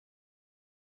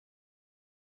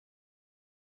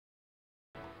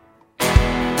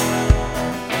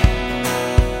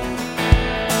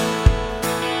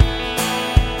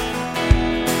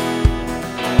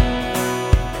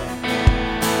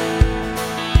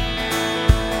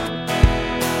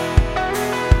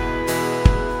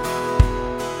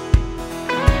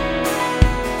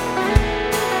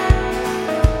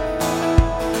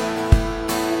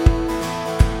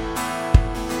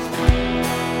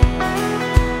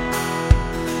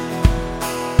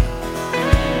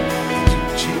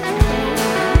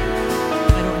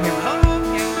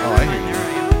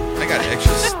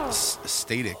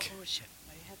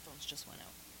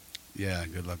Yeah,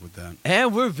 good luck with that.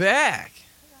 And we're back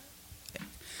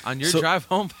on your Drive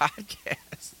Home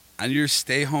podcast. On your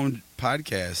Stay Home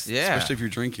podcast, especially if you're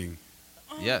drinking.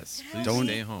 Oh, yes, please Don't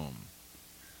stay home.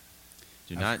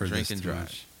 Do not drink and drive.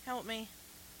 Much. Help me.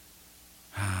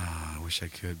 I wish I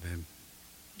could, babe.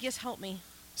 Yes, help me.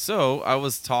 So I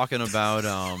was talking about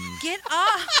Get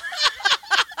up.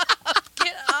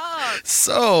 Get up.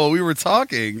 So we were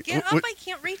talking. Get up. I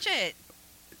can't reach it.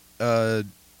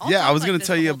 I talk was like gonna this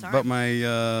tell the you whole time. about my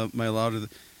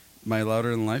louder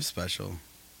than life special.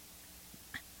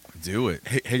 do it.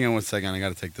 Hey, hang on one second. I got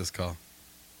to take this call.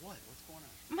 What? What's going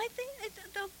on? My thing,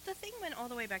 the thing went all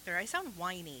the way back there. I sound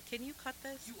whiny. Can you cut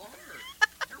this? You are.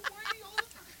 You're whiny all the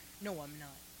time. No, I'm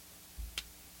not.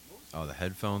 Oh, the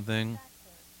headphone thing. It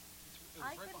was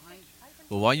right behind you.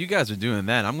 Well, while you guys are doing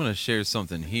that, I'm gonna share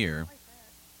something here.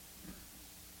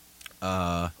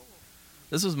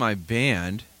 This was my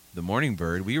band, the Morning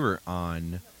Bird. We were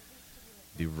on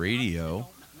the radio,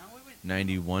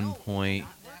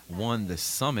 91.1, the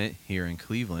Summit here in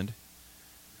Cleveland.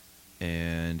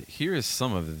 And here is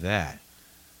some of that.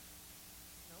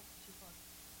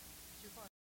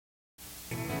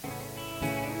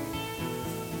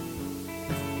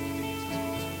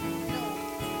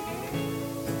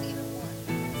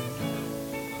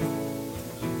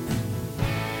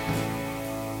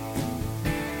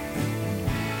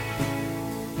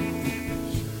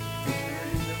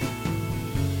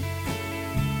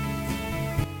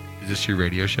 Is this your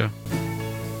radio show?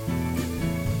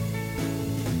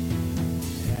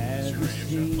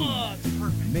 Oh, it's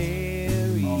perfect.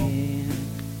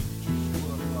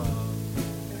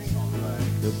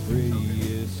 The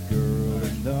prettiest girl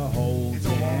in the whole It's a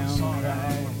long town. song.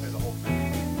 I don't want to play the whole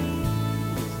thing.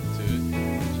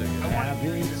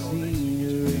 Haven't seen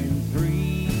her in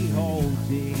 3 whole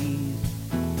days.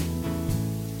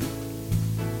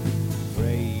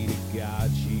 Pray to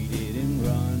God she didn't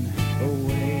run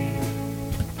away.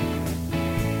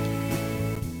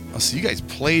 Oh, so you guys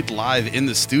played live in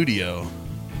the studio.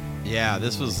 Yeah,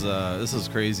 this was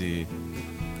crazy.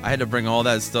 I had to bring all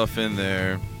that stuff in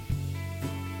there.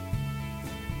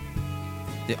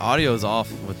 The audio's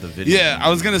off with the video. Yeah, I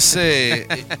was gonna say,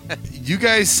 you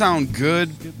guys sound good,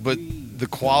 but the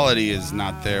quality is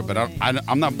not there. But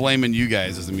I'm not blaming you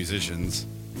guys as the musicians.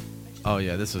 Oh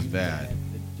yeah, this was bad.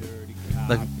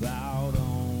 Like,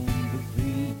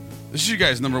 This is you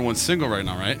guys' #1 single right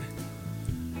now, right?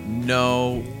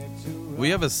 no,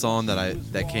 we have a song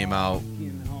that came out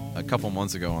a couple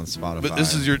months ago on Spotify. But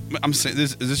this is your. I'm saying,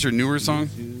 is this your newer song?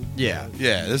 yeah.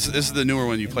 Yeah, this is the newer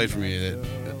one you played for me that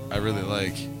I really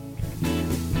like.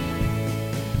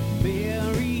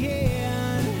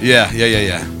 Yeah.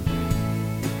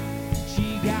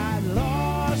 She got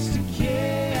lost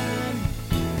again.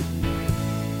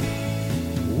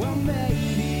 Well,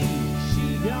 maybe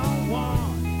she don't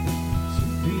want to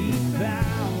be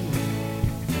found.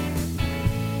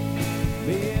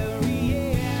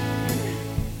 Marianne,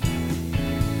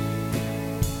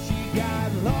 she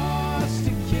got lost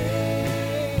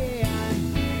again.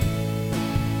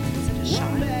 Is it a Well,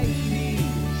 shot? maybe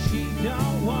she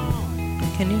don't want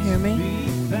Can you hear to me? be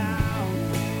found.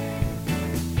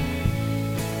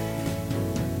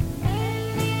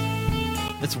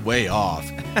 It's way off.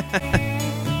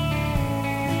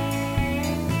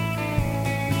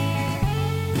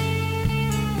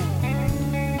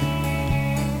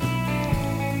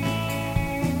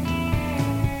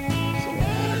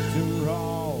 After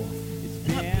all, it's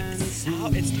been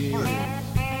It's tart.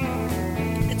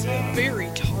 It's very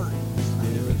tart.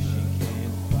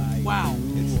 Wow.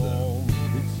 It's the.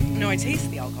 No, I taste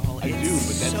the alcohol. I It's do,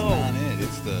 but that's so, not it.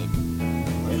 It's the.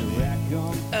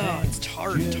 Oh, it's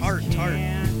tart.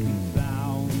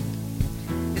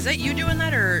 Is that you doing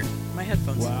that or my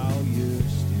headphones? While you're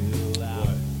still out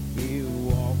here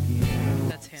walking.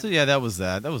 That's him. So yeah, that was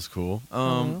that. That was cool.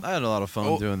 I had a lot of fun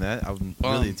Oh, doing that. I'm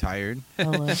really tired,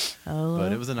 Hello.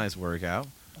 but it was a nice workout.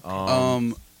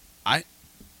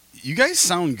 You guys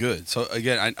sound good. So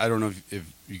again, I don't know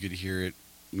if you could hear it,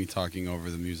 me talking over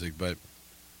the music, but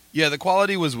yeah, the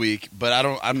quality was weak. But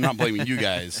I'm not blaming you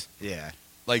guys. Yeah,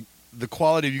 Like the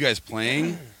quality of you guys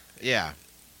playing, yeah.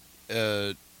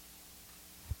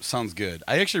 sounds good.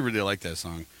 I actually really like that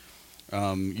song.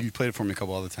 You played it for me a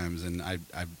couple other times, and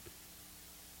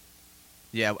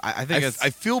Yeah, I think I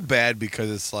feel bad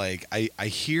because it's like I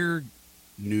hear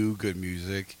new good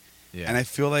music, yeah. and I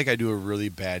feel like I do a really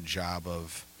bad job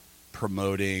of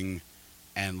promoting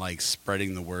and like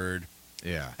spreading the word.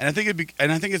 yeah. And I think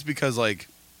it's because like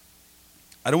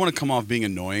I don't want to come off being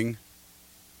annoying.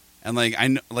 And like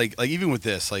like even with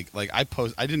this, like I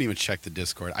didn't even check the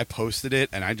Discord. I posted it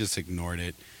and I just ignored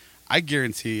it. I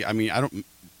guarantee. I mean, I don't.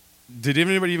 Did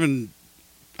anybody even?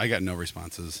 I got no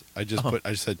responses. I just put.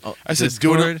 I said. I said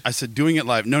doing Discord? it. I said doing it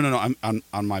live. No. I'm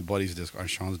on my buddy's Discord, on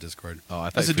Sean's Discord. Oh, I I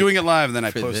thought said for- doing it live, and then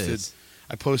I for posted. this.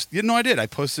 I posted. Yeah, no, I did. I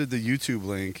posted the YouTube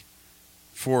link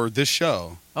for this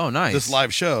show, Oh, nice. this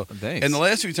live show. Thanks. And the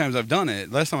last few times I've done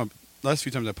it, last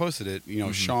few times I posted it, you know,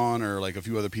 Mm-hmm. Sean or like a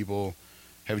few other people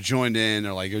have joined in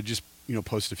or like or just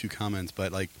posted a few comments.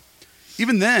 But like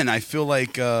even then, I feel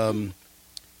like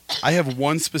I have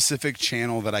one specific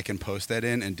channel that I can post that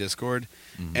in Discord,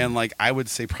 Mm-hmm. and like I would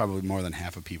say probably more than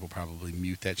half of people probably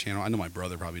mute that channel. I know my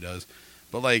brother probably does,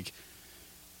 but like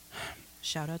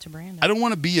Shout out to Brandon. I don't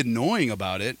want to be annoying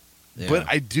about it, Yeah. but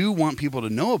I do want people to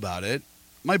know about it.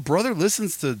 My brother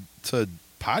listens to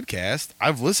podcasts.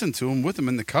 I've listened to him with him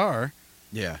in the car,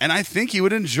 Yeah. and I think he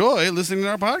would enjoy listening to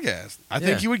our podcast. I Yeah.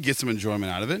 think he would get some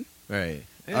enjoyment out of it. Right.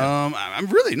 Yeah.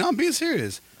 I'm being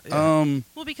serious. Yeah.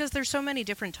 Well, because there's so many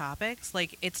different topics.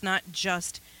 Like, it's not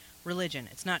just religion.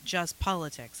 It's not just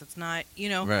politics. It's not,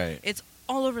 Right. It's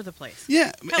all over the place. Yeah,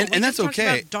 Hell, we and that's just talked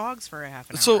okay. about dogs for a half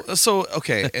an hour. So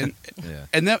okay, and Yeah.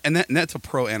 and that's a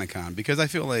pro and a con because I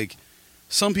feel like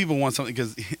some people want something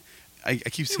because I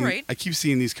keep You're seeing right. I keep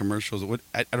seeing these commercials. What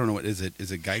I don't know what is it?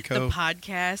 Is it Geico? The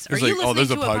podcast. Are It's you like, oh, listening there's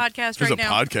to a podcast There's right a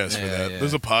now? podcast for Yeah, that. yeah.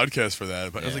 There's a podcast for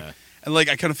that. But I was Yeah. like, and like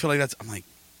I kind of feel like that's. I'm like,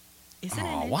 Is it an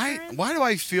oh, why insurance? do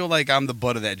I feel like I'm the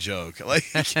butt of that joke?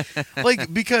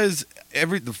 Like because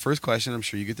the first question, I'm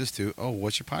sure you get this too. Oh,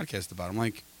 what's your podcast about? I'm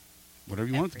like, whatever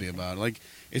you want it to be Everything. about. Like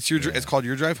it's your Yeah. it's called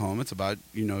Your Drive Home. It's about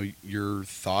your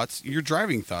thoughts, your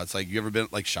driving thoughts. Like you ever been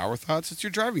like shower thoughts? It's your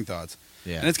driving thoughts.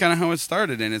 Yeah. And it's kind of how it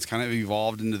started, and it's kind of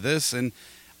evolved into this. And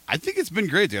I think it's been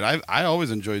great, dude. I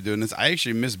always enjoy doing this. I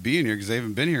actually miss being here because I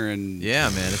haven't been here in Yeah,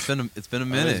 man. It's been a minute. It's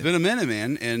been a minute,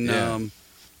 man. And Yeah.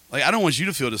 like I don't want you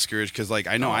to feel discouraged because like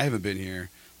I know No. I haven't been here.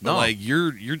 But No. like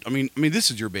you're I mean this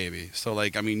is your baby. So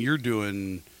like I mean you're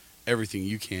doing everything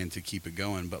you can to keep it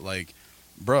going. But like,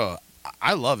 bro,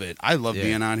 I love it. I love Yeah.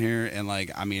 being on here, and like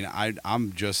I mean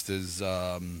I'm just as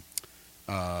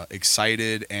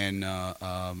excited and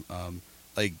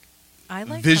like I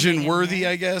like vision coming in worthy, here.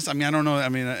 I guess. I mean, I don't know. I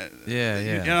mean,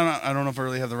 Yeah. I don't know if I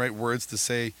really have the right words to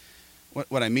say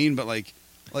what I mean, but like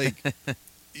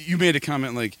you made a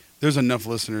comment like there's enough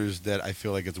listeners that I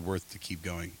feel like it's worth to keep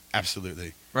going.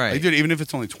 Absolutely. Right. Like, dude, even if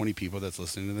it's only 20 people that's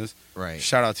listening to this, Right.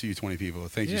 shout out to you 20 people.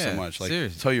 Thank you so Yeah, much. Like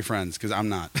seriously. tell your friends cuz I'm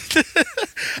not.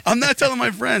 I'm not telling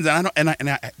my friends, and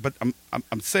but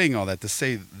I'm saying all that to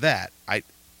say that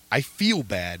I feel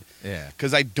bad Yeah.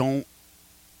 because I don't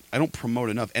promote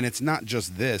enough, and it's not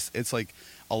just this. It's like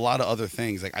a lot of other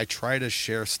things. Like I try to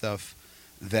share stuff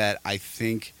that I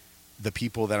think the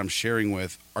people that I'm sharing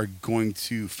with are going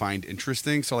to find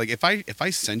interesting. So like if I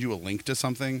send you a link to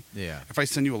something, Yeah. if I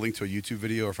send you a link to a YouTube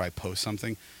video, or if I post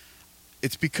something,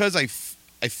 it's because I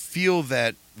feel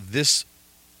that this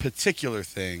particular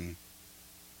thing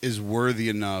is worthy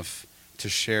enough to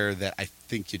share that I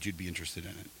think that you'd be interested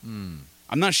in it. Mm.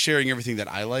 I'm not sharing everything that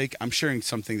I like. I'm sharing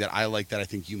something that I like that I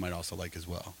think you might also like as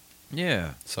well.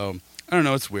 Yeah. So I don't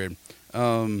know. It's weird.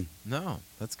 No,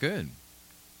 that's good.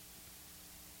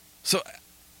 So,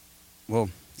 well,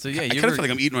 So yeah, I you kind ever, of feel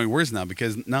like I'm eating my words now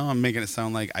because now I'm making it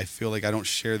sound like I feel like I don't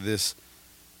share this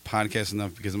podcast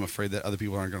enough because I'm afraid that other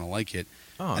people aren't going to like it.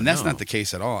 Oh, And that's no. not the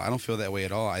case at all. I don't feel that way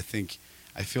at all. I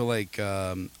feel like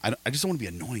I just don't want to be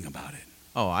annoying about it.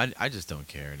 Oh, I just don't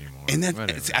care anymore. And that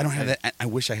Whatever. I don't have that. I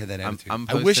wish I had that I'm- attitude. I'm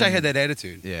I wish I posting- had that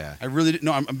attitude. Yeah. I really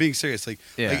no. I'm being serious. Like,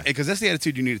 Yeah. because that's the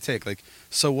attitude you need to take. Like,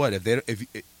 so what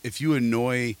if you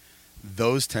annoy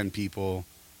those 10 people,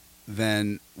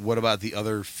 then what about the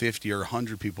other 50 or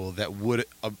 100 people that would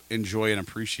enjoy and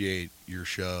appreciate your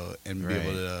show and be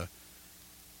able Right. to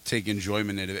take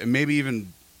enjoyment in it and maybe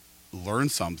even learn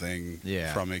something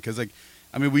Yeah. from it? Because like,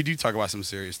 I mean, we do talk about some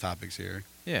serious topics here,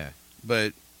 Yeah.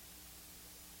 but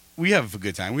we have a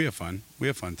good time. We have fun. We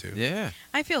have fun too. Yeah.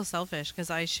 I feel selfish because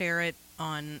I share it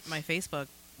on my Facebook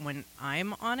when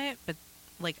I'm on it, but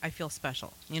like I feel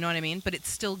special. You know what I mean? But it's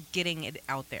still getting it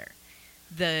out there.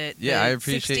 Yeah, I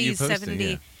appreciate you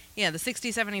posting, yeah. The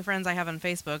 60, 70 friends I have on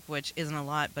Facebook, which isn't a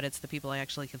lot, but it's the people I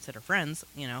actually consider friends,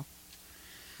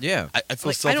 Yeah. I feel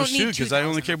Like, I don't selfish need too because I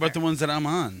only 2,000 care up about the there. ones that I'm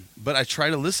on. But I try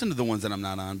to listen to the ones that I'm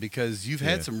not on because you've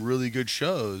had Yeah. some really good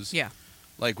shows. Yeah.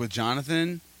 Like with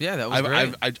Jonathan. Yeah, that was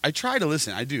great. I try to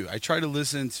listen. I do. I try to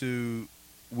listen to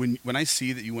when I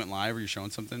see that you went live or you're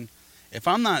showing something. If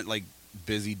I'm not like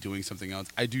busy doing something else,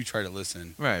 I do try to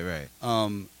listen. right.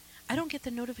 I don't get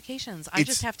the notifications. I It's-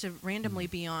 just have to randomly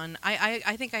be on.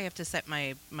 I think I have to set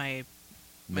my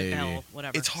Maybe. bell,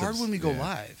 whatever. It's hard when we go Yeah.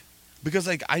 live. Because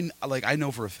I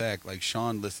know for a fact like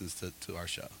Sean listens to our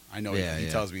show. I know Yeah, he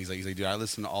yeah. tells me he's like dude, I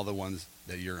listen to all the ones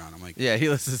that you're on. I'm like, Yeah, he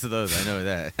listens to those. I know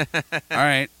that. all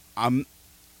right,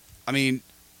 I mean,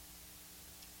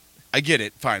 I get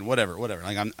it. Fine, whatever.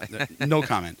 Like I'm no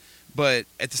comment. But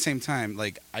at the same time,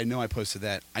 like I know I posted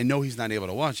that. I know he's not able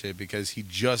to watch it because he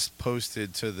just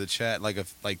posted to the chat like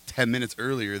 10 minutes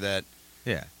earlier that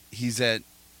Yeah. he's at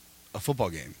a football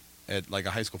game, at like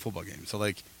a high school football game. So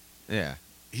like Yeah.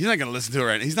 he's not gonna listen to it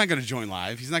right. He's not gonna join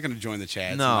live. He's not gonna join the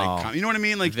chats. No. And, like, you know what I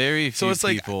mean? Like Very so few it's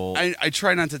like people. I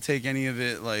try not to take any of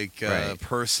it like Right.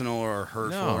 personal or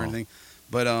hurtful or No. anything.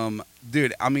 But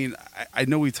dude, I mean, I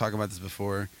know we talked about this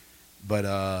before,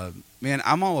 but man,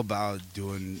 I'm all about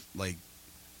doing like.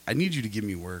 I need you to give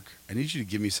me work. I need you to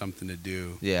give me something to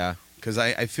do. Yeah. Because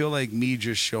I feel like me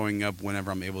just showing up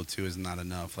whenever I'm able to is not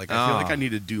enough. Like I feel like I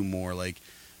need to do more. Like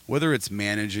whether it's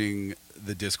managing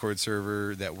the Discord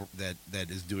server that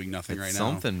is doing nothing It's right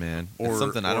something, man. now, It's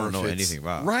something I or don't if know it's- anything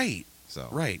about. Right, So.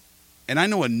 right. And I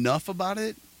know enough about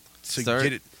it to Start-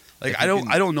 get it. Like if I you don't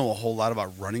can- I don't know a whole lot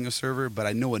about running a server, but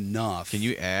I know enough. Can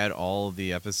you add all of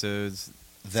the episodes?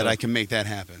 that I can make that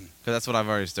happen? Because that's what I've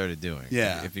already started doing.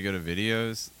 Yeah. If you go to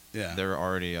videos, Yeah. they're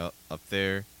already up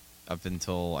there, up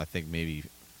until I think maybe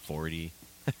 40.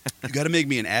 You got to make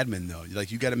me an admin though.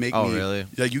 Like you got to make Oh, me. really?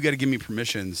 Like you got to give me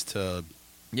permissions to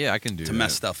Yeah, I can do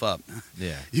mess that. stuff up.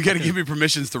 Yeah. You got to give me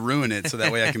permissions to ruin it so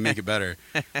that way I can make it better.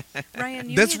 Ryan,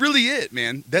 you That's need- really it,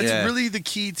 man. That's Yeah. really the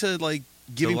key to like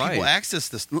giving people life. access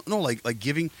to this. No, like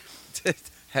giving.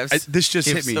 Have This just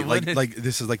give hit me. someone- Like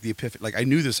this is like the epiphany. Like I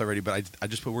knew this already, but I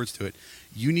just put words to it.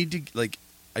 You need to like.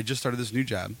 I just started this new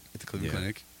job at the Cleveland Yeah.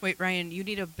 Clinic. Wait, Ryan, you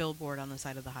need a billboard on the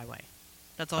side of the highway.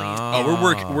 That's all you Oh,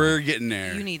 Oh. we're getting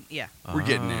there. You need, yeah. We're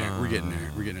getting there. We're getting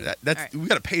there. We're getting there. That's All right. we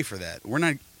got to pay for that. We're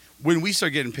not. When we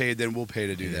start getting paid, then we'll pay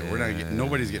to do that. We're not. Yeah.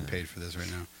 Nobody's getting paid for this right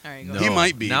now. All right, go No. He ahead.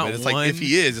 might be, not but it's like if one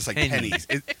he is, it's like penny. pennies.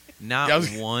 Not Yeah, I was-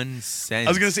 1 cent.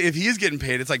 I was gonna say if he is getting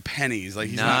paid, it's like pennies. Like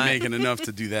he's not Not- making enough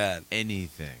to do that.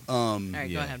 anything. All right, go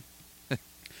Yeah. ahead.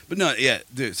 But no, yeah,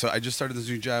 dude. So I just started this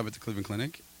new job at the Cleveland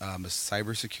Clinic. I'm a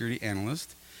cybersecurity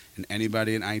analyst, and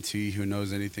anybody in IT who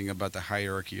knows anything about the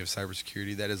hierarchy of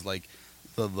cybersecurity, that is like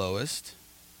the lowest.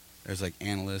 There's like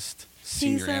analyst,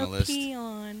 senior analyst,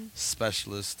 peon.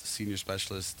 specialist, senior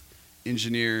specialist,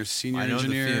 engineer, senior I know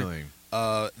engineer. the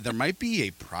feeling. There might be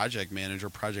a project manager,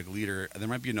 project leader. There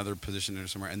might be another position there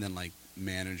somewhere, and then like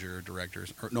manager, director,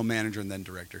 or no manager and then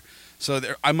director. So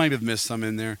there, I might have missed some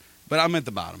in there, but I'm at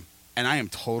the bottom, and I am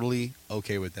totally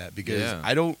okay with that because Yeah.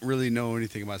 I don't really know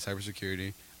anything about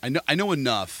cybersecurity. I know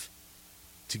enough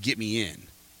to get me in.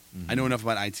 I know enough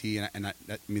about IT, and I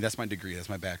mean that's my degree, that's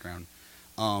my background.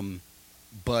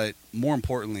 But more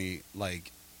importantly,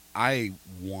 like I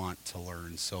want to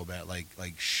learn so bad. Like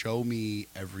show me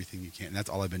everything you can. And that's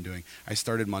all I've been doing. I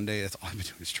started Monday. That's all I've been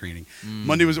doing is training.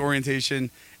 Monday was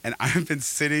orientation, and I've been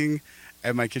sitting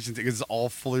at my kitchen because it's all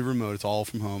fully remote. It's all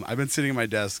from home. I've been sitting at my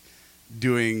desk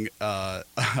doing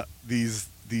these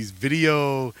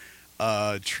video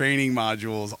training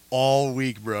modules all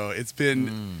week, bro. It's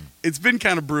been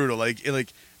kind of brutal. Like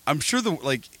I'm sure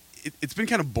it's been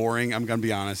kind of boring. I'm gonna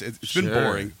be honest. It's been Sure.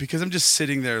 boring because I'm just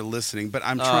sitting there listening, but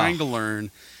I'm trying to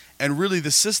learn. And really, the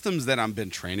systems that I've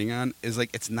been training on is like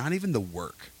it's not even the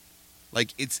work.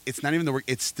 Like it's not even the work.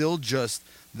 It's still just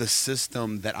the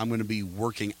system that I'm going to be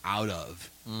working out of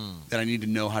that I need to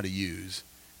know how to use.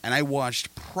 And I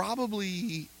watched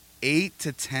probably 8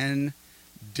 to 10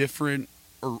 different,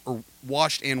 or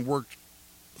watched and worked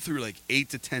through like 8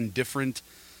 to 10 different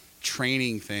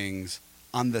training things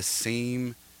on the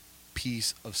same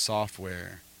piece of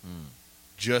software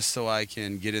just so I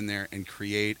can get in there and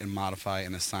create and modify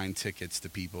and assign tickets to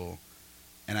people.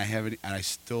 And I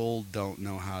still don't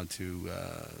know how to.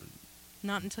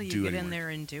 Not until you Do get any in work. there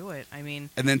and do it. I mean,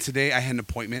 And then today I had an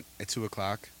appointment at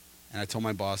 2:00, and I told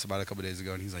my boss about it a couple days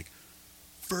ago, and he's like,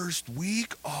 "First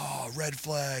week, oh, red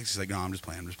flags." He's like, "No, I'm just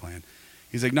playing.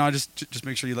 He's like, "No, just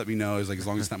make sure you let me know. He's like, as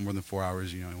long as it's not more than 4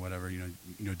 hours, whatever,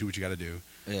 do what you got to do."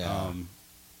 Yeah.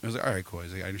 I was like, "All right, cool."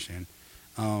 He's like, "I understand."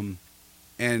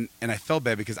 And I felt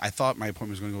bad because I thought my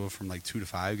appointment was going to go from like 2 to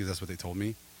 5 because that's what they told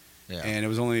me, Yeah. and it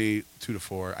was only 2 to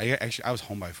 4. I was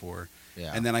home by 4.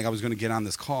 Yeah. And then like I was going to get on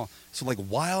this call. So like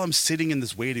while I'm sitting in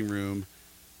this waiting room,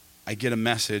 I get a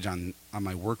message on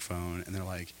my work phone, and they're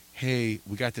like, "Hey,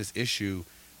 we got this issue.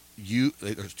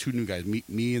 There's 2 new guys,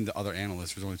 me and the other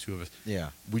analyst. There's only 2 of us. Yeah.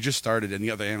 We just started, and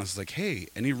the other analyst is like, "Hey,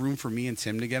 any room for me and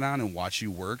Tim to get on and watch you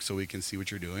work so we can see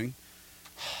what you're doing?"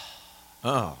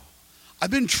 Oh. I've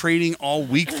been training all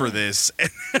week for this, and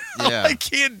Yeah. I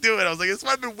can't do it. I was like, "It's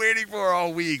what I've been waiting for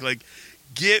all week. Like,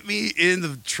 get me in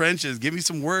the trenches. Give me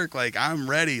some work. Like, I'm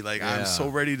ready. Like, Yeah. I'm so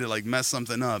ready to, like, mess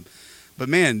something up. But,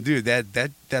 man, dude,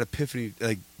 that epiphany,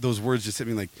 like, those words just hit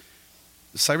me, like,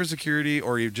 cybersecurity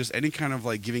or just any kind of,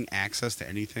 like, giving access to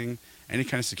anything, any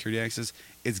kind of security access,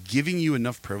 it's giving you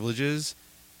enough privileges.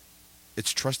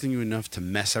 It's trusting you enough to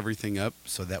mess everything up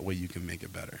so that way you can make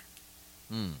it better.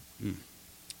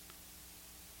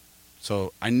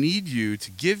 So I need you to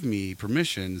give me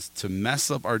permissions to mess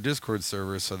up our Discord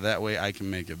server so that way I can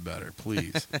make it better.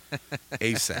 Please.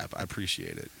 ASAP. I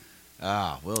appreciate it.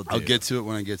 Will do. I'll get to it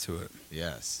when I get to it.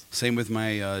 Yes. Same with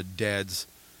my dad's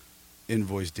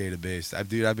invoice database. I've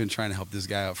been trying to help this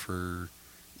guy out for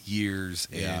years.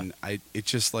 Yeah. And it's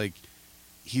just like,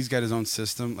 he's got his own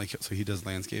system. Like, so he does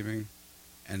landscaping.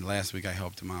 And last week I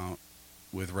helped him out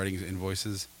with writing his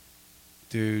invoices.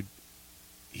 Dude,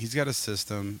 he's got a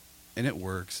system. And it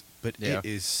works, but Yeah. it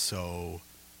is so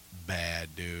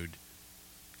bad, dude.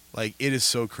 Like, it is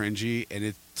so cringy, and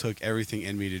it took everything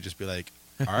in me to just be like,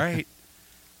 all right,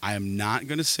 I am not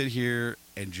going to sit here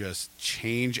and just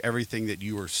change everything that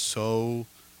you are so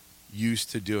used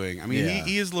to doing. I mean, Yeah.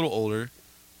 he is a little older,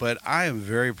 but I am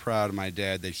very proud of my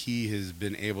dad that he has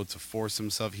been able to force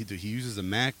himself. He uses a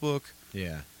MacBook.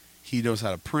 Yeah. He knows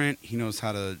how to print. He knows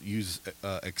how to use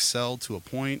Excel to a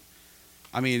point.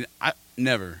 I mean, I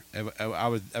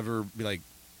would ever be like,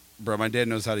 bro, my dad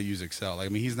knows how to use Excel. Like, I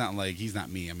mean, he's not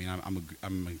me. I mean, I'm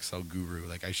an Excel guru.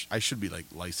 Like, I should be like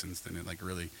licensed in it, like,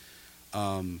 really.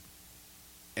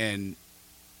 And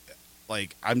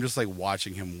like, I'm just like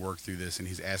watching him work through this, and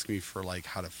he's asking me for like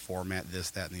how to format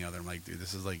this, that, and the other. I'm like, dude,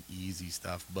 this is like easy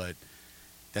stuff, but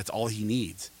that's all he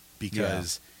needs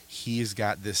because he has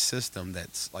got this system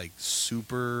that's like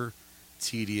super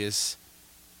tedious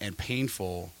and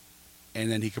painful. And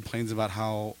then he complains about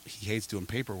how he hates doing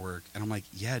paperwork. And I'm like,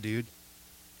 yeah, dude,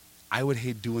 I would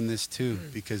hate doing this too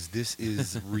because this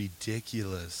is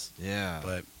ridiculous. Yeah.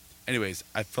 But anyways,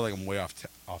 I feel like I'm way off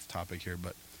topic here.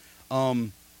 But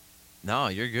No,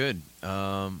 you're good.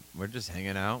 We're just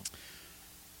hanging out.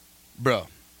 bro,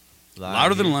 Live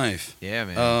louder than here. life. Yeah,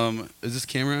 man. Is this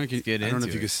camera on? Get I don't know into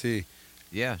if you it. can see.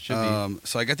 Yeah, should be.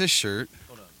 So I got this shirt.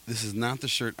 Hold on. This is not the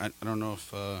shirt. I don't know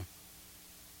if. I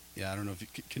don't know if you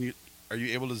can you. Are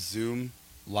you able to zoom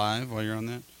live while you're on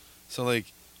that? So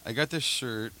like, I got this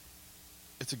shirt.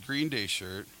 It's a Green Day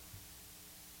shirt.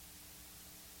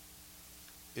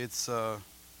 It's Yeah.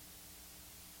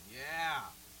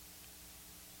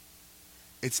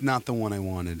 It's not the one I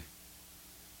wanted.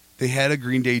 They had a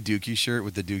Green Day Dookie shirt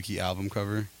with the Dookie album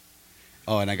cover.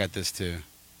 Oh, and I got this too.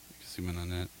 Zoom in on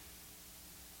that.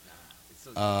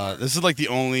 This is like the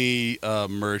only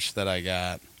merch that I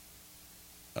got.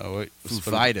 Oh wait, Foo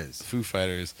Fighters. Foo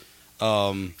Fighters.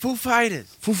 Foo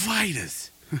Fighters. Foo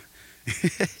Fighters.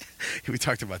 We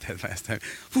talked about that last time.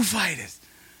 Foo Fighters.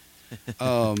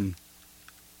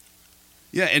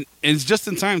 Yeah, and it's just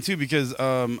in time too because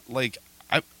like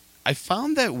I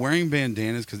found that wearing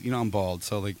bandanas because I'm bald,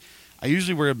 so like I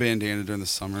usually wear a bandana during the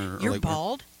summer. You're or like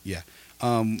bald? Yeah.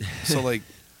 So like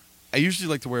I usually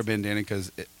like to wear a bandana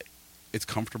because it's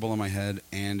comfortable on my head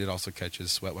and it also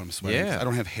catches sweat when I'm sweating. Yeah. I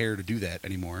don't have hair to do that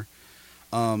anymore.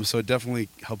 So it definitely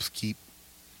helps keep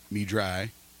me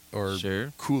dry or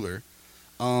Sure. cooler.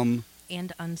 And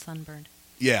unsunburned.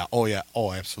 Yeah. Oh yeah.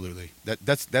 Oh, absolutely.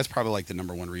 That's probably like the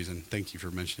number one reason. Thank you for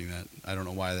mentioning that. I don't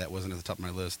know why that wasn't at the top of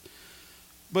my list,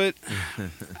 but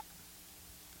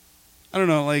I don't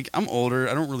know. Like I'm older.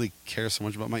 I don't really care so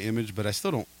much about my image, but I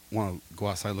still don't want to go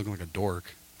outside looking like a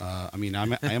dork. I mean, I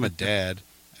am a dad.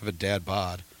 I have a dad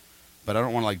bod, but I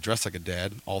don't want to like dress like a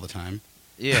dad all the time.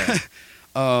 Yeah.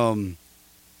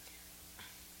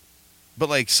 But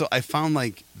like, so I found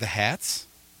like the hats.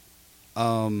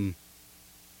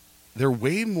 They're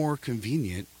way more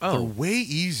convenient. Oh. They're way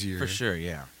easier. For sure,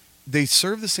 yeah. They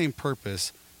serve the same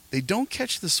purpose. They don't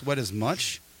catch the sweat as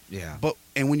much. Yeah.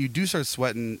 And when you do start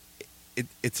sweating,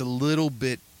 it's a little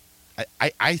bit.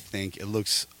 I think it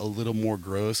looks a little more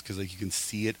gross because like you can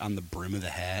see it on the brim of the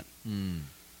hat.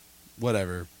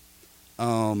 Whatever.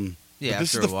 Yeah, But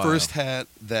this is after the a while. first hat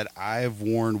that I've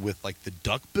worn with like the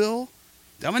duck bill.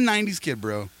 I'm a '90s kid,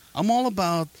 bro. I'm all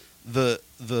about the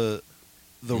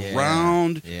Yeah,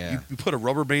 round. yeah. You put a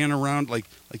rubber band around, like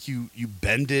you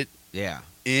bend it Yeah.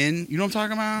 in. You know what I'm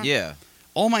talking about? Yeah.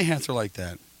 All my hats are like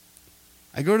that.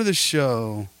 I go to the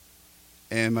show,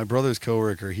 and my brother's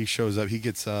coworker, he shows up. He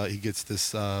gets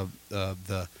this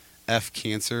the F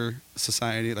Cancer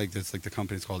Society, like that's like the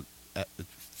company's called F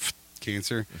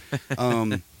Cancer.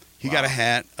 He got a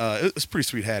hat. It's a pretty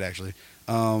sweet hat actually.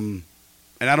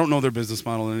 And I don't know their business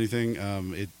model or anything.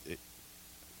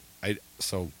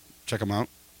 So check them out.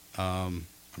 I'm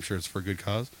sure it's for a good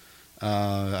cause.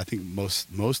 I think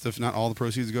most, if not all, the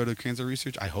proceeds go to cancer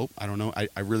research. I hope. I don't know.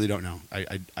 I really don't know.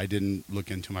 I didn't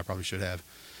look into him. I probably should have.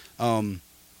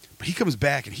 But he comes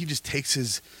back and he just takes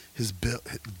his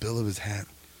bill of his hat,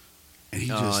 and he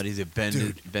just he's a bend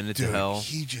it to hell.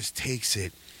 He just takes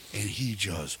it and he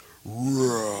just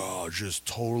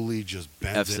totally just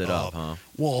bends F's it up. huh?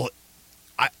 Well,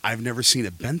 I've never seen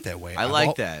it bent that way. I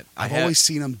like that. I've always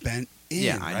seen him bent in.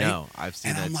 Yeah, I right? know. I've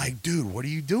seen and that. I'm like, dude, what are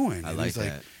you doing? I And like he's like,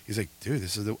 that. He's like, dude,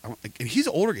 this is I'm like, and he's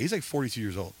older. He's like 42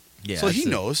 years old. Yeah, so he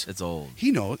knows. It's old.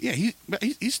 He knows. Yeah,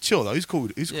 he's chill though. He's cool.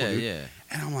 He's cool. Yeah, Dude. yeah.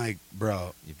 And I'm like,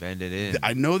 bro, You bend it in.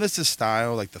 I know that's the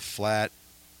style, like the flat.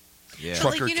 Yeah. But,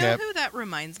 like, trucker you know cap. who that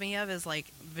reminds me of is like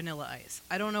Vanilla Ice.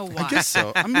 I don't know why. I guess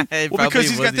so. I mean, It well, because probably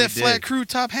he's got was that he flat did. crew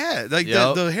top hat, like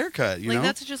Yep. the haircut. You like know.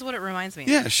 that's just what it reminds me of.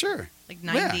 Yeah, sure. Like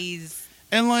 90s.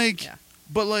 And like, Yeah.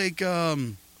 but like,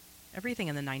 Everything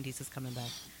in the 90s is coming back.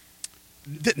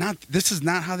 this is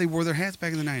not how they wore their hats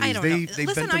back in the 90s. I don't they, know. They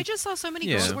Listen, bent I them. just saw so many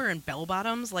Yeah. girls wearing bell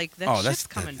bottoms. Like that Oh, shit's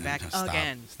coming back stop,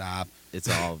 again. Stop. It's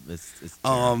all. It's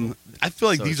terrible. I feel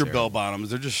like So these are terrible. bell bottoms.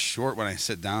 They're just short when I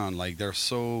sit down. Like they're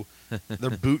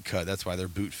boot cut. That's why they're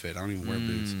boot fit. I don't even wear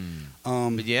boots.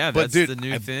 But yeah, but that's dude, the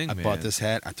new I, thing, I man. bought this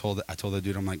hat. I told the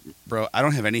dude, I'm like, bro, I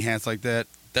don't have any hats like that.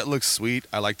 That looks sweet.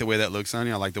 I like the way that looks on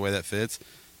you. I like the way that fits.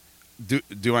 Do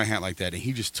my hat like that. And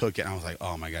he just took it. And I was like,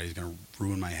 oh my god, he's gonna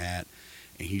ruin my hat.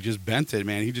 And he just bent it,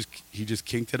 man. He just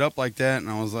kinked it up like that. And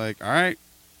I was like, all right,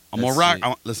 I'm That's gonna rock.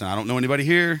 sweet. Listen, I don't know anybody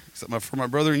here except for my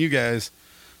brother and you guys.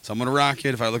 So I'm gonna rock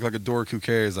it. If I look like a dork, who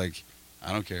cares? Like,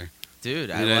 I don't care.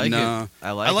 Dude, I And like then, it.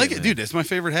 I like it, it, man. dude. It's my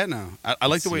favorite hat now. I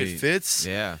like the way it Sweet. fits.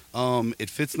 Yeah. It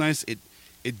fits nice.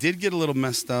 It did get a little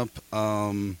messed up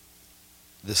the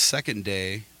second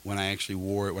day when I actually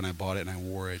wore it, when I bought it and I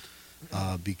wore it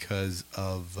because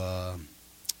of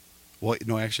well,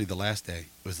 no, actually the last day.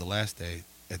 It was the last day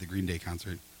at the Green Day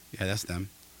concert. Yeah, that's them.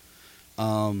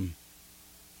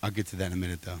 I'll get to that in a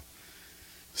minute though.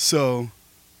 So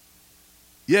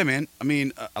yeah, man. I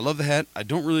mean, I love the hat. I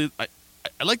don't really.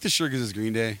 I like the shirt because it's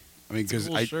Green Day. I mean, It's a because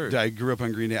cool shirt. I grew up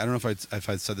on Green Day. I don't know if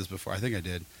I'd said this before. I think I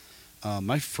did.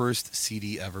 My first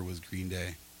CD ever was Green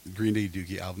Day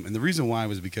Dookie album, and the reason why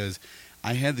was because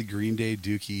I had the Green Day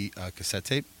Dookie cassette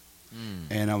tape,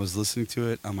 and I was listening to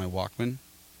it on my Walkman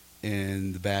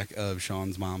in the back of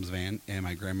Sean's mom's van, and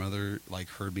my grandmother like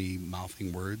heard me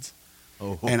mouthing words,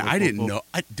 Oh, and I didn't know,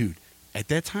 dude. At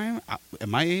that time, at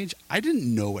my age, I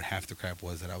didn't know what half the crap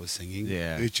was that I was singing.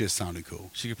 Yeah. It just sounded cool.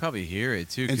 She could probably hear it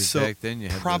too, And because so, back then you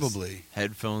had those probably.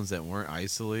 headphones that weren't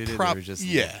isolated. They were just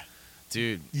yeah.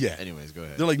 dude. Yeah. Anyways, go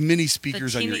ahead. They're like mini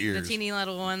speakers on your The ears. teeny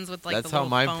little ones with like That's the how little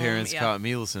my foam, parents yeah. caught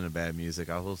me listening to bad music.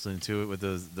 I was listening to it with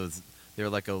those. They were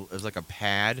like it was like a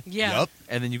pad, Yeah. Yup.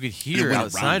 and then you could it hear went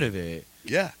outside around of it.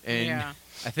 Yeah. And Yeah.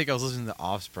 I think I was listening to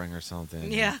Offspring or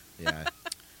something. Yeah. Yeah.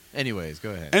 Anyways,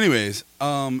 go ahead. Anyways,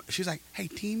 she's like, "Hey,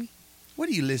 Teeny, what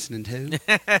are you listening to?"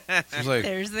 She's like,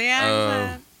 There's the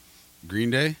accent. "Green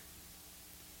Day."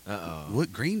 Uh-oh.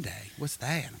 What Green Day? What's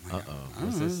that? I'm like, Uh-oh. I don't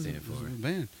What's know. that stand It's for? a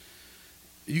band.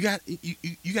 You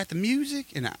got the music,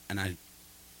 and I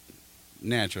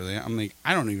naturally I'm like,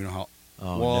 I don't even know how.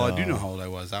 Oh, well, no. I do know how old I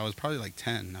was. I was probably like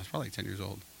 10. I was probably like 10 years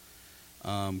old.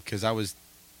 Because I was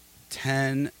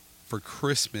 10 for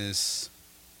Christmas.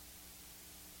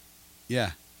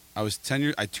 Yeah, I was 10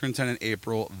 years. I turned 10 in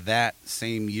April. That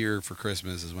same year for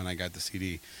Christmas is when I got the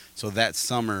CD. So that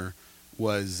summer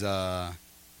was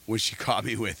when she caught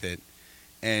me with it,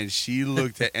 and she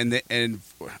looked at and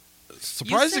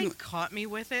surprisingly You said caught me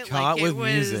with it. Caught like with it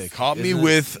was music. caught me Isn't it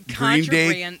with Green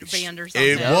Day. contraband or It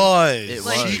something. Yep. was. It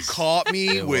She was. caught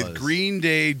me It with was. Green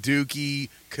Day Dookie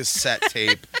cassette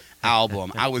tape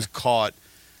album. I was caught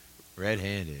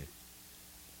Red-handed.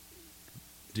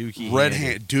 Dookie. red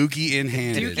handed. hand, Dookie in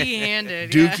handed. Dookie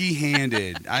handed. Yeah. Dookie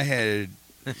handed. I had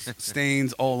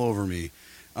stains all over me.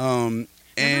 Remember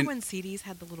And when CDs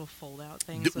had the little fold-out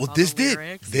things? With well, all this the did.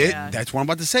 lyrics? That's what I'm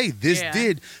about to say. This Yeah.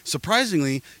 did.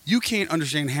 Surprisingly, you can't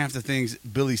understand half the things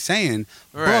Billy's saying.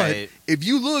 Right. But if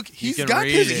you look, he's can got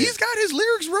read his it. he's got his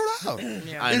lyrics wrote out.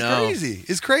 Yeah. I It's know. crazy.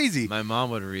 It's crazy. My mom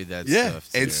would read that Yeah.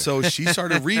 stuff too. And so she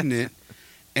started reading it,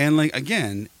 and like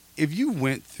again, if you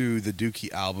went through the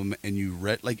Dookie album and you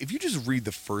read, like, if you just read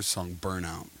the first song,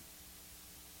 "Burnout,"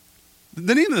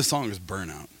 the name of the song is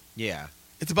 "Burnout." Yeah.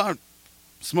 It's about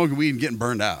smoking weed and getting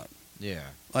burned out. Yeah.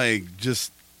 Like,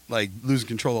 just like losing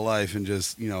control of life and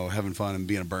just, having fun and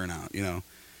being a burnout,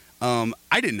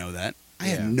 I didn't know that. I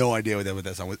Yeah. had no idea what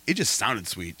that song was. It just sounded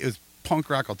sweet. It was punk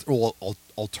rock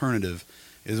alternative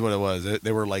is what it was.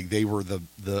 They were the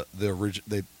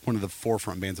one of the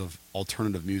forefront bands of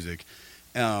alternative music.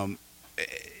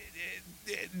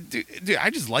 dude, I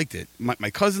just liked it. My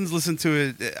cousins listened to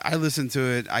it. I listened to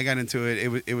it. I got into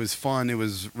it. It was fun. It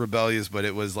was rebellious, but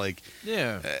it was like,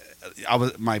 Yeah.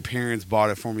 my parents bought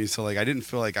it for me, so like I didn't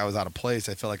feel like I was out of place.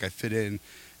 I felt like I fit in.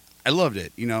 I loved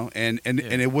it, and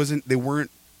it wasn't. They weren't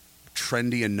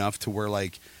trendy enough to where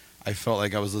like I felt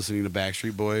like I was listening to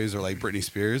Backstreet Boys or like Britney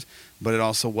Spears, but it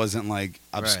also wasn't like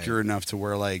obscure enough to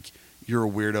where like you're a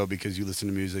weirdo because you listen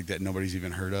to music that nobody's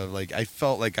even heard of. Like I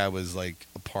felt like I was like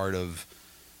a part of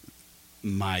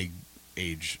my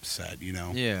age set,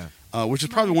 Yeah. which is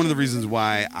probably one of the reasons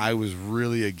why I was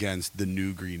really against the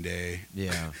new Green Day.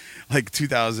 Yeah. Like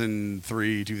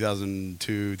 2003,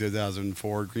 2002,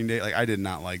 2004 Green Day. Like I did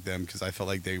not like them because I felt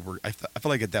like they were. I felt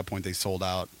like at that point they sold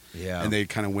out. Yeah. And they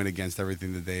kind of went against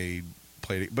everything that they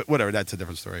played. But whatever, that's a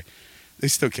different story. They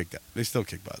still kicked it. They still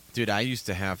kick butt. Dude, I used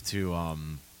to have to.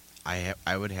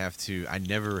 I would have to. I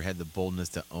never had the boldness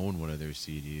to own one of their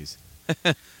CDs.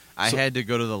 I had to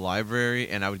go to the library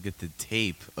and I would get the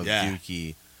tape of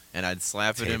Dookie and I'd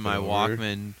slap it in my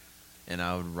Walkman and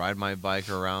I would ride my bike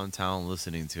around town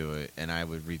listening to it and I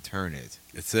would return it.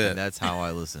 That's it. And that's how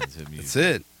I listened to music. That's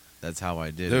it. That's how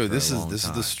I did. Dude, it for this a is long this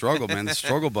time. is the struggle, man. The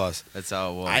struggle bus. That's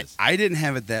how it was. I didn't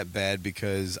have it that bad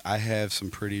because I have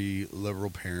some pretty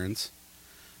liberal parents.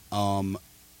 So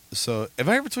have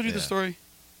I ever told you the story?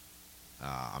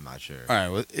 I'm not sure. All right,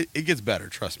 well, it gets better.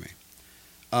 Trust me.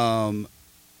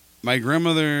 My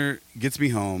grandmother gets me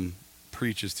home,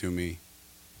 preaches to me,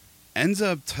 ends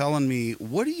up telling me,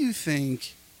 "What do you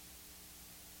think?"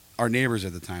 Our neighbors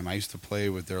at the time, I used to play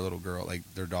with their little girl, like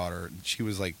their daughter. She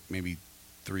was like maybe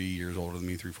 3 years older than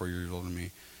me, 4 years older than me.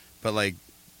 But like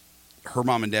her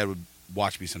mom and dad would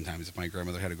watch me sometimes if my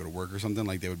grandmother had to go to work or something.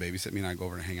 Like they would babysit me and I'd go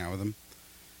over and hang out with them.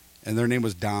 And their name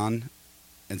was Don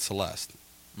and Celeste.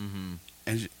 Mm-hmm.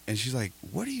 And she's like,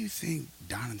 "What do you think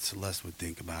Don and Celeste would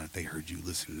think about if they heard you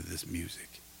listening to this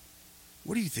music?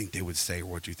 What do you think they would say, or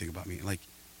what do you think about me?" Like,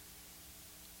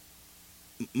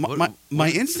 my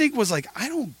instinct was like, I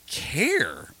don't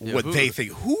care what they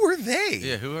think. Who are they?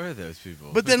 Yeah, who are those people?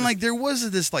 But then, like, there was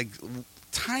this like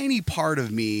tiny part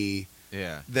of me,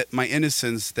 that my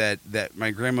innocence that my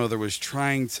grandmother was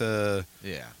trying to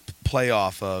play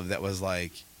off of, that was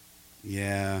like,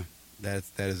 yeah. That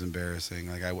is embarrassing.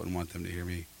 Like I wouldn't want them to hear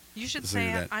me. You should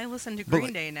say I listen to But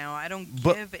Green Day now. I don't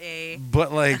give a.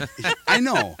 But like, I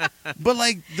know. But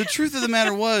like, the truth of the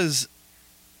matter was,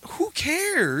 who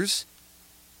cares?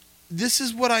 This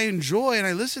is what I enjoy, and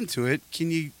I listen to it. Can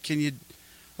you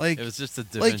like? It was just a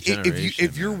different generation.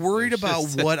 If you're worried about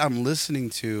just what I'm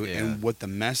listening to and what the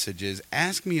message is,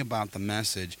 ask me about the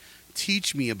message.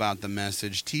 Teach me about the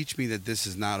message. Teach me that this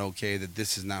is not okay. That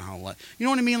this is not how you know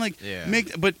what I mean. Like,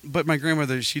 But my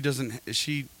grandmother, she doesn't.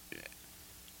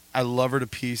 I love her to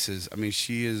pieces. I mean,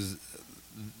 she is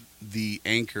the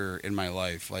anchor in my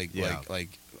life. Like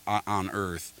on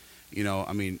earth.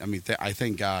 I mean, I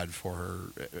thank God for her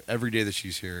every day that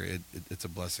she's here. It's a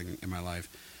blessing in my life.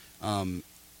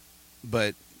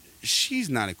 But she's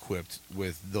not equipped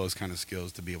with those kind of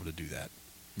skills to be able to do that.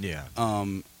 Yeah.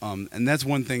 And that's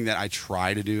one thing that I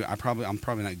try to do. I'm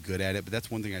probably not good at it, but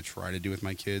that's one thing I try to do with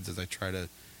my kids is I try to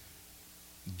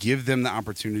give them the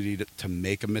opportunity to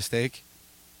make a mistake,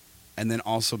 and then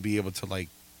also be able to like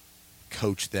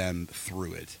coach them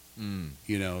through it.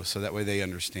 So that way they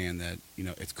understand that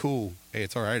it's cool. Hey,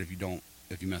 it's all right if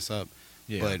you mess up.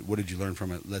 Yeah. But what did you learn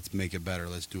from it? Let's make it better.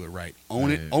 Let's do it right.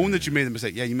 Own it. Own that you made the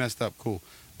mistake. Yeah, you messed up. Cool.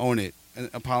 Own it. And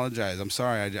apologize. I'm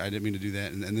sorry. I didn't mean to do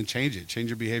that. And then change it. Change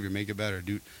your behavior. Make it better.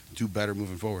 Do better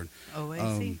moving forward. Oh,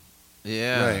 I see.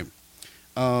 Yeah.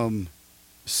 Right.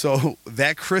 So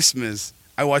that Christmas,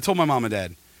 I told my mom and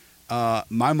dad.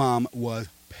 My mom was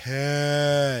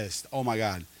pissed. Oh my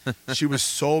God, she was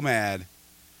so mad.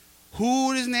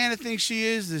 Who does Nana think she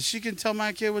is? That she can tell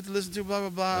my kid what to listen to? Blah blah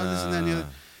blah. This and that and the other.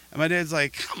 And my dad's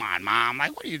like, "Come on, Mom!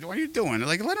 Like, what are you doing?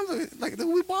 Like, let him. Like,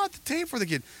 we bought the tape for the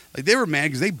kid. Like, they were mad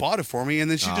because they bought it for me, and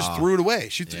then she just threw it away.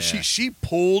 She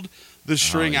pulled the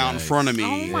string out in front of me.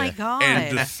 Oh my God!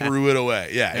 And just threw it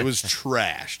away. Yeah, it was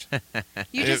trashed.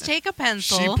 You just take a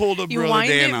pencil. She pulled a you Brother wind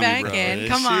Dan it on back me, bro. in.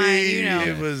 Come on,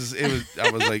 It was. I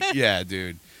was like, yeah,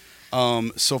 dude.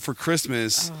 So for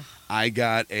Christmas, I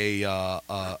got a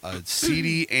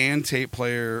CD and tape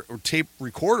player, or tape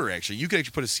recorder, actually. You could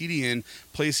actually put a CD in,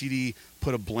 play a CD,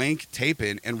 put a blank tape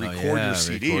in, and record your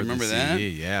CD. Remember that?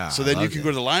 Yeah. So then you could go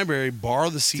to the library, borrow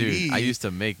the CD. Dude, I used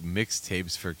to make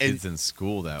mixtapes for kids in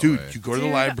school that way. Dude, you go to the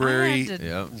library,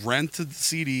 to rent the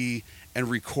CD, and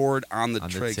record on the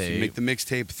tray. So you make the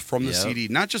mixtape from the CD,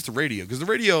 not just the radio, because the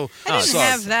radio I didn't sucked.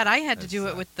 have that. I had to do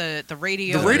it with the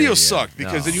radio. The radio sucked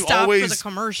because then you Stop always for the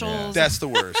commercials. That's the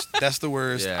worst. That's the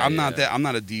worst. Yeah, I'm not yeah. that. I'm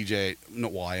not a DJ. No,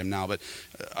 well, I am now, but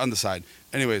on the side.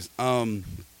 Anyways,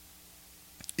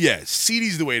 yeah,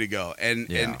 CD's the way to go.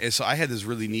 And so I had this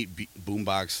really neat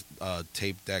boombox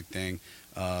tape deck thing,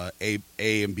 A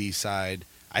and B side.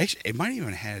 It might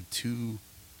even had 2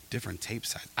 different tape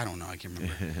sides. I don't know. I can't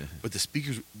remember. But I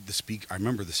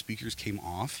remember the speakers came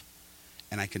off,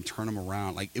 and I can turn them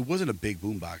around. Like, it wasn't a big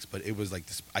boombox, but it was like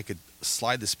this. I could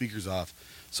slide the speakers off.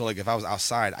 So like if I was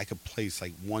outside, I could place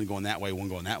like one going that way, one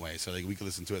going that way. So like we could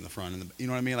listen to it in the front and you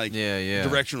know what I mean? Like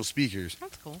directional speakers.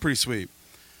 That's cool. Pretty sweet.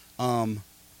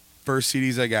 First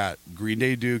CDs I got Green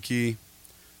Day Dookie,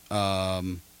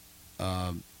 $3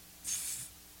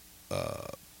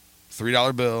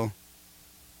 bill,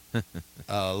 Limp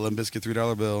Bizkit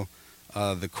 $3 bill,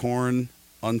 the Korn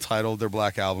Untitled, their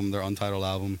Black album, their Untitled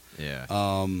album. Yeah.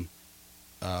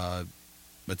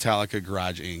 Metallica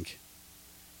Garage Inc.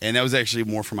 And that was actually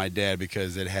more for my dad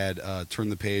because it had Turn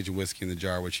the Page and Whiskey in the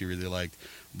Jar, which he really liked.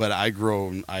 But I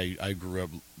grew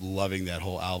up loving that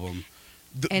whole album.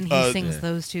 And he sings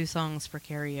those 2 songs for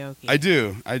karaoke. I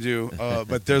do.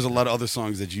 But there's a lot of other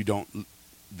songs that you don't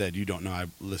know. I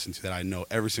listen to that I know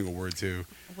every single word to.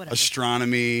 Whatever.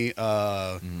 Astronomy.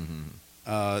 I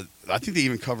think they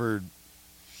even covered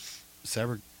Is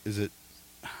it?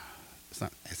 It's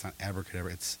not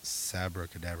abracadabra. It's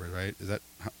sabracadabra, right? Is that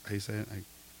how you say it?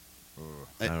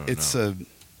 I don't it's know.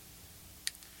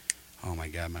 Oh my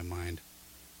god, my mind.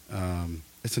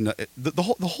 It's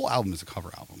the whole album is a cover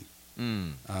album.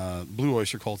 Blue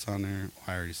Oyster Cult's on there.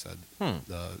 I already said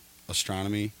the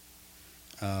Astronomy.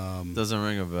 Doesn't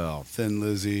ring a bell. Thin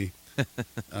Lizzy.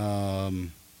 Well,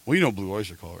 you know Blue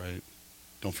Oyster Cult, right?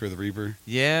 Don't Fear the Reaper.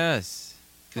 Yes.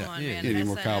 Come on, yeah, man. You need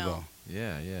more SNL. cowbell.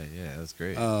 Yeah. That's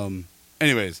great.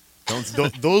 Anyways,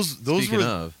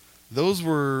 Speaking those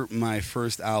were my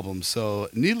first albums. So,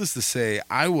 needless to say,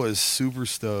 I was super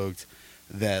stoked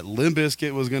that Limp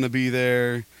Bizkit was going to be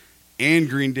there, and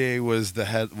Green Day was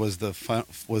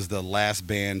the last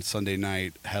band Sunday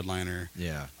night headliner.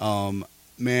 Yeah.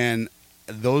 Man,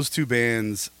 those 2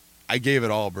 bands, I gave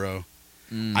it all, bro.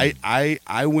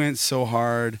 I went so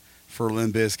hard for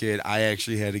Limp Bizkit, I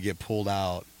actually had to get pulled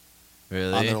out.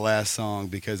 Really? On their last song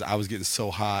because I was getting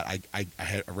so hot. I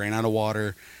ran out of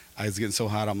water. I was getting so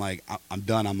hot. I'm like, I'm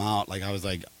done. I'm out. Like I was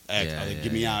like,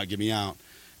 get me out.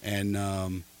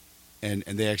 And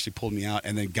they actually pulled me out.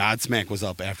 And then Godsmack was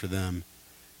up after them.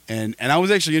 And I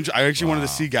was actually wanted to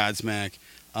see Godsmack.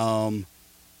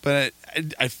 But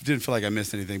I didn't feel like I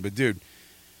missed anything. But dude,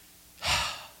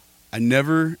 I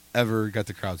never ever got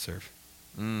to crowd surf.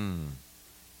 And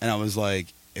I was like,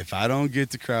 if I don't get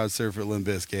to crowd surf at Limp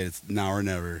Bizkit, it's now or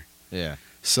never. Yeah.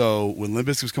 So when Limp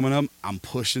Bizkit was coming up, I'm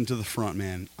pushing to the front,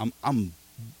 man.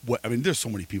 There's so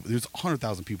many people. There's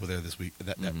 100,000 people there this week,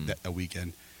 that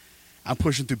weekend. I'm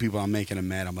pushing through people. I'm making them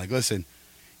mad. I'm like, listen,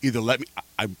 either let me.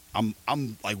 I'm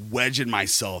like wedging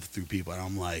myself through people, and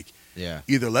I'm like,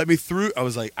 either let me through. I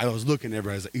was looking at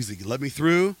everybody. I was like, he's like, let me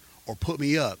through or put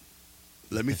me up.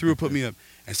 Let me through or put me up.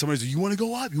 And somebody's like, you want to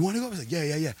go up? You want to go up? I was like,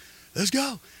 yeah. Let's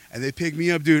go. And they picked me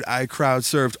up, dude. I crowd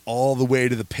surfed all the way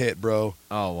to the pit, bro.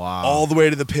 Oh, wow. All the way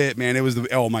to the pit, man.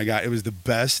 Oh my God. It was the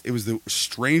best. It was the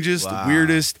strangest,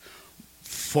 weirdest,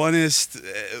 funnest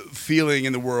feeling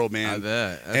in the world, man. I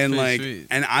bet. That's and pretty sweet.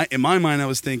 And in my mind, I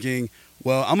was thinking,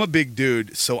 well, I'm a big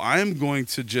dude, so I'm going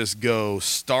to just go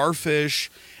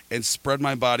starfish and spread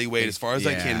my body weight as far as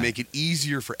I can to make it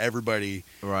easier for everybody.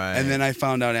 Right. And then I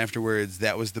found out afterwards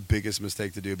that was the biggest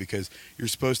mistake to do because you're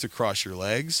supposed to cross your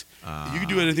legs. You can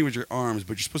do anything with your arms,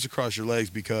 but you're supposed to cross your legs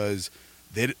because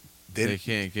they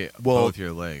can't get both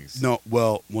your legs. No,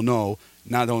 no,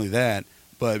 not only that,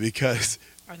 but because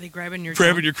Are they grabbing your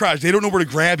crotch? They don't know where to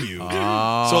grab you. So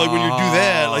like when you do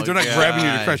that, like they're not grabbing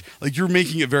your crotch. Like you're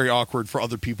making it very awkward for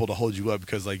other people to hold you up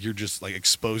because like you're just like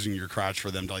exposing your crotch for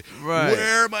them to like. Right.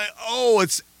 Where am I?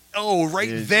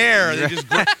 Right there. They just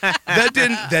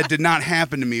that did not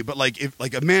happen to me. But like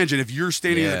imagine if you're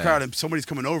standing in the crowd and somebody's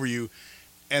coming over you,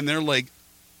 and they're like,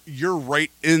 you're right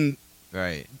in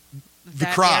the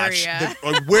crotch.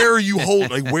 Like where are you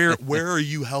holding? Like where are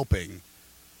you helping?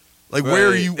 Like where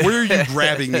are you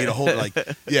grabbing me to hold? Like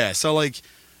so like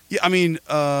I mean like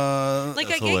I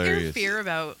get hilarious. your fear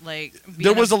about like being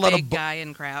there was a lot big of guy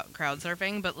in crowd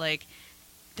surfing, but like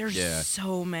there's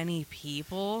so many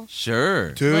people.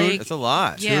 Sure, dude, like, that's a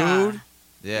lot, yeah. dude.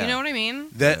 Yeah, You know what I mean?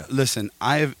 Listen,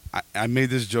 I made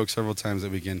this joke several times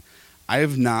that weekend. I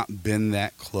have not been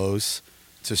that close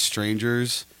to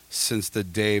strangers since the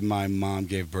day my mom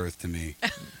gave birth to me.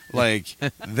 Like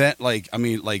that. Like,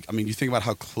 you think about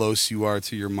how close you are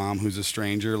to your mom, who's a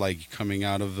stranger, like coming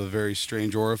out of a very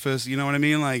strange orifice. You know what I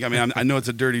mean? Like, I know it's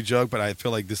a dirty joke, but I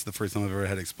feel like this is the first time I've ever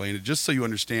had to explain it, just so you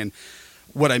understand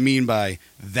what I mean by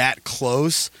that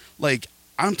close. Like,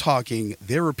 I'm talking,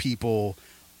 there were people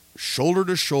shoulder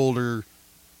to shoulder,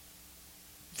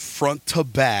 front to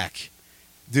back,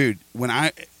 dude. When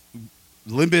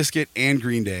Limp Bizkit and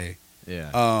Green Day,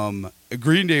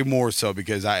 Green Day more so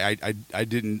because I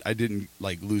didn't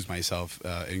like lose myself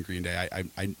in Green Day.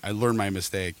 I learned my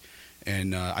mistake,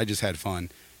 and I just had fun.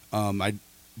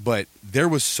 But there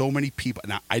was so many people,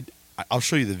 and I'll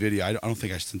show you the video. I don't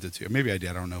think I sent it to you. Maybe I did.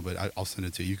 I don't know, but I'll send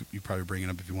it to you. You probably bring it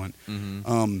up if you want.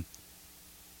 Mm-hmm.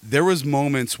 There was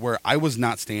moments where I was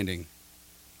not standing.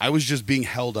 I was just being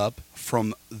held up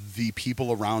from the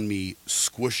people around me,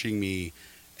 squishing me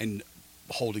and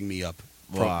holding me up.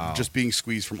 From just being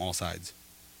squeezed from all sides.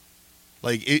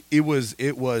 Like, it was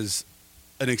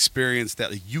an experience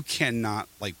that, like, you cannot,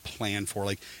 like, plan for.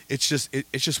 Like, it's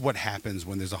just what happens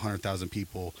when there's 100,000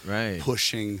 people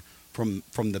pushing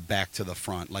from the back to the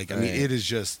front. Like, I mean, it is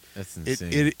just, that's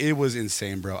insane. It was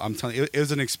insane, bro. I'm telling you, it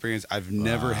was an experience I've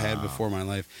never had before in my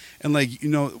life. And, like,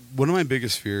 one of my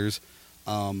biggest fears,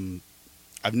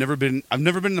 I've never been in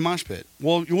the mosh pit.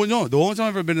 Well, no, the only time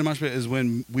I've ever been in the mosh pit is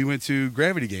when we went to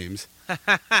Gravity Games,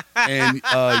 and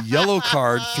Yellow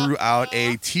Card threw out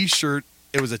a T-shirt.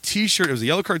 It was a T-shirt. It was a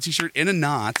Yellow Card T-shirt in a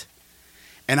knot,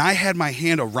 and I had my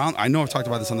hand around. I know I've talked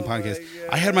about this on the podcast.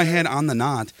 I had my hand on the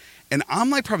knot, and I'm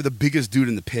like probably the biggest dude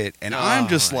in the pit, and I'm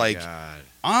just like,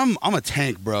 I'm a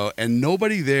tank, bro, and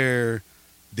nobody there.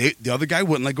 The other guy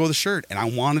wouldn't let go of the shirt, and I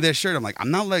wanted that shirt. I'm like,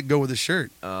 I'm not letting go of the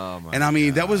shirt. Oh my! And I mean,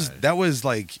 God. that was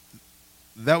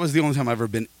the only time I've ever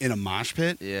been in a mosh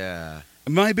pit. Yeah.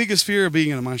 My biggest fear of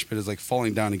being in a mosh pit is like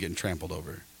falling down and getting trampled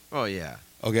over. Oh yeah.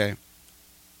 Okay,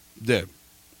 dude.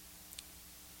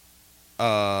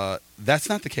 That's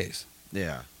not the case.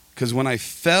 Yeah. Because when I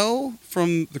fell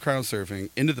from the crowd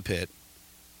surfing into the pit,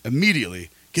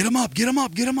 immediately, get him up, get him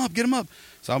up, get him up, get him up.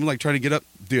 So I'm like trying to get up.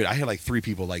 Dude, I had like 3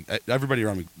 people, like everybody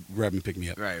around me grab and pick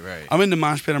me up. Right. I'm in the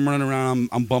mosh pit, I'm running around,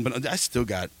 I'm bumping. I still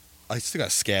got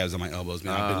scabs on my elbows,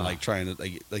 man. I've been like trying to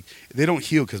like they don't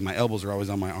heal because my elbows are always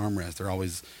on my armrest.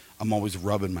 I'm always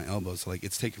rubbing my elbows. So like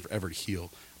it's taking forever to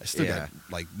heal. I still got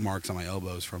like marks on my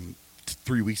elbows from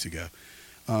 3 weeks ago.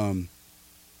 I'm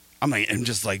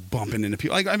just like bumping into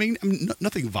people. Like, I mean,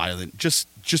 nothing violent. Just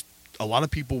a lot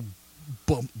of people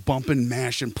bumping,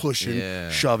 mashing, pushing,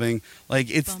 shoving. Like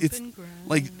it's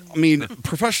like, I mean,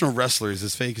 professional wrestlers,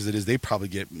 as fake as it is, they probably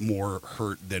get more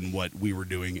hurt than what we were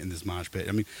doing in this mosh pit.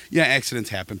 I mean, yeah, accidents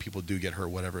happen. People do get hurt.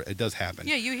 Whatever, it does happen.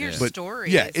 Yeah, you hear But,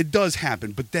 stories. yeah, it does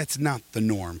happen, but that's not the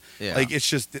norm. Yeah. Like, it's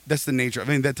just that's the nature. I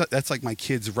mean, that's like my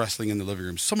kids wrestling in the living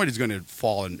room. Somebody's going to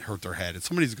fall and hurt their head, and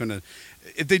somebody's going to,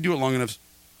 if they do it long enough,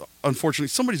 unfortunately,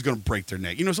 somebody's going to break their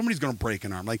neck. Somebody's going to break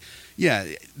an arm. Like, yeah,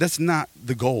 that's not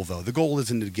the goal, though. The goal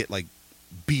isn't to get, like,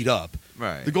 beat up.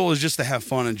 Right. The goal is just to have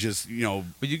fun and just,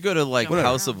 But you go to, like, Whatever.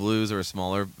 House of Blues or a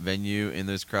smaller venue, and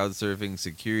there's crowd surfing.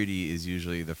 Security is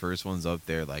usually the first ones up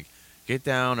there, like, get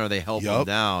down, or they help them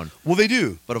down. Well, they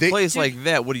do. But a place like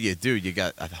that, what do? You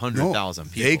got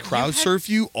 100,000 people. They crowd surf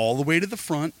you all the way to the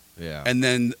front. Yeah. And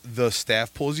then the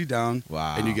staff pulls you down.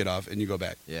 Wow. And you get off and you go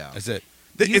back. Yeah. That's it.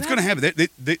 It's going to happen.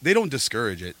 They don't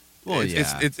discourage it. Well,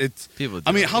 it's people.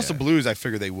 I mean, House of Blues, I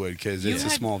figure they would because You it's a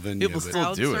had small venue. people but-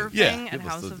 still do it. Crowd surfing Yeah. at People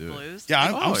House still of do it. Blues.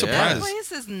 Yeah, Oh, I'm yeah. surprised. That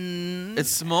place is It's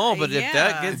small, but if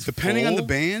that gets Depending on the full-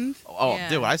 band. Oh, Yeah.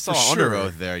 dude, I saw For Under sure.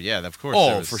 Oath there. Yeah, of course. Oh,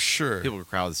 there was for sure. People were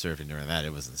crowd surfing during that.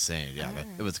 It was insane. Yeah,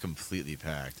 it was completely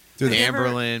packed. Dude,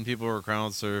 Amberlin, people were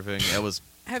crowd surfing. It was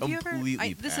Have you ever?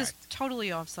 completely This is packed.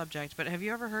 totally off subject, but have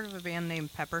you ever heard of a band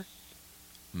named Pepper?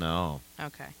 No.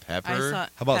 Okay. Pepper? I saw How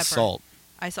about Pepper. Salt?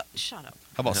 I saw. Shut up.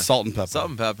 How about Salt and Pepper? Salt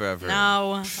and Pepper. I've heard.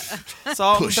 No,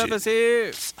 Salt Push and it. Pepper's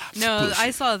here. no. Push I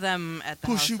it. saw them at the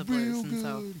Push House it of Blues, real and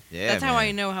so good. Yeah, that's how I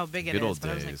man. know how big it Good is. old But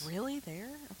I was days. like, really there?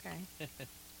 Okay.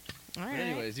 All right.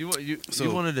 Anyways, you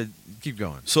So- wanted to keep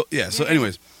going. So, yeah. So, Yeah.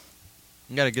 anyways.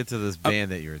 You got to get to this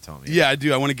band that you were telling me. Yeah, I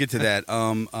do. I want to get to that.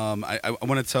 I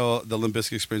want to tell the Limp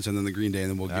Bizkit experience and then the Green Day,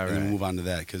 and then and then right. move on to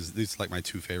that because these are like my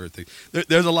 2 favorite things.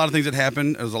 There's a lot of things that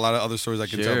happen. There's a lot of other stories I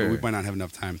can tell, but we Sure. might not have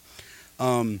enough time.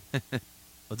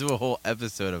 We'll do a whole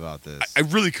episode about this. I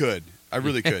really could. I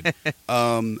really could.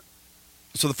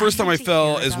 So the first I'd time I like to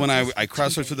fell hear is about when this I for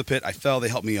crowd 2 surfed through the pit. I fell. They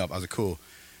helped me up. I was like, cool.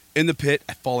 In the pit,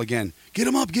 I fall again. Get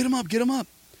him up. Get him up. Get him up.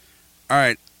 All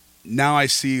right. Now I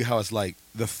see how it's like.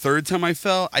 The third time I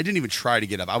fell, I didn't even try to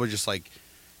get up. I was just like,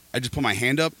 I just put my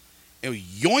hand up, it was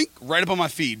yoink right up on my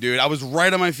feet, dude. I was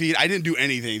right on my feet. I didn't do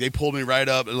anything. They pulled me right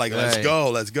up, like let's Right.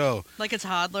 go. Like a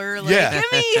toddler. Like, Yeah.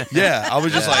 Give me. Yeah, I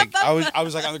was just like I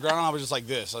was like on the ground. I was just like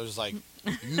this. I was just like,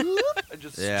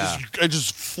 I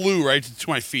just flew right to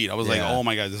my feet. I was like, Yeah. oh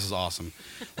my god, this is awesome.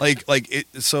 like it.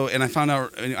 So and I found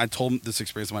out. And I told this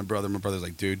experience to my brother. My brother's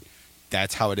like, dude,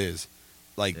 that's how it is.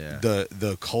 Like Yeah.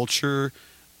 the culture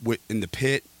in the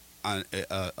pit on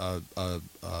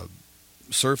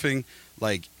surfing.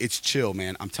 Like it's chill,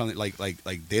 man. I'm telling you, like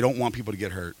they don't want people to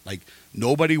get hurt. Like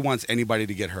nobody wants anybody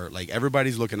to get hurt. Like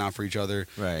everybody's looking out for each other.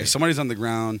 Right. If somebody's on the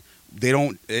ground, they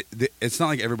don't. It's not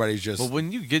like everybody's just. But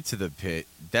when you get to the pit,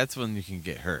 that's when you can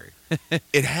get hurt.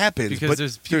 It happens Because but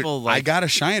there's people dude, like- I got a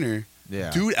shiner.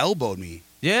 Yeah. Dude elbowed me,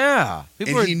 Yeah.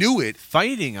 People and are he knew it.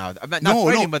 fighting out. I'm not No,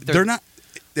 fighting, no, but they're not.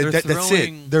 they're That's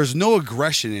throwing- it. There's no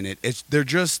aggression in it. They're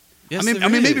just. Yes, I there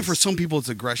mean, maybe is. for some people it's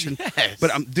aggression. Yes.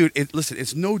 But dude, listen,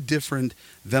 it's no different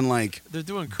than like They're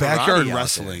doing karate backyard out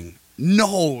wrestling.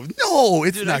 No,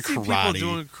 it's Dude, not I see karate.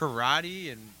 people doing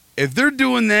karate and If they're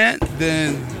doing that,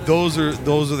 then those are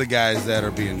the guys that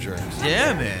are being jerks.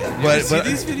 yeah, man. You But- ever see but-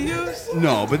 these videos?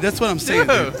 No, but that's what I'm saying.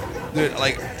 Dude. Dude,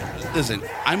 like, listen,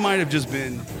 I might have just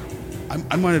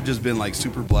been like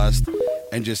super blessed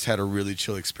and just had a really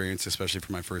chill experience, especially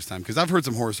for my first time. Because I've heard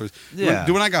some horror stories. Yeah.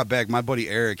 When I got back, my buddy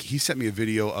Eric, he sent me a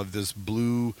video of this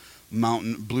Blue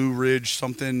Ridge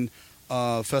something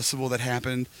festival that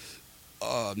happened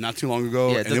not too long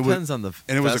ago. Yeah, it depends on the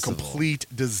and it was a festival. complete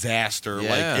disaster. Yeah.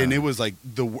 Like, and it was like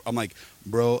I'm like,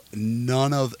 bro,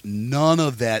 none of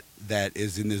that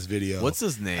is in this video. What's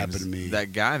his name? Happened to me.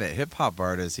 That guy, that hip hop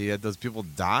artist. He had those people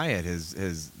die at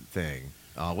his thing.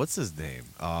 What's his name?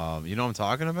 You know what I'm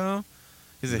talking about?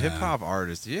 He's a Nah. hip hop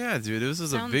artist. Yeah, dude. This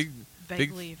was a Sounds big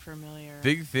vaguely familiar.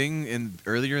 thing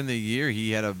earlier in the year.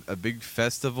 He had a big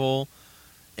festival,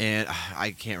 and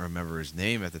I can't remember his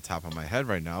name at the top of my head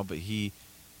right now. But he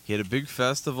had a big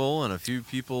festival, and a few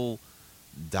people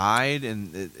died,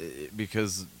 and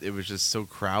because it was just so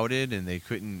crowded, and they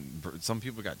couldn't. Some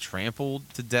people got trampled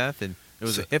to death, and it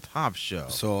was a hip hop show.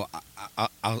 So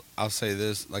I'll say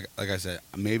this, like I said,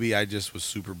 maybe I just was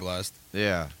super blessed.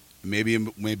 Yeah, Maybe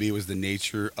it was the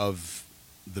nature of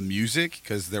the music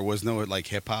because there was no like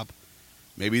hip hop.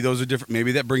 Maybe those are different.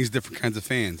 Maybe that brings different kinds of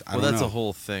fans. I well, don't that's know. a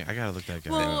whole thing. I gotta look that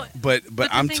guy Well, up. But the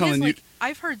I'm thing telling is, you, like,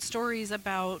 I've heard stories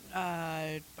about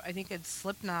I think it's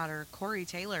Slipknot or Corey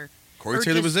Taylor. Corey or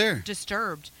Taylor was there.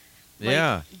 Disturbed. Like,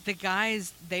 Yeah. the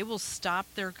guys, they will stop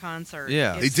their concert.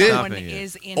 Yeah, if They did. someone Stopping it.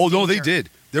 is in Oh no, they danger. did.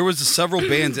 There was several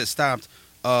bands that stopped.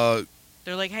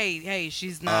 They're like, hey,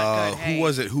 she's not good. Hey. Who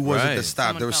was it? Who was it Right. that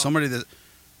stopped? There was Someone somebody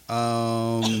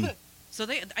that. So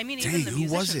they, I mean, Dang, even the who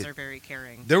was musicians it? are very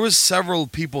caring. There was several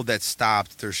people that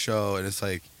stopped their show, and it's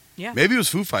like Yeah. maybe it was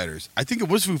Foo Fighters. I think it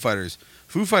was Foo Fighters.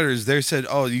 Foo Fighters. They said,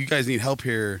 "Oh, you guys need help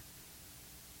here."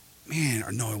 Man,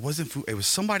 or no, it wasn't Foo. It was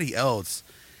somebody else,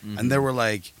 and they were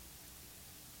like,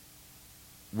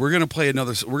 "We're gonna play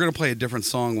a different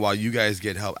song while you guys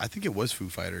get help." I think it was Foo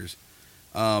Fighters.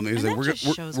 It was And like that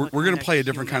just shows what we're gonna kind play a of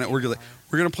different kind human of you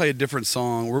we're gonna play a different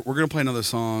song. We're gonna play another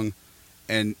song,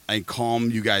 and calm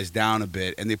you guys down a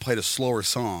bit. And they played a slower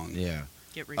song. Yeah,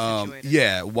 Get resituated.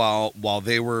 Yeah, while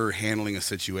they were handling a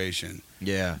situation.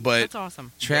 yeah. But That's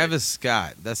awesome. Travis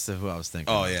Scott. That's who I was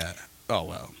thinking. oh of. yeah, oh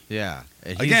well. yeah.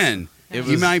 And he's- Again, it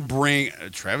he was- might bring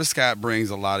Travis Scott brings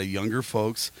a lot of younger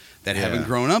folks that Yeah. haven't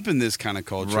grown up in this kind of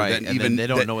culture, Right, that and then even they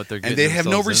don't that- know what they're and getting they have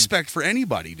no themselves in. respect for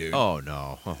anybody, dude. Oh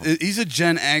no. He's a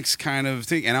Gen X kind of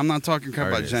thing, and I'm not talking crap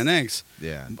about Artist. Gen X.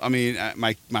 Yeah. I mean,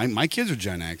 my kids are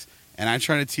Gen X, and I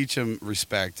try to teach them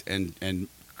respect and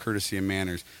courtesy and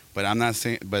manners. But I'm not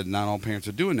saying, but not all parents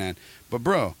are doing that. But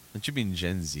bro, Don't you mean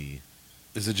Gen Z?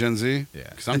 is it Gen Z? Yeah.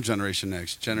 Because I'm Generation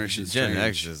X. Generation Gen Strange.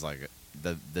 X is like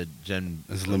the gen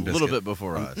It's a Limp little Bizkit. bit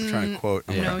before I'm us. trying to quote.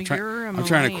 Yeah. No, I'm try- you're a I'm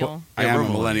trying to quote. millennial. I Yeah, am we're a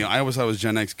millennial. millennials. I always thought I was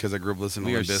Gen X because I grew up listening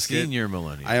We to are Limp Bizkit. senior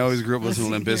millennials. I always grew up listening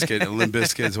to Limp Bizkit, and Limp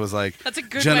Bizkit was like That's a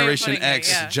good Generation way of putting X,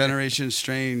 it, yeah. Generation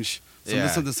Strange,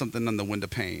 something, Yeah. something on the window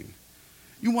pane.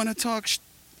 You want to talk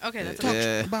Okay, that's talk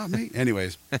Yeah. about me?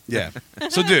 Anyways, yeah.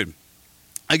 So, dude,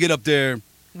 I get up there.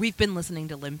 We've been listening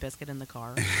to Limp Bizkit in the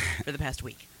car for the past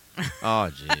week. Oh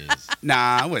jeez.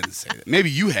 Nah, I wouldn't say that. Maybe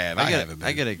you have. I haven't been.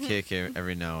 I get a kick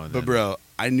every now and then. But bro,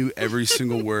 I knew every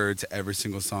single word to every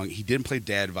single song. He didn't play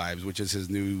Dad Vibes, which is his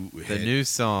new the hit. new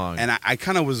song. And I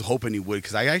kind of was hoping he would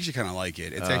because I actually kind of like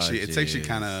it. It's Oh, actually jeez.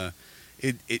 kind of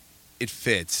it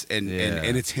fits and Yeah.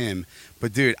 it's him.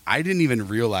 But dude, I didn't even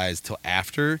realize till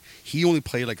after he only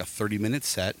played like a 30-minute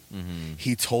set. Mhm.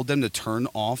 He told them to turn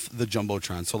off the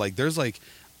jumbotron. So like there's like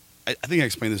I think I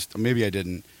explained this, maybe I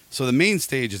didn't. So the main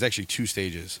stage is actually 2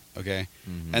 stages, okay?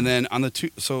 Mhm. And then on the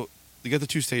 2, so they got the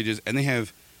 2 stages, and they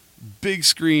have big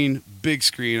screen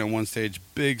on one stage,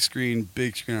 big screen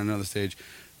on another stage.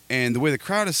 And the way the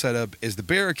crowd is set up is the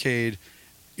barricade,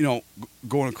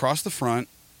 going across the front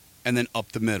and then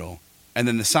up the middle. And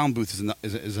then the sound booth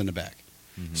is in the back.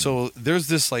 Mm-hmm. So there's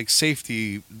this like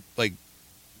safety like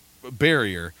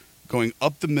barrier going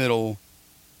up the middle,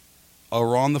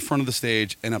 around the front of the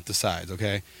stage, and up the sides,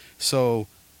 okay? So,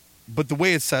 but the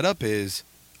way it's set up is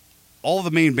all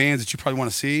the main bands that you probably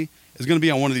want to see is going to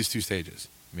be on one of these 2 stages.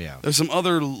 Yeah. There's some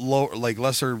other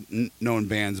lesser known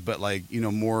bands, but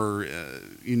more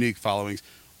unique followings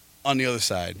on the other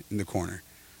side in the corner.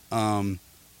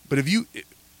 But if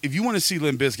you want to see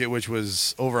Limp Bizkit, which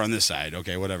was over on this side,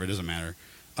 okay, whatever, it doesn't matter.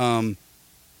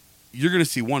 You're gonna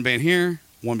see one band here,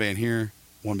 one band here,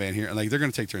 one band here, and they're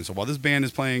gonna take turns. So while this band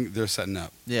is playing, they're setting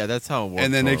up. Yeah, that's how it works.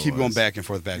 And then they keep going back and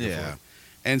forth, and forth.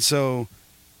 And so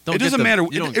Don't it get doesn't the- matter.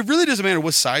 you don't- It really doesn't matter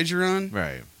what side you're on.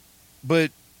 Right.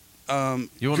 But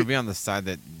You want to be on the side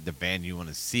that the band you want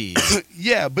to see.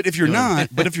 yeah, but if you're not,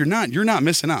 you're not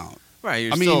missing out. Right,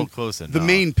 you're I still mean, close enough. the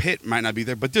main pit might not be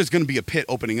there, but there's going to be a pit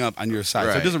opening up on your side, so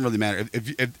Right. it doesn't really matter.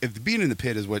 If being in the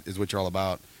pit is what you're all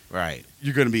about, Right.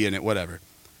 you're going to be in it, whatever.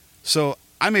 So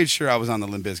I made sure I was on the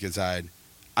Limp Bizkit side.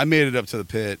 I made it up to the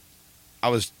pit.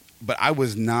 But I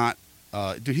was not.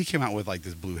 Dude, he came out with like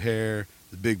this blue hair,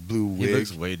 the big blue wig. He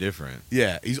looks way different.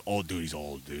 Yeah, he's old, dude. He's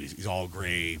all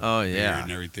gray. Oh, yeah. beard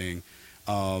and everything.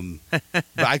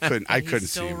 But I couldn't He's see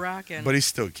still him. rocking. But he's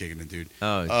still kicking it, dude.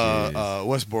 Oh, jeez.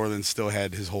 Wes Borland still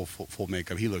had his whole full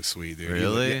makeup. He looks sweet, dude.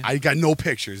 Really? I got no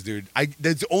pictures, dude.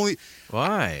 That's the only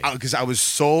Why? because I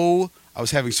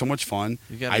was having so much fun.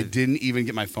 You gotta- I didn't even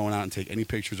get my phone out and take any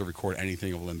pictures or record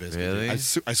anything of Limp Bizkit. Really?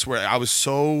 I swear, I was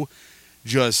so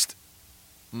just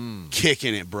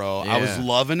kicking it, bro. I was Yeah.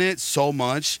 loving it so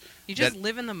much. You just that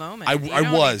live in the moment. I You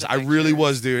don't need was. the I really pictures.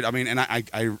 was, dude. I mean, and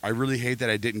I really hate that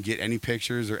I didn't get any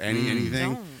pictures or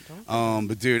anything. Don't.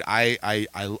 But dude, I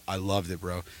loved it,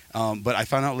 bro. But I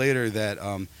found out later that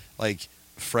like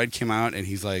Fred came out and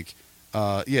he's like,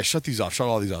 yeah, shut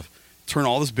all these off, turn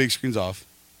all these big screens off,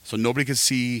 so nobody could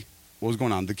see what was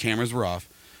going on. The cameras were off.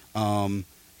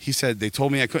 He said they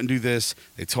told me I couldn't do this.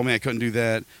 They told me I couldn't do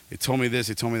that. They told me this.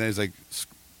 They told me that. He's like,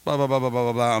 blah blah blah blah blah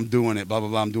blah blah. I'm doing it. Blah blah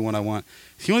blah. I'm doing what I want.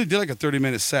 He only did like a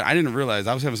 30-minute set. I didn't realize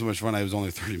I was having so much fun. I was only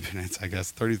 30 minutes, I guess,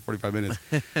 30 45 minutes.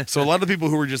 So a lot of people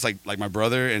who were just like my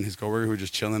brother and his coworker who were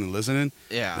just chilling and listening.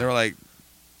 Yeah. They were like,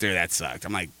 dude, that sucked.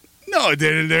 I'm like, no, it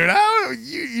didn't, dude. How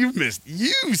you missed.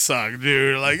 You suck,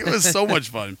 dude. Like it was so much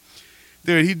fun,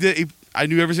 dude. I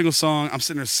knew every single song. I'm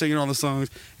sitting there singing all the songs.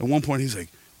 At one point, he's like,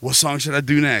 what song should I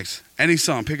do next? Any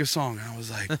song, pick a song. And I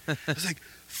was like,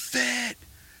 fit,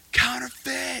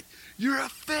 counterfeit, you're a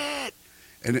fit.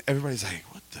 And everybody's like,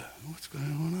 what's going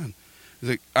on? He's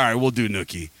like, all right, we'll do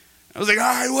Nookie. I was like, all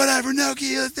right, whatever,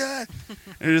 Nookie, let's do it.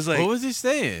 And it's like, what was he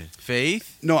saying?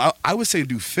 Faith? no, I was saying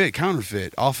do fit,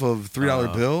 counterfeit, off of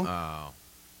 $3 bill. Oh.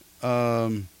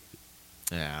 Yeah,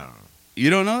 I don't know. You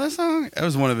don't know that song? That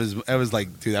was one of his. That was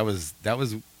like, dude, that was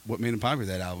what made him popular.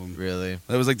 That album. Really?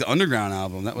 That was like the underground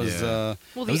album. That was. Yeah.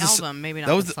 Well, that the was album, maybe not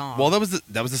that was the song. Well, that was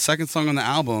the second song on the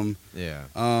album. Yeah.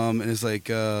 And it's like,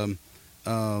 you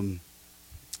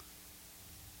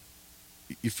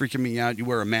freaking me out. You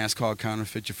wear a mask called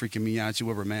counterfeit. You're freaking me out. You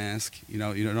wear a mask. You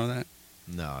don't know that?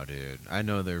 No, dude. I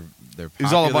know they're It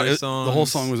was all about songs, the whole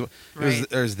song was. Right.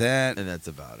 There's that. and that's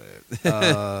about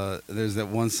it. There's that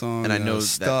one song. And I know that-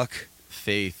 Stuck.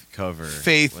 Faith cover.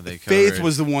 Faith. when they Faith covered,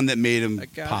 was the one that made him I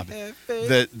gotta popular. have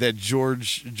faith. That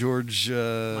George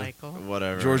Michael.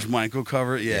 Whatever. George Michael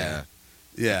cover. Yeah.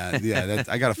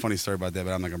 I got a funny story about that,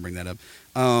 but I'm not gonna bring that up.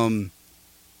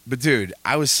 But dude,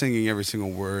 I was singing every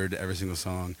single word, every single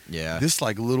song. Yeah. This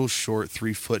like little short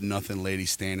 3-foot nothing lady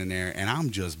standing there, and I'm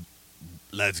just,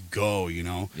 let's go,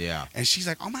 Yeah. And she's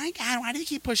like, oh my God, why do you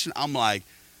keep pushing? I'm like,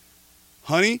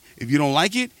 honey, if you don't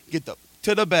like it, get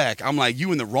to the back. I'm like,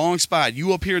 you in the wrong spot.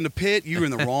 You up here in the pit, you're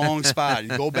in the wrong spot. You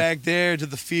go back there to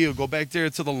the field. Go back there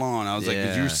to the lawn. I was like,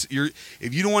 Yeah. 'cause you're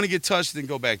if you don't want to get touched, then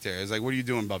go back there. I was like, what are you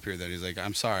doing up here then? He's like,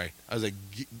 I'm sorry. I was like,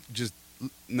 just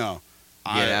no.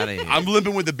 Get outta here. I'm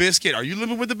limping with the biscuit. Are you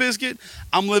limping with the biscuit?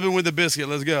 I'm limping with the biscuit.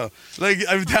 Let's go. Like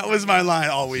that was my line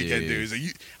all weekend, dude. He's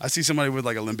like, I see somebody with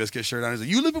like a Limp Bizkit shirt on. He's like,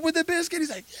 you limping with the biscuit? He's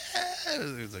like,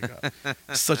 yeah. He's like, oh.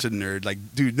 Such a nerd. Like,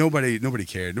 dude, nobody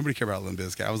cared. Nobody cared about Limp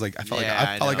Bizkit. I was like, I felt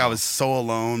like I was so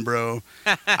alone, bro.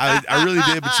 I really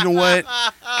did. But you know what?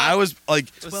 I was like,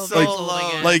 Well, so like,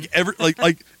 alone. like every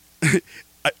like.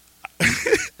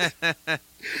 I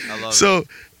love it. So,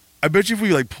 I bet you if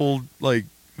we like pulled like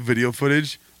video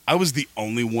footage, I was the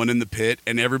only one in the pit,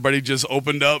 and everybody just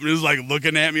opened up and was like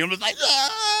looking at me. I'm just like,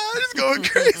 just going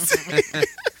crazy.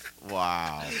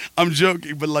 Wow. I'm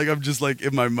joking, but like I'm just like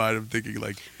in my mind, I'm thinking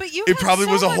like But you it had probably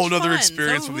so was a much whole nother fun,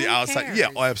 experience so from the who outside. cares? Yeah,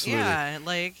 oh, absolutely. Yeah,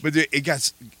 like But dude, it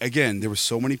got again. There were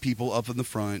so many people up in the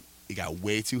front. It got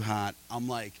way too hot. I'm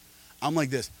like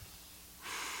this,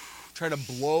 trying to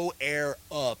blow air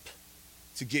up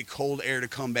to get cold air to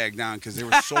come back down because there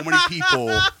were so many people.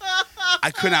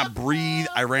 I could not breathe.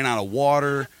 I ran out of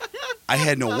water. I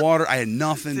had no water. I had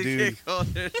nothing, To dude. get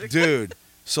colder. Dude.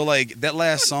 So like that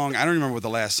last song, I don't remember what the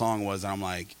last song was. And I'm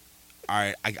like, all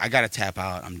right, I gotta tap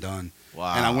out. I'm done.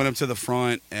 Wow. And I went up to the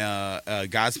front.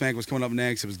 Godsmack was coming up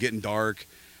next. It was getting dark.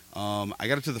 I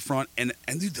got up to the front, and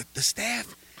dude, the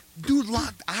staff, dude,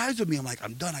 locked eyes with me. I'm like,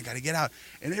 I'm done. I got to get out.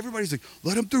 And everybody's like,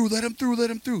 let him through, let him through, let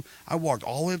him through. I walked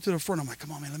all the way up to the front. I'm like,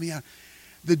 come on, man, let me out.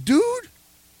 The dude,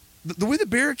 the way the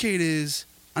barricade is,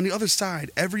 on the other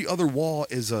side, every other wall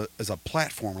is a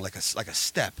platform, like a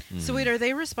step. So wait, are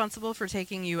they responsible for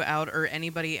taking you out, or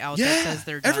anybody out Yeah, that says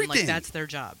they're done? everything. Like that's their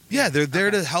job. Yeah, they're there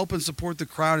Okay. to help and support the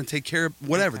crowd and take care of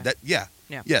whatever. Okay. That Yeah.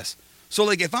 Yes. So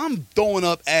like if I'm throwing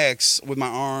up X with my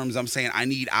arms, I'm saying I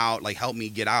need out, like help me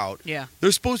get out. Yeah.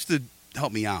 They're supposed to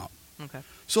help me out. Okay.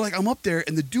 So like I'm up there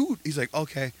and the dude, he's like,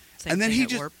 okay. Same And then thing he at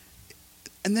just Warp.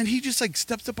 and then he just like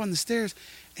steps up on the stairs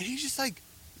and he's just like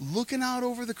looking out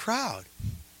over the crowd.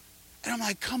 And I'm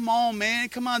like, come on, man.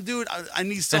 Come on, dude. I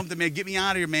need something, man. Get me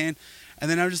out of here, man.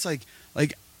 And then I was just like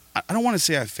I don't want to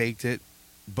say I faked it,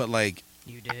 but like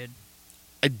You did.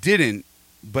 I didn't,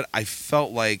 but I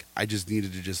felt like I just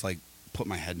needed to just like put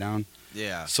my head down.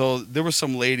 Yeah. So there was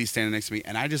some lady standing next to me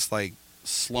and I just like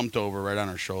slumped over right on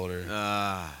her shoulder.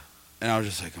 And I was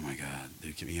just like, oh my God,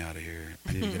 dude, get me out of here.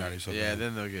 I need to get out of here so Yeah, bad.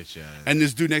 then they'll get you. And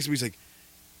this dude next to me, he's like,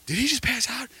 did he just pass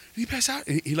out? Did he pass out?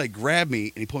 And he like grabbed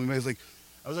me and he pulled me back.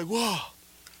 I was like, whoa. I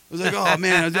was like, oh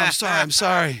man, I'm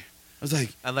sorry. I was like,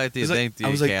 I'd like to I was like, thank the I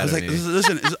was like, Academy.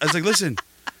 listen. I was like, listen. I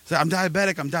was like, I'm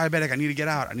diabetic. I need to get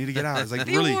out. I was like,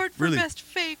 The really, award for really. best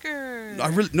faker. I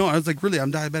was like, really,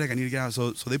 I'm diabetic. I need to get out.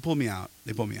 So they pulled me out.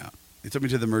 They took me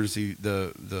to the emergency,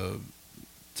 the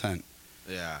tent.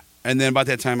 Yeah. And then about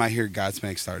that time, I hear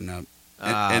Godsmack starting up.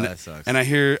 And that sucks. And I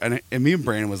hear, and me and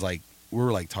Brandon was like, we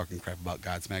were like talking crap about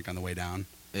Godsmack on the way down.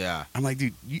 Yeah. I'm like,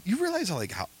 dude, you realize how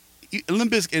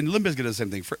Limp Bizkit does the same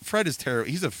thing. Fred is terrible.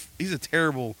 He's a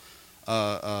terrible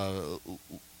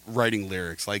writing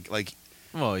lyrics. Like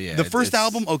Well, yeah. the first it's-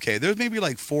 album, okay, there's maybe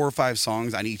like 4 or 5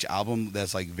 songs on each album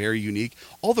that's like very unique.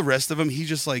 All the rest of them, he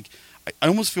just like, I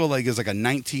almost feel like it's like a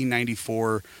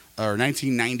 1994 or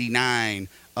 1999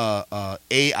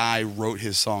 AI wrote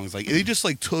his songs. Like they just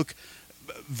like took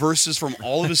verses from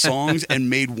all of his songs and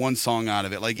made one song out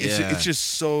of it. Like it's just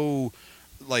so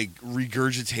like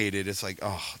regurgitated. It's like,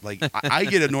 oh, like I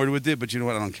get annoyed with it, but you know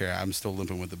what? I don't care. I'm still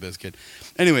limping with the biscuit.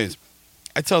 Anyways,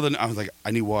 I tell them, I was like,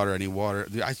 I need water.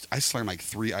 Dude, I slammed like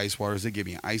 3 ice waters. They gave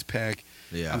me an ice pack.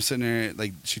 Yeah. I'm sitting there,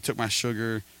 like, she took my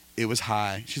sugar. It was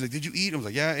high. She's like, did you eat? I was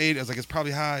like, yeah, I ate. I was like, it's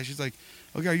probably high. She's like,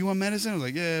 okay, are you on medicine? I was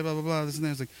like, yeah, blah, blah, blah, this and that.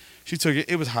 I was like, she took it.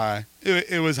 It was high.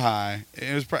 It was high.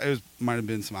 It might have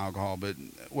been some alcohol, but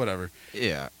whatever.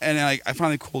 Yeah. And then, like, I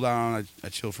finally cooled down. I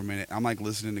chilled for a minute. I'm, like,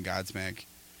 listening to Godsmack.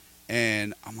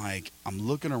 And I'm, like, I'm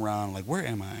looking around, like, where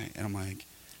am I? And I'm like,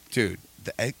 dude,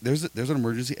 there's an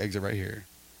emergency exit right here.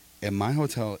 And my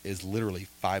hotel is literally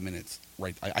 5 minutes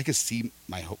right. I could see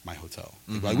my hotel.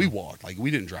 Mhm. Like we walked. Like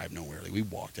we didn't drive nowhere. Like we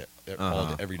walked it all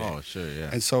day, every day. Oh, sure, yeah.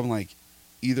 And so I'm like,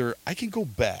 either I can go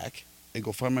back and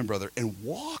go find my brother and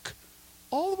walk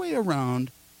all the way around,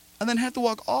 and then have to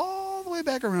walk all the way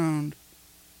back around,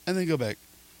 and then go back,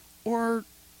 or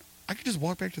I could just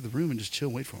walk back to the room and just chill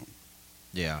and wait for him.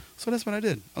 Yeah. So that's what I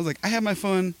did. I was like, I had my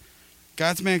fun.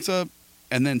 Godsmack's up,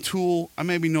 and then Tool. I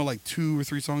maybe know like 2 or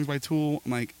 3 songs by Tool.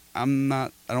 I'm like, I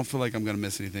don't feel like I'm gonna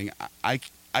miss anything.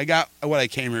 I got what I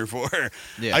came here for.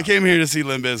 Yeah. I came here to see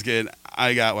Limp Bizkit.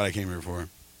 I got what I came here for.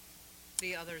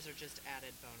 The others are just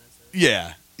added bonuses.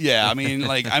 Yeah. I mean,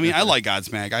 I like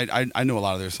Godsmack. I know a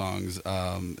lot of their songs.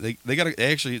 They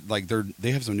actually like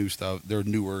they have some new stuff. Their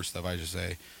newer stuff, I should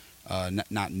say.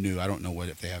 Not new. I don't know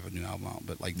if they have a new album out,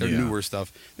 but like their newer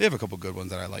stuff. They have a couple good ones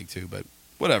that I like too. But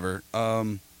whatever.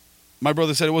 My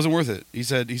brother said it wasn't worth it. He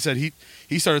said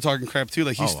he started talking crap too.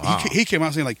 Like he came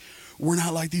out saying like, we're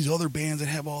not like these other bands that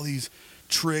have all these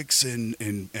tricks and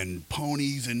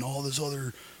ponies and all this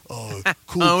other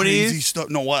cool Ponies? crazy stuff.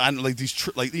 No, I like these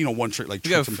one trick like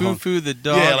You got tricks and Foo the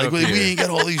dog. yeah, like up we here. ain't got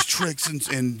all these tricks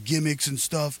and gimmicks and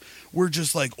stuff. We're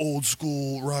just like old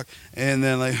school rock. And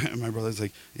then like my brother's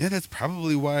like, yeah, that's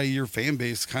probably why your fan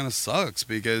base kind of sucks,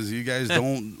 because you guys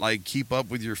don't like keep up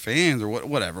with your fans or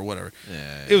whatever.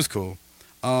 Yeah. It was cool.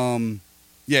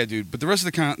 Yeah, dude. But the rest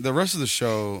of the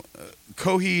show,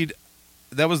 Coheed,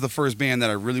 that was the first band that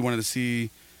I really wanted to see.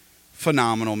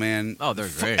 phenomenal, man. Oh, they're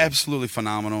great. Absolutely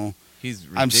phenomenal. He's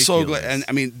ridiculous. I'm so glad, and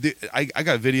I mean, I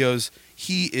got videos.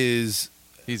 He is.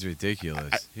 He's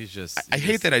ridiculous. He's just. I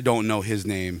hate that I don't know his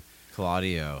name.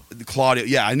 Claudio. Claudio.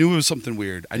 Yeah, I knew it was something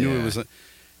weird. I knew it was,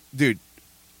 dude.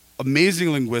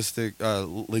 Amazing linguistic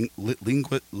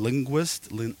linguist.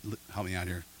 Help me out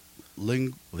here.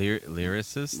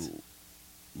 Lyricist.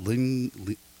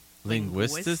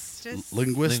 Linguistist.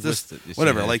 Linguistist.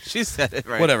 Whatever. Like she said it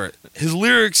right. whatever. His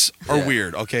lyrics are Yeah.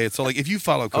 weird. Okay, so like if you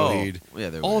follow Coheed,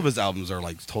 they're all of weird. his albums are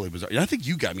like totally bizarre. I think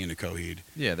you got me into Coheed.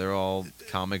 Yeah, they're all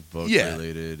comic book Yeah,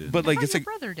 related. And but like I thought it's your like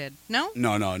brother did. No.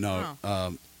 no.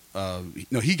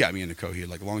 No, he got me into Coheed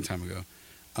like a long time ago.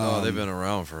 they've been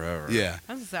around forever. Yeah.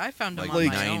 I was gonna say, I found him Like, on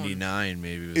my 99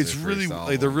 maybe. Was It's their really first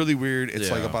like they're album. really weird. It's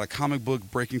like Yeah. about a comic book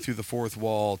breaking through the fourth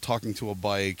wall, talking to a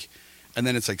bike, and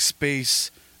then it's like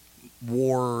space,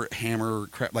 war, hammer,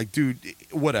 crap. Like, dude,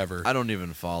 whatever. I don't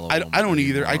even follow. I them don't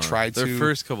either. I anymore. tried Their to,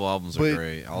 first couple albums are but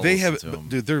great. I'll they listen have, to them.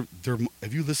 dude. They're.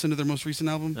 Have you listened to their most recent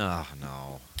album, Oh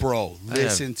no, bro? I have-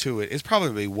 Listen to it. It's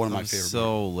probably one of my I'm favorite.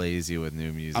 so lazy with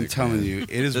new music. I'm telling man. you, it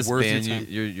is This worth band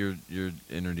your time. you're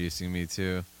introducing me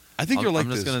to. I think you're like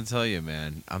I'm just this. gonna tell you,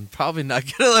 man. I'm probably not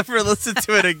gonna ever listen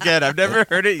to it again. I've never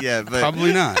heard it yet, but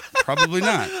Probably not. Probably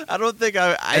not. I don't think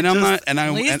I. And I'm just, not. And I.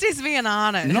 At least and he's being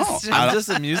honest. No, I'm just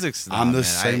a music snob. I'm the man.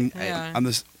 same. Yeah. I'm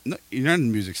this. No, you're not a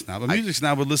music snob. A music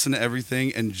snob would listen to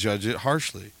everything and judge it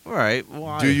harshly. All right.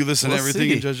 Why? Do you listen We'll to everything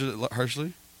see. and judge it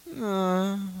harshly?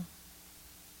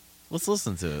 Let's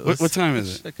listen to it. What time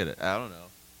is it? Look at it. I don't know.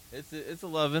 It's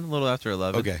 11, a little after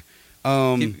 11. Okay.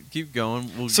 Keep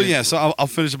going. So yeah, so I'll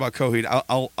finish about Coheed.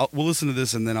 We'll listen to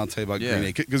this and then I'll tell you about Yeah. Green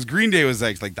Day because Green Day was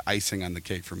like the icing on the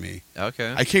cake for me.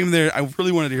 Okay. I came there. I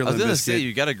really wanted to hear I was Limp gonna Bizkit. say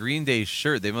you got a Green Day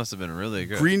shirt. They must have been really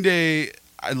good. Green Day.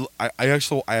 I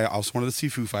also wanted to see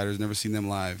Foo Fighters. Never seen them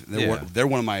live. They're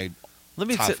one of my Let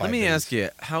me top let five me bands. ask you,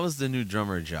 how is the new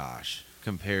drummer Josh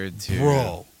compared to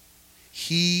bro.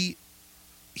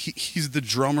 He's the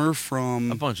drummer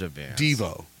from a bunch of bands?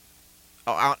 Devo.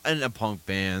 Oh, and punk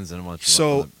bands and a bunch.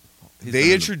 So of he's they been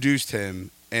in introduced him,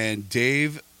 and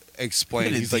Dave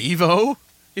explained. the, He's like, Devo.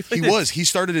 he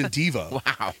started in Devo.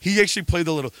 Wow. He actually played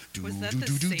the little. Was that do, the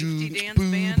do, do, safety do, dance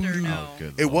boo, band or boo. no? Oh,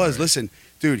 good It was. Lord. Listen,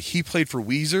 dude. He played for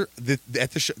Weezer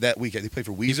at the show that weekend. He played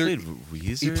for He Weezer. played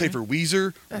Weezer. He played for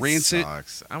Weezer, That Rancid,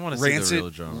 sucks. I want to see the real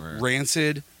drummer.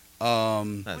 Rancid, That What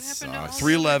happened to all sucks. the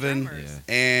 311, drummers?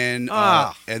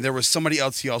 Yeah. and there was somebody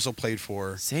else he also played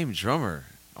for. Same drummer.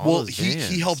 All Well, those he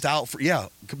bands. helped out for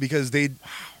because they,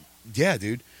 yeah,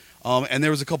 dude. And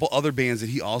there was a couple other bands that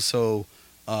he also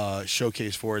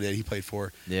showcased for that he played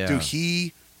for. Yeah.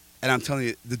 Dude, and I'm telling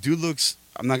you, the dude looks.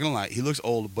 I'm not gonna lie, he looks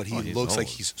old, but he Oh, he's looks like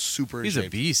old. he's super. in He's a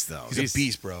shape. beast, though. He's a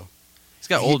beast, bro. He's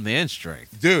got He- old man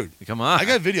strength. Dude, Come on. I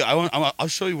got a video. I'll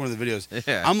show you one of the videos.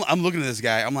 Yeah. I'm looking at this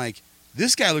guy. I'm like,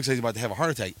 this guy looks like he's about to have a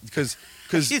heart attack because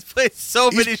He's played so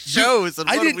He's- many dude, shows in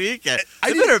I one didn't- weekend. I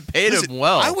They didn't- better paid listen, him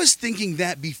well. I was thinking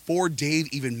that before Dave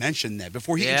even mentioned that.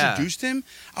 Before he Yeah. introduced him,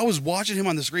 I was watching him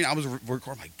on the screen. I was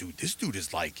recording. I'm like, dude, this dude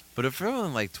is like. But if we're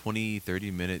on like 20,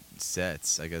 30-minute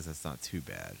sets, I guess that's not too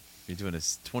bad. You're doing a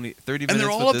 20, 30 minutes And they're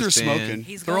all with up there this band. smoking.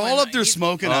 He's They're going- all up there he's-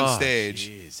 smoking Oh, on stage.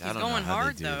 jeez, I He's don't know going how they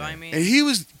hard do though. that. I mean, And he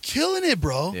was killing it,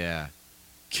 bro. Yeah,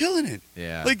 Killing it.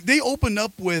 yeah. Like they opened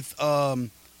up with who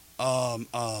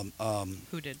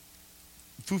did?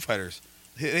 Foo Fighters.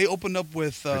 They opened up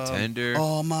with Pretender.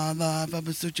 All my life I've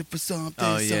been searching for something.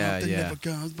 Oh, yeah, something yeah. never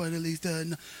comes, but at least I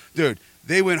know. Dude,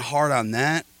 they went hard on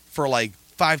that for like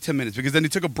 5-10 minutes because then he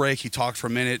took a break. He talked for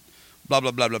a minute. Blah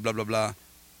blah blah blah blah blah blah.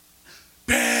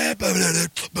 And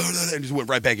just went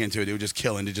right back into it. They were just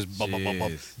killing it, just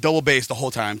Jeez. double bass the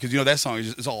whole time because that song is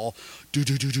just, it's all do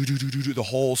do do do do do do. The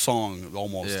whole song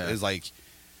almost Yeah. is like,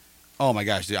 oh my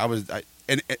gosh, dude!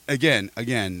 And again,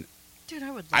 Dude,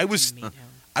 I would. I Love was- to meet him.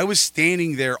 I was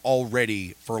standing there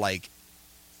already for like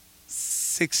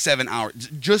 6-7 hours,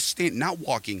 just not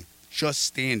walking, just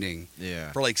standing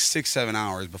Yeah. for like 6-7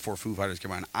 hours before Foo Fighters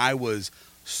came on. I was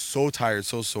so tired,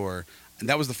 so sore, and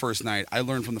that was the first night. I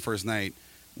learned from the first night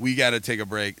we got to take a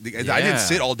break. I Yeah. didn't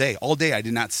sit all day. All day I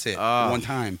did not sit Oh. one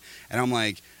time, and I'm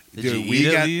like, Did dude, you we eat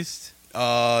at got least?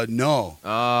 no.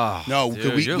 Oh, No,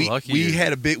 dude, you're lucky. we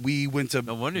had a bit. We went to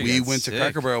No wonder you we got went to sick.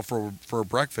 Cracker Barrel for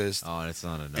breakfast, Oh, that's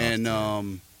not enough. and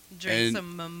dude. Drink and-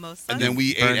 some mimosa. and then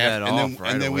we ate Burned that after, off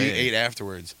right and then we away. ate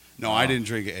afterwards. No, I Oh. didn't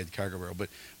drink it at Cracker Barrel, but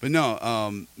no,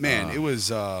 man, Oh. it was.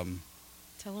 Tell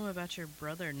him about your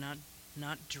brother not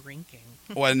drinking.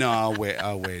 Well, no, I'll wait.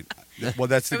 Well,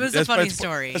 that's It was a funny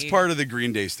story. That's part of the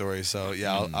Green Day story. So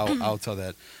yeah, I'll tell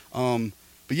that.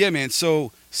 But yeah, man.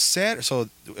 So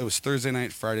it was Thursday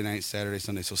night, Friday night, Saturday,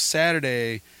 Sunday. So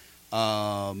Saturday,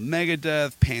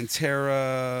 Megadeth,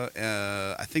 Pantera.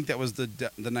 I think that was the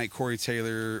night Corey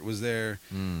Taylor was there.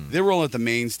 They were all at the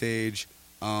main stage.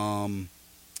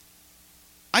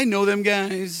 I know them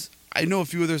guys. I know a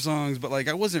few of their songs, but like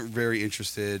I wasn't very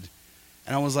interested.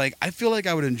 And I was like, I feel like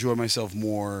I would enjoy myself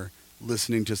more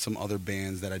listening to some other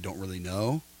bands that I don't really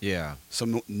know. Yeah.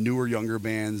 Some newer, younger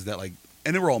bands that like,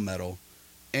 and they were all metal.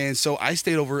 And so I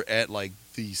stayed over at like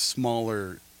the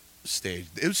smaller stage.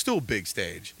 It was still a big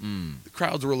stage. The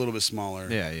crowds were a little bit smaller.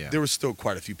 Yeah, yeah. There was still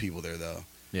quite a few people there though.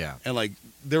 Yeah. And like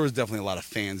there was definitely a lot of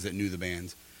fans that knew the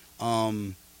bands.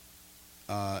 And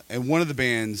one of the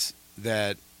bands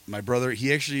that my brother,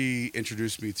 he actually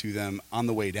introduced me to them on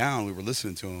the way down. We were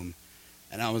listening to them,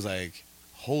 and I was like,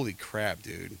 "Holy crap,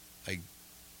 dude! Like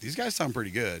these guys sound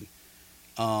pretty good."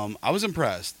 I was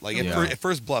impressed. Like at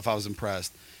first bluff, I was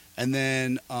impressed. And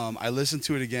then I listened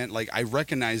to it again. Like I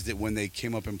recognized it when they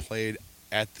came up and played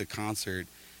at the concert.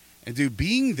 And dude,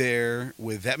 being there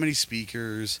with that many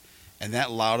speakers and that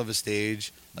loud of a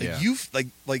stage, like you like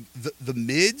the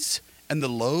mids and the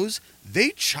lows, they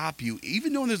chop you.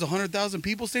 Even though there's 100,000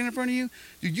 people standing in front of you,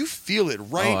 dude, you feel it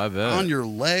right on your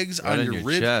legs, right on your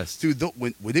ribs, chest. dude.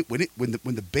 When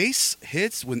the bass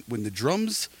hits, when the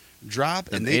drums drop,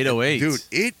 and they 808s.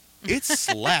 dude, it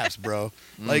slaps, bro.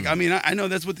 Like, I mean, I know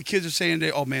that's what the kids are saying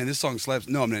today. Oh man, this song slaps.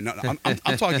 No, man, no.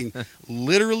 I'm talking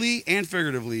literally and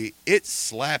figuratively. It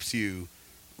slaps you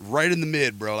right in the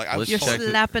mid, bro. Like Let's You're check it.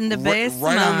 slapping the bass,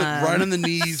 right on the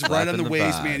knees, right on Slapping the the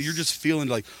waist, man. bass. You're just feeling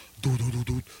like,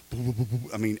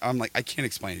 I mean, I'm like, I can't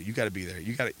explain it. You got to be there.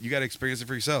 You got to experience it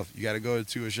for yourself. You got to go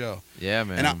to a show. Yeah,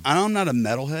 man. And I'm not a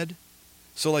metalhead,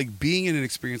 so like being in an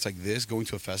experience like this, going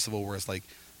to a festival where it's like,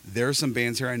 there are some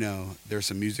bands here I know. There's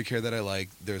some music here that I like.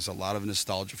 There's a lot of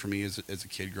nostalgia for me as a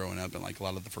kid growing up, and like a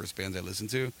lot of the first bands I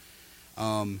listened to.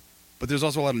 But there's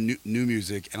also a lot of new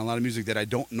music and a lot of music that I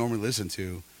don't normally listen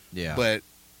to. Yeah. But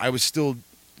I was still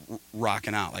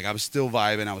rocking out. Like I was still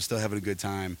vibing. I was still having a good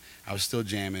time. I was still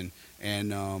jamming.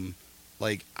 And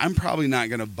like I'm probably not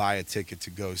gonna buy a ticket to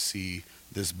go see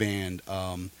this band.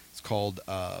 It's called.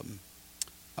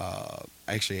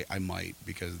 Actually, I might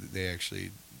because they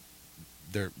actually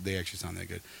sound that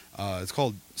good. It's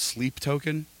called Sleep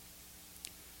Token.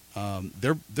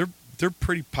 They're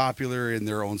pretty popular in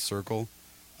their own circle.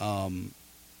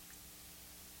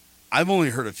 I've only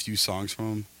heard a few songs from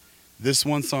them. This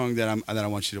one song that I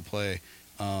want you to play.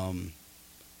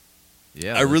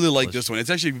 Yeah. I really like this one. It's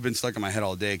actually been stuck in my head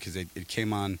all day because it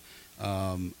came on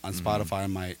Spotify,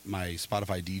 and my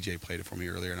Spotify DJ played it for me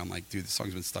earlier, and I'm like, dude, this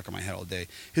song's been stuck in my head all day.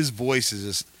 His voice is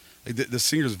just like the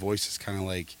singer's voice is kind of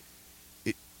like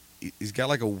he's got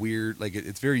like a weird, like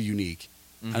it's very unique.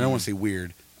 I don't want to say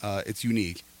weird. It's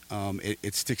unique.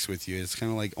 It sticks with you. It's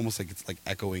kind of like almost like it's like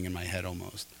echoing in my head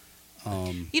almost.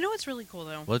 You know what's really cool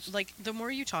though? Let's- Like the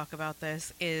more you talk about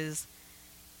this is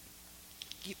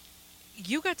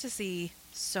you got to see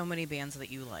so many bands that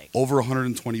you like. Over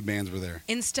 120 bands were there.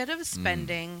 Instead of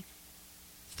spending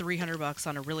 $300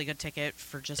 on a really good ticket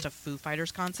for just a Foo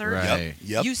Fighters concert, Right.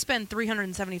 Yep. you spend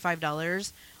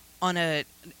 $375 on a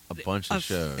bunch of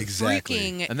shows. Exactly.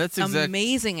 freaking And that's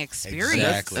amazing experience.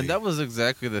 Exactly. And that was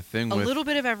exactly the thing A with little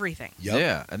bit of everything. Yep.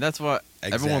 Yeah, and that's what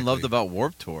everyone loved Exactly. about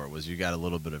Warped Tour was you got a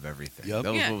little bit of everything. Yep.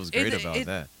 That was what was great about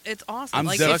that. It's awesome. I'm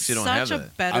like def- it's You don't such have a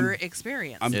that. better I'm-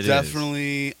 experience. I'm It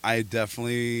I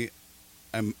definitely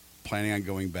am planning on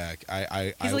going back.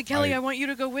 He's like, Kelly, I want you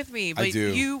to go with me, but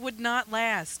do. you would not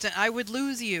last. I would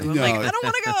lose you. I'm No. like, I don't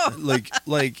want to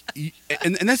go.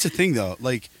 and that's the thing though.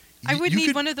 Like, I would you need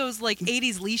could- one of those like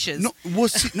 80s leashes. No, well,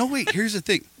 see, no, wait. Here's the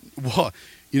thing. Well,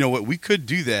 you know what? We could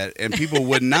do that, and people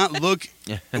would not look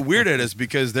weird at us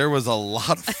because there was a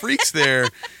lot of freaks there.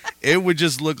 It would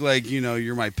just look like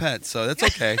you're my pet, so that's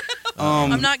okay.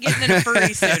 I'm not getting in a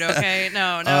furry suit, okay?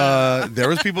 No. There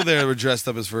was people there that were dressed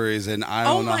up as furries, and I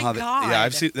Oh don't know my how. God. Yeah,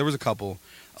 I've seen. There was a couple.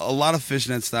 A lot of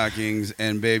fishnet stockings,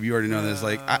 and babe, you already know this.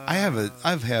 Like, I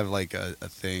have like a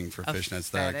thing for A fishnet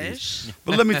stockings. fetish?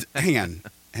 But let me hang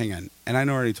on. And I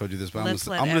know I already told you this, but Let's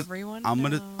let everyone I'm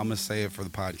know. gonna say it for the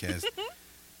podcast.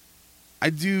 I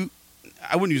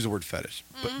wouldn't use the word fetish,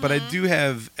 but I do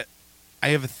have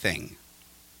a thing.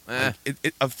 Eh,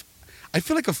 Like, I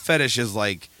feel like a fetish is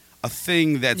like a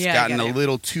thing that's Yeah, I gotten get a it.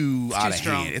 little too It's out too of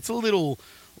strong. hand. It's a little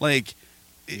like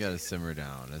you gotta simmer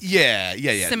down. It's-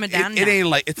 yeah. Simmer down It now. ain't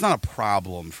like it's not a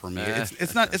problem for me. Eh.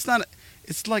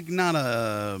 It's like not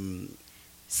a.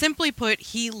 Simply put,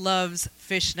 he loves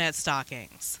fishnet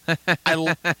stockings.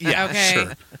 Yeah, Okay.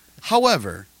 sure.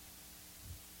 However,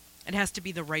 It has to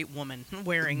be the right woman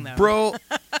wearing them. bro,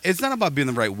 it's not about being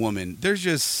the right woman. There's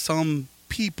just some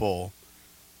people.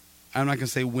 I'm not gonna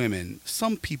say women.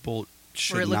 Some people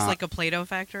should Where it looks not- like a Play-Doh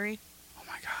factory. Oh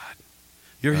my god!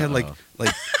 You ever had like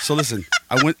Uh-oh. so? Listen,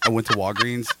 I went to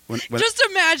Walgreens when Just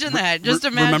imagine that. Just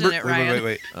imagine remember, it, Ryan.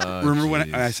 Wait. Oh, Remember when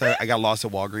jeez. I said I got lost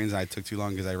at Walgreens and I took too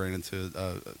long because I ran into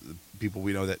people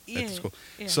we know that at Yeah, the school.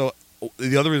 yeah. So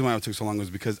the other reason why it took so long was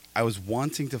because I was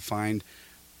wanting to find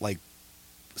like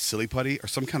silly putty or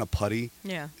some kind of putty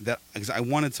Yeah. that because I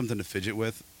wanted something to fidget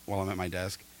with while I'm at my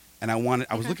desk, and I was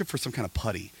Okay. looking for some kind of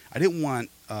putty. I didn't want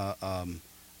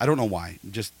I don't know why,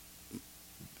 just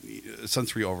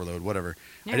sensory overload, whatever.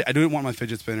 Yeah. I didn't want my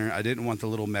fidget spinner. I didn't want the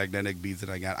little magnetic beads that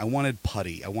I got. I wanted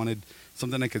putty. I wanted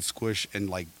something I could squish and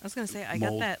like. I was gonna say I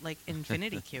Mold. got that like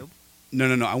infinity cube. No.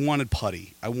 I wanted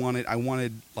putty. I wanted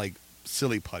like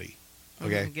silly putty.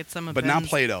 Okay. Get some of But not Ben's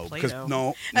Play-Doh because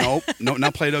Play-Doh. no,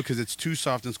 not Play-Doh because it's too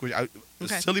soft and squishy.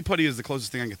 Okay. Silly putty is the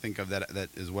closest thing I could think of that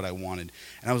is what I wanted.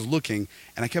 And I was looking,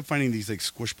 and I kept finding these like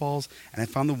squish balls, and I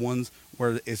found the ones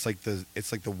where it's like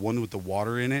the one with the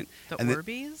water in it. The and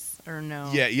Orbeez or no?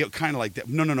 Yeah, kind of like that.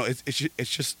 No. It's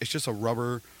just a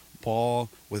rubber ball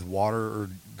with water or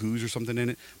goose or something in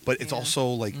it, but it's Yeah. also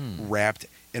like wrapped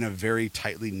in a very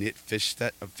tightly knit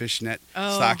fishnet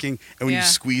Oh, stocking, and when yeah. you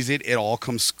squeeze it, it all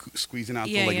comes squeezing out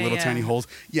Yeah, the like yeah, little yeah. tiny holes.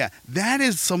 Yeah, that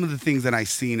is some of the things that I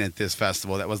seen at this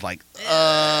festival. That was like,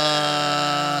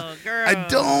 Oh, I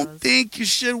don't gross. think you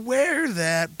should wear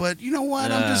that, but you know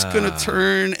what? I'm just gonna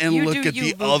turn and You look do at you,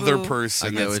 the boo-boo. other I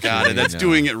person get that's what got you it, that's mean,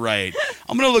 doing it right.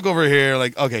 I'm gonna look over here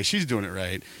like, okay, she's doing it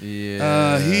right.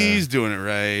 Yeah. He's doing it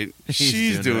right.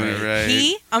 She's doing it right.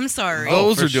 He? I'm sorry.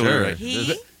 Those for are doing it sure. right.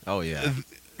 He? Oh yeah.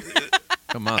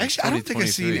 Come on. Actually, I don't think I've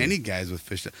seen 2023. any guys with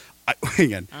fish.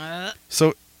 Hang on.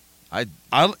 So, I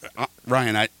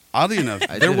Ryan, oddly enough,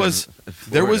 I there did was in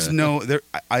there was Florida. no there.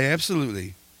 I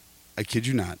absolutely, I kid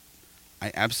you not,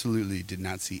 I absolutely did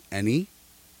not see any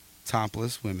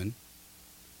topless women.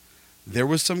 There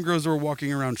was some girls that were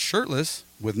walking around shirtless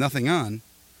with nothing on,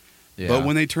 Yeah. but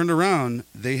when they turned around,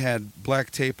 they had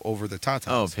black tape over the tatas.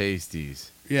 Oh, pasties.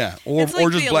 yeah, or It's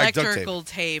like just the black duct tape. electrical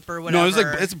tape or whatever.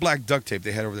 No, it's black duct tape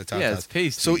they had over the tatas. Yeah, it's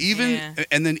pasties. So even Yeah.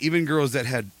 and then even girls that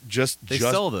had They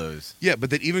sell those. yeah, but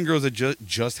then even girls that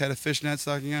just had a fishnet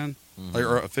stocking on, Mhm. like,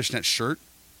 or a fishnet shirt,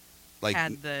 like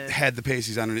Had the- had the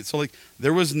pasties on it. So like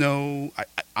there was no,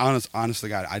 honestly,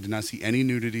 God, I did not see any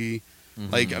nudity.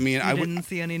 Mhm. Like I mean, You I would didn't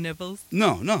see any nipples.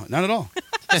 no, not at all.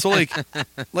 So like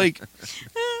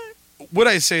would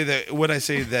I say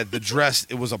that the dress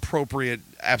it was appropriate?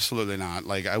 Absolutely not.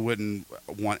 Like I wouldn't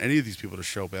want any of these people to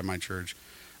show up at my church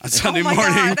on Sunday my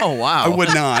morning. God. Oh wow. I would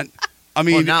not. I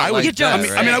mean, not I would. like that, I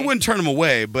mean, I right? wouldn't turn them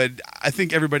away, but I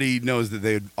think everybody knows that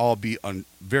they'd all be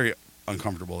very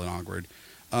uncomfortable and awkward.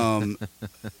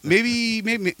 Maybe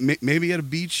at a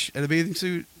beach, at a bathing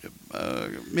suit.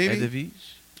 Maybe At the beach.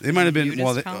 they might have been. Nudist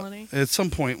Well, colony? at some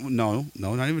point, no,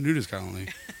 not even nudist colony.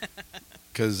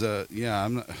 Because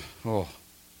I'm not. Oh,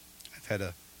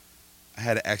 I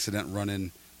had an accident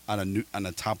running on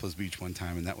a topless beach one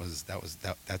time, and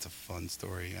that's a fun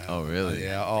story. Oh, really?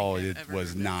 Yeah. Oh, I've it ever was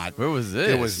heard that not. Where was this?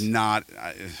 It was not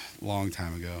a long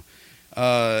time ago.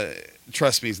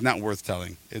 Trust me, it's not worth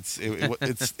telling. It's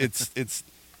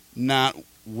not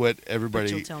what everybody.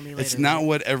 But you'll tell me It's later, not right?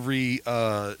 what every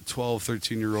 12,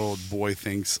 13-year-old boy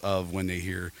thinks of when they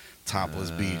hear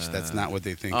topless beach. That's not what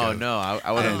they think Oh of. no,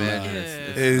 I would Oh, imagine yeah.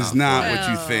 it's It is not fun. what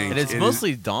you Well. think. And it's It is-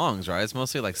 mostly dongs, right? It's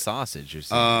mostly like sausage or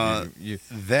something.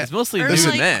 that. It's mostly Or dudes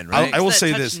like and men, right? I will that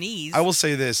say touch this. knees. I will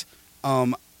say this.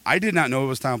 I did not know it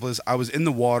was topless. I was in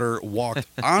the water, walked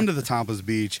onto the topless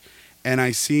beach, and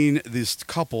I seen this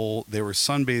couple. They were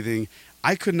sunbathing.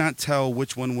 I could not tell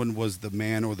which one was the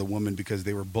man or the woman because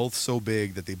they were both so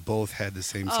big that they both had the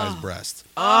same size Oh. breasts.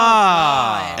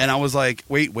 Ah. And I was like,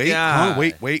 wait, huh? God.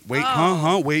 Wait, Oh.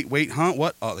 wait, huh?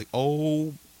 What?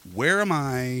 Where am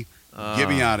I? Get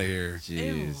me out of here.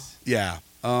 Jeez. Yeah.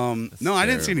 That's No, I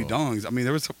didn't see any terrible. dongs. I mean,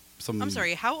 there was some. I'm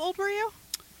sorry. How old were you?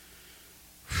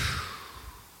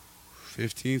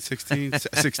 15, 16,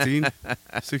 16,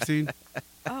 16.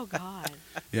 Oh God.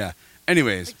 Yeah.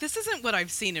 Anyways, Like this isn't what I've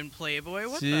seen in Playboy.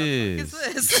 What Jeez. the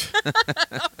fuck is this?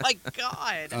 Oh my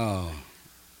God. oh.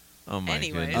 Oh my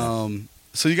Anyways. goodness.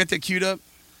 So you got that queued up?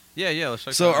 Yeah. Let's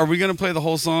check. So that out. are we gonna play the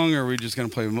whole song, or are we just gonna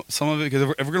play some of it? Because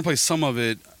if we're gonna play some of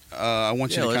it, I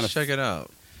want Yeah, you to let's kind of check it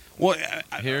out. Well,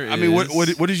 Here I mean, what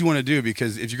is- did you want to do?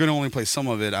 Because if you're gonna only play some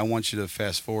of it, I want you to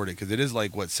fast forward it because it is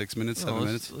like what 6 minutes, No, 7 let's,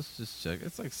 minutes. Let's just check.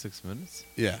 It's like 6 minutes.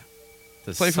 Yeah,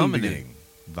 The Play from the Summoning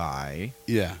by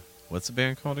yeah. what's the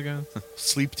band called again?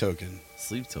 Sleep Token.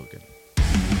 Sleep Token.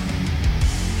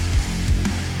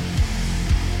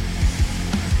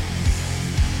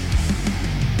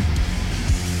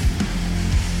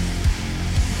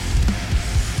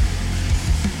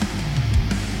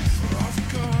 From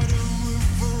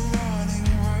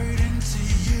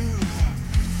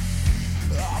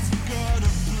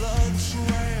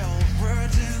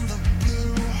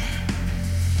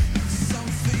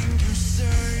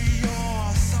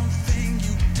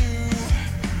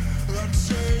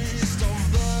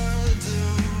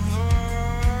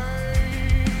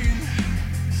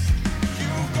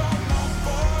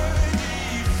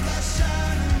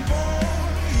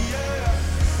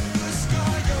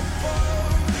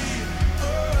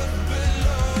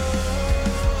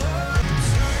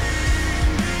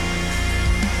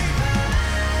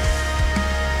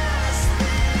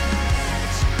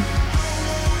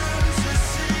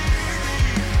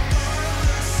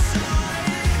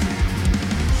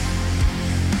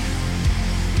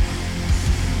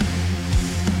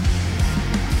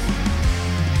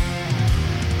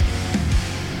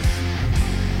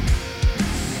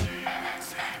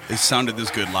It sounded this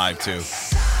good live too.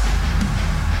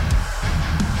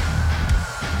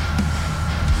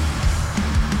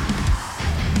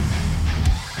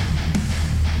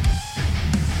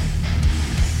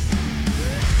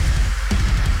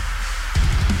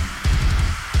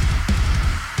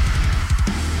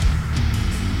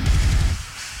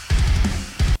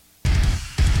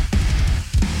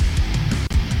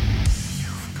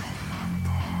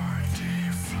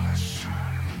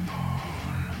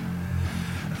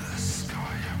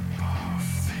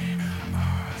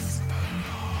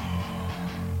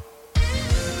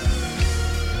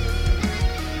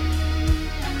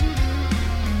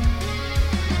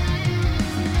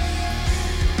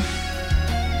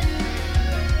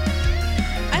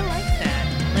 I like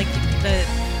that. Like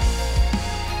the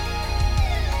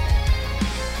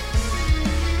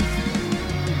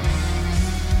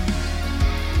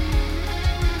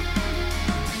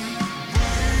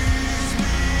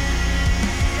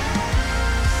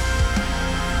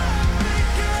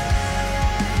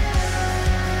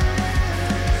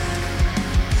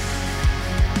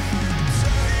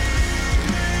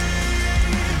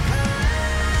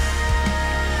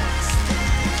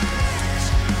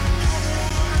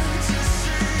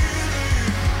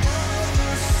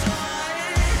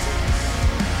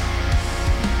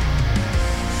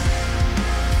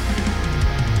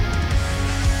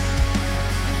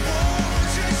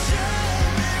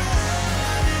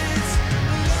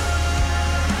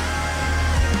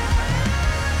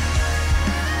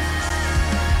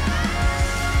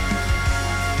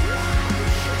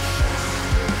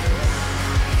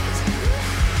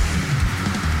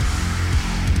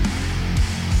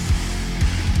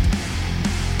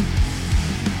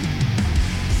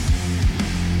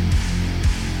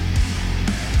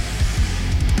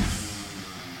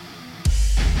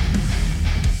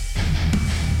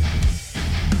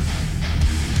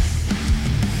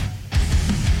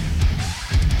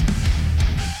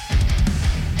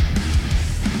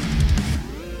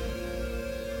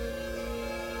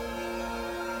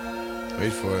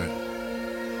Wait for it.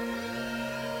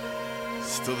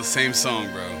 Still the same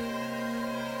song, bro.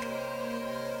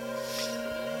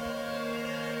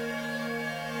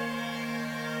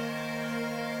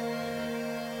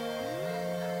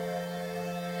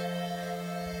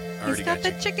 I already got the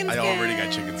chicken- chicken I already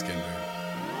got skin. chicken skin, dude.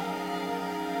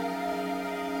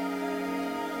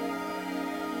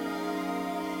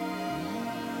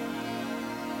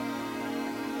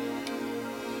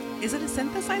 is it a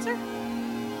synthesizer?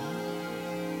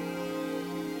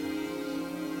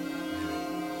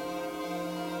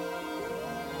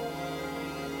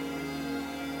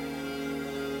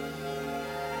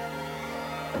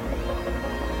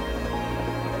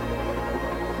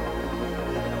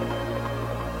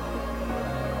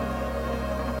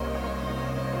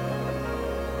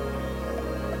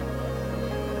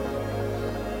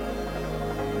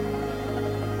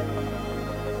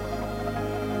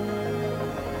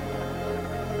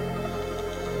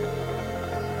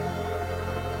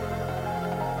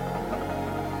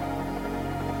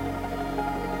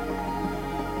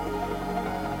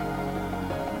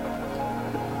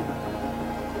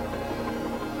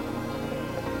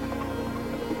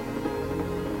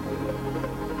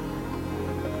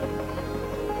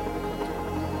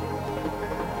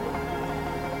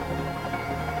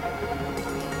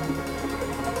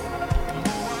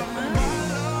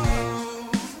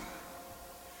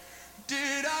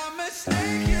 Did I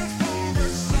mistake you for a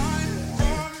sign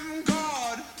from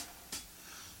God?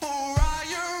 Or are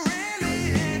you really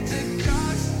here to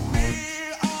cut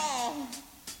me off?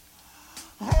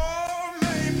 Or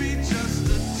maybe just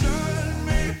to turn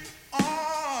me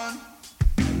on?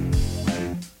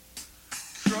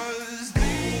 'Cause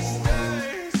these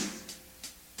days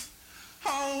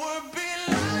I would be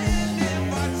lying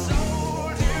if I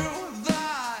told you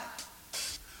that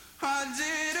I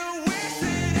didn't wish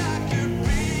that I could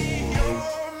be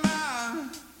your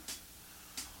man,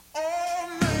 or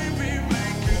maybe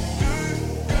make a good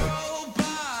girl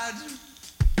bad.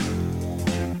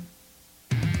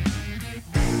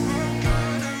 I've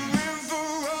got a river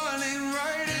running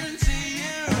right into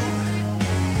you.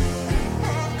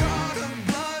 I've got a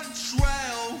blood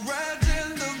trail red in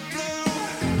the blue.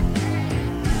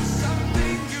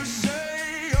 Something you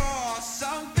say or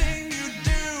something you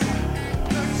do.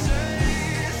 The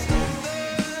taste of the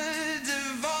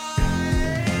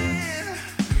divine.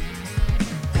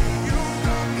 You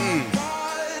got my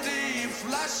body,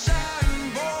 flesh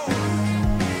and bone.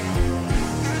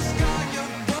 The sky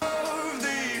above,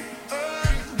 the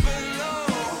earth below.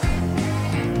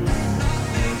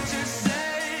 Nothing to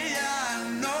say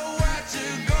and nowhere to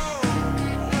go.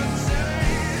 The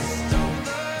taste of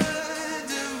the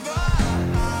divine.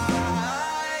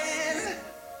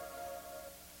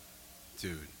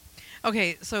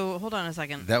 Okay, so hold on a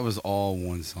second. That was all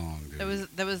one song, dude.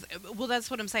 That was well.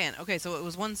 That's what I'm saying. Okay, so it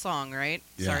was one song, right?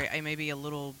 Yeah. Sorry, I may be a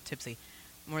little tipsy,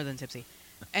 more than tipsy.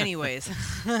 Anyways,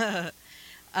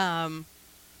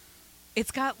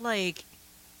 it's got like.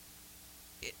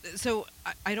 So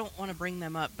I don't want to bring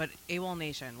them up, but AWOL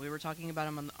Nation. We were talking about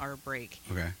them on our break.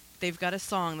 Okay. They've got a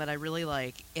song that I really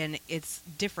like, and it's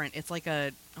different. It's like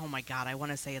oh my god, I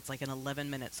want to say it's like an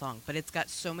 11-minute song, but it's got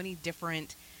so many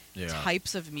different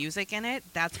types of music in it.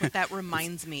 That's what that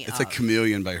reminds me of. It's like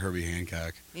Chameleon by Herbie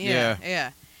Hancock.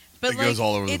 Yeah. But It like, goes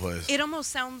all over the place. It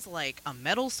almost sounds like a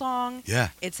metal song. Yeah.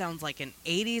 It sounds like an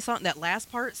 80s song. That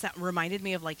last part reminded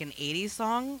me of like an 80s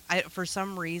song for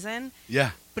some reason.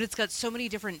 Yeah. But it's got so many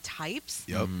different types.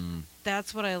 Yep.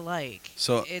 That's what I like.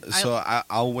 So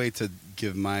I'll wait to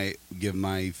give my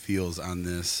feels on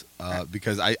this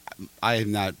because I have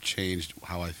not changed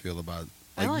how I feel about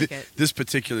I like it. this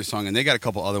particular song, and they got a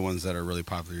couple other ones that are really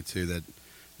popular too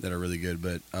that are really good.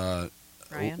 But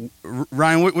Ryan,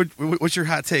 what's your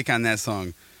hot take on that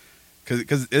song?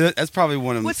 Because that's probably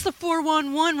one of What's the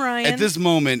 411, Ryan? at this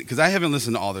moment, because I haven't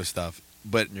listened to all their stuff,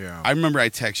 but I remember I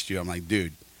text you. I'm like,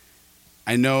 dude,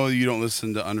 I know you don't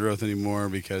listen to Under Oath anymore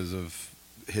because of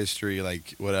history,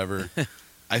 like whatever.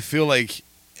 I feel like,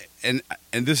 and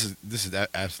this is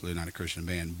absolutely not a Christian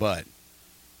band, but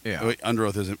Under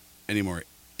Oath isn't anymore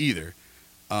either.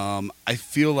 I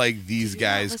feel like these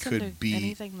guys could be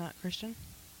anything not Christian.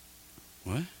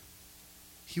 What?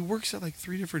 He works at like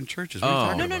 3 different churches. What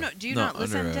are you talking No. about? Do you not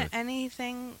listen to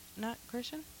anything not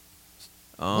Christian?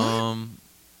 No.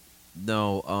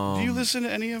 Do you listen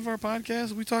to any of our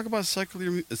podcasts? We talk about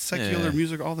secular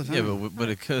music all the time. Yeah, but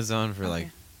it goes on for like.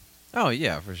 Oh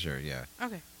yeah, for sure. Yeah.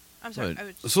 Okay. I'm sorry. But-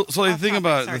 I was So the off thing topic,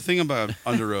 about sorry. the thing about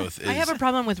Under Oath is I have a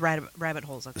problem with rabbit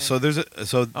holes. Okay. so there's a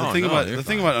so the Oh, thing no, about you're the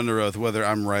thing fine. about Under Oath, whether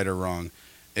I'm right or wrong,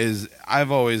 is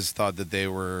I've always thought that they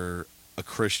were a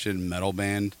Christian metal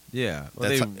band. Yeah. Well,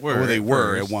 That's they were. or they at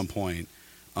were first. at one point.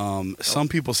 Some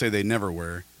people say they never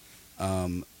were.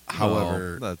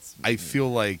 However, Well, that's I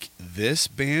feel like this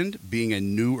band, being a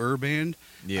newer band,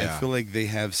 Yeah. I feel like they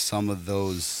have some of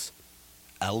those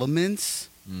elements.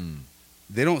 Mm.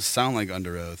 They don't sound like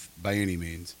Under Oath by any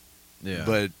means. Yeah.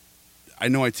 But I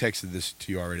know I texted this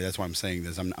to you already. That's why I'm saying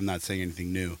this. I'm not saying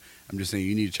anything new. I'm just saying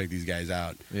you need to check these guys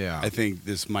out. Yeah. I think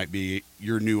this might be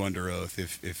your new Under Oath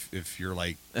if you're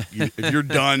like if you're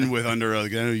done with Under Oath.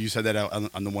 'Cause I know you said that out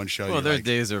on the one show. Well, you're their like,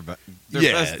 days are. Their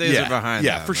best days are behind.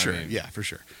 Yeah, them, for I sure. mean. Yeah, for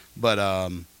sure. But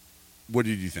what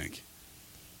did you think?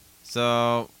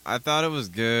 So I thought it was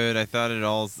good. I thought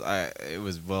it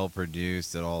was well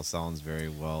produced. It all sounds very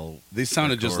well. They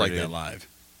sounded just like recorded. that live.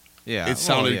 Yeah, It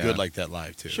sounded yeah. good like that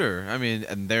live too. Sure. I mean,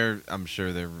 and I'm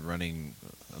sure they're running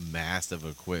a mass of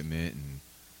equipment and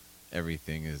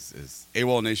everything is.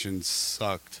 AWOL Nation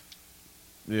sucked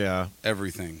Yeah.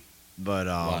 everything But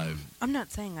live. I'm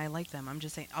not saying I like them. I'm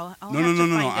just saying I'll No. have to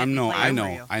find it I and know. play I it know.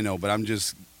 for you. I know. But I'm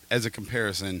just as a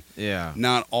comparison. Yeah.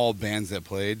 Not all bands that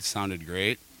played sounded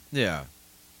great. Yeah.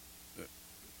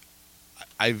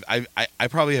 I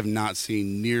probably have not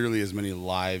seen nearly as many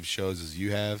live shows as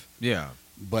you have, Yeah.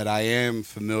 but I am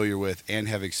familiar with and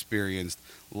have experienced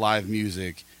live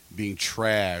music being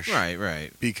trash.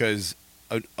 Right. Because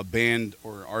a band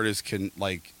or an artist can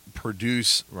like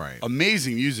produce Right.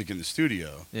 amazing music in the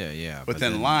studio, Yeah. but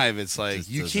then live it's like just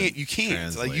you doesn't can't like you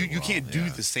translate can't well, do yeah.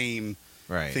 the same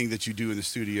Right. thing that you do in the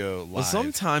studio live. Well,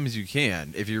 sometimes you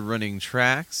can if you're running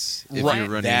tracks. If Right. you're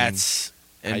running, That's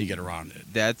how and you get around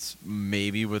it. That's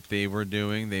maybe what they were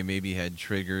doing. They maybe had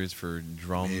triggers for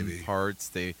drum Maybe.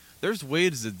 parts. There's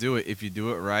ways to do it if you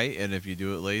do it right, and if you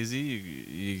do it lazy,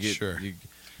 you get. Sure.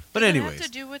 But Does it anyways, have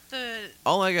to do with the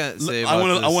all I got to say I about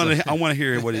want this, to I want to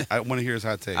hear I want to hear his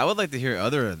hot take. I would like to hear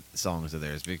other songs of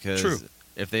theirs because True.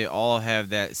 if they all have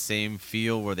that same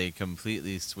feel where they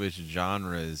completely switch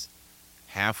genres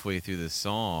halfway through the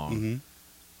song, Mhm.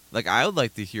 like I would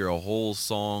like to hear a whole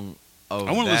song of.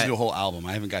 I want to that. listen to a whole album.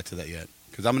 I haven't got to that yet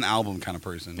because I'm an album kind of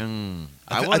person.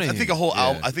 I wanna think a hear- whole yeah.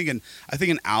 album. I think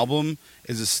an album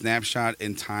is a snapshot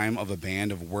in time of a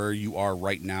band of where you are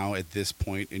right now at this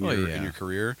point in Oh, your yeah. in your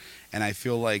career, and I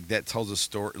feel like that tells a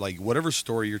story. Like whatever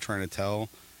story you're trying to tell,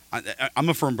 I'm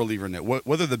a firm believer in that.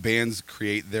 Whether the bands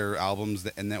create their albums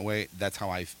in that way, that's how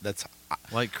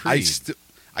Like Creed.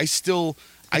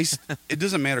 It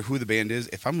doesn't matter who the band is.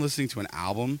 If I'm listening to an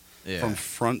album Yeah. from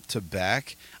front to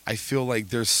back, I feel like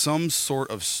there's some sort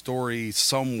of story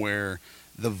somewhere.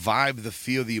 The vibe, the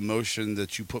feel, the emotion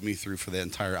that you put me through for the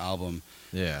entire album,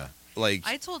 Yeah. like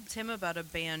I told Tim about a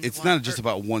band. it's once- not just or-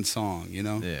 about one song, you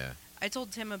know? Yeah. I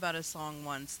told Tim about a song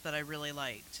once that I really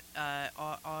liked.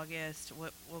 August.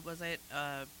 What was it?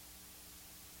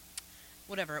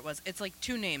 whatever it was. It's like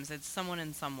two names. It's Someone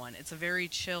and Someone. It's a very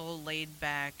chill, laid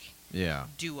back Yeah.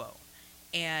 duo.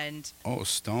 And Oh,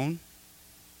 Stone.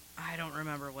 I don't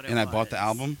remember what it And was. I bought the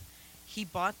album. He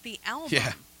bought the album.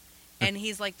 Yeah. And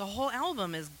he's like, the whole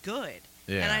album is good.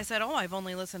 Yeah. And I said, oh, I've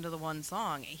only listened to the one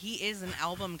song. He is an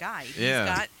album guy. He's Yeah.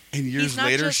 got, And years he's not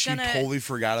later, just she gonna- totally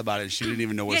forgot about it. She didn't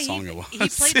even know what yeah, song it was. He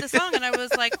played the song, and I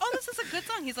was like, oh, this is a good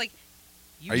song. He's like,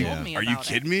 you Are you, told me are about you it.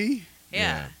 kidding me? Yeah.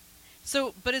 Yeah.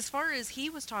 So, but as far as he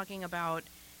was talking about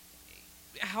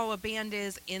how a band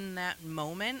is in that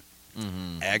moment,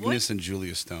 Mm-hmm. Agnes and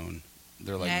Julia Stone.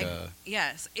 They're like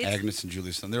yes, it's, Agnes and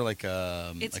Julia Stone. They're like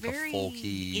it's like very a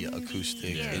folky, indie,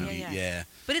 acoustic, yeah, indie. yeah.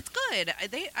 But it's good.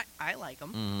 I like them.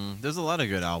 Mm-hmm. There's a lot of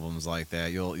good albums like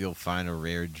that. You'll find a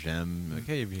rare gem. Like,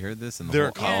 hey, have you heard this? And the They're a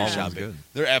whole coffee album's shop good. band.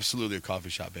 They're absolutely a coffee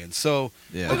shop band. So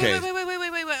Yeah. okay. Wait.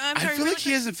 I'm I sorry. feel really like he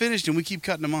quick. hasn't finished, and we keep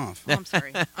cutting him off. Oh, I'm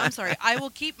sorry. I'm sorry. I will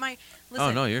keep my. Listen,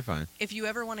 Oh no, you're fine. if you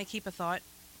ever want to keep a thought,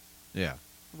 Yeah.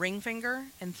 ring finger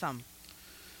and thumb.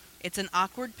 It's an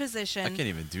awkward position. I can't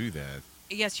even do that.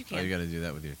 Yes, you Oh, you can. got to do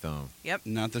that with your thumb. Yep.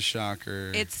 Not the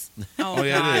shocker. It's. Oh,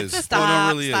 yeah, it God. is. Oh, no, it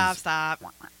Stop. really stop. is.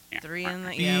 Stop. 3 in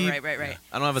the. Yeah. Beep. Right.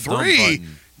 I don't have a Three.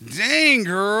 thumb button. Dang,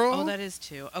 girl. Oh, that is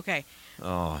 2. Okay.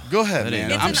 Oh. Go ahead, That ain't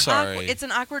man. It's I'm an sorry. it's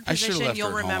an awkward I should've position. left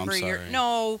You'll her at home. I'm remember your. sorry.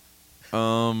 No.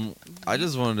 I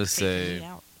just wanted to Taking me say,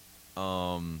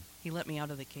 out. He let me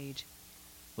out of the cage.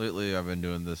 lately I've been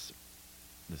doing this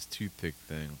toothpick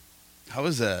thing How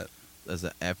is that? as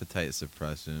an appetite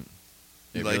suppressant.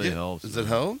 You It like really it? helps. Does it man.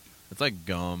 help? It's like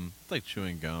gum. It's like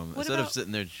chewing gum. What Instead of about-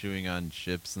 sitting there chewing on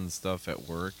chips and stuff at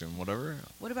work and whatever,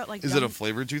 What about like? Is it a gum-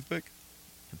 flavored toothpick?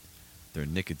 they're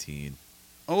nicotine.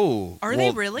 Oh. Are they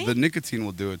well, really? The nicotine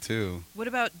will do it too. What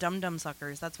about dum dum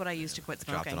suckers? That's what I used to quit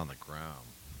I dropped smoking. it on the ground.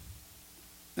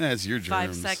 Yeah, it's your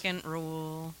germs. 5-second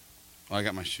rule. Oh, I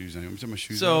got my shoes on. I'm taking my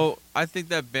shoes So off. I think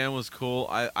that band was cool.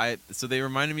 So they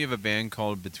reminded me of a band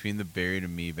called Between the Buried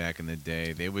and Me back in the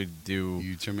day. They would do.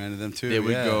 You turn into them too. They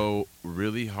would yeah. go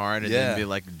really hard and Yeah. then be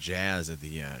like jazz at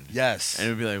the end. Yes. And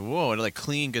it would be like, whoa, and like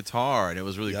clean guitar, and it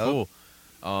was really Yep. cool.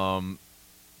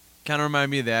 Kind of reminded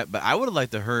me of that, but I would have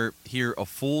liked to hear a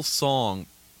full song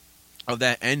of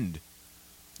that end.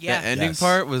 Yeah. That ending Yes.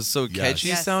 part was so Yes. catchy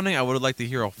Yes. sounding. I would have liked to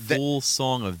hear a full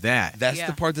song of that. That's Yeah.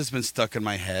 the part that's been stuck in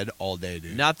my head all day,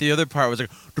 dude. Not the other part was like,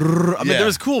 I mean, Yeah. there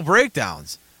was cool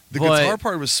breakdowns. the but- guitar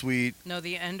part was sweet. No,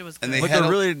 the end was good. And they But had there a-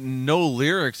 really no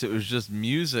lyrics. It was just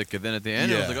music, and then at the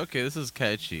end, it was Yeah. like, okay, this is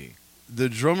catchy. The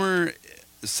drummer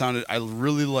sounded. I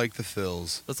really like the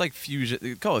fills. It's like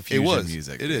fusion. Call it It fusion was.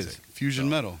 music. It is music. fusion So-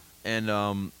 metal. And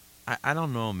I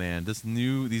don't know, man. These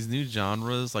new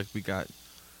genres, like we got,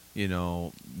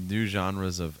 new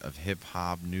genres of hip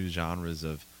hop, new genres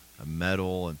of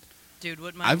metal, and Dude,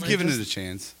 what my I've list- given it a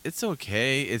chance. it's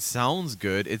okay. It sounds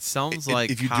good. It sounds like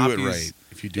if you copies, do it right.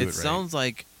 If you do it right. sounds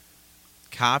like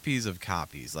copies of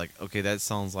copies. Like, okay, that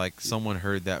sounds like someone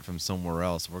heard that from somewhere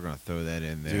else. We're gonna throw that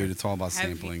in there. Dude, it's all about Have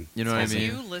sampling. You know what I Have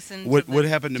mean? you listened What- to what the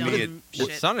happened to me dumb at- It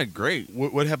shit? sounded great.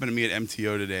 What happened to me at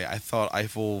MTO today? I thought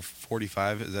Eiffel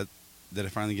 45. Is that? Did I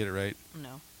finally get it right?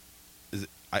 No, Is it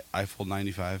Eiffel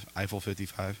 95? Eiffel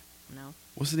 55? no.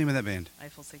 What's the name of that band?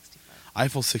 Eiffel 65.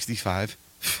 Eiffel 65.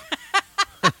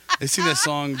 They sing that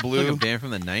song Like a Blue. band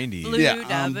from the '90s. Blue Yeah,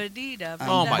 dabba dee dabba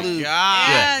Oh my dabba. god,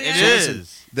 Yeah, it yeah. So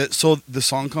is. listen, so the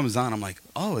song comes on. I'm like,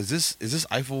 oh, is this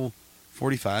Eiffel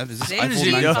 45? Is this Eiffel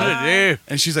Sixty-five. 95?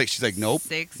 And she's like, nope,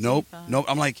 65. nope.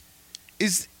 I'm like,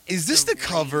 is this the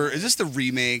cover? Is this the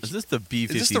remake? Is this the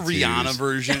B-52s? Is this the Rihanna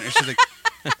version? And she's like,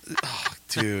 oh,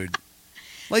 dude.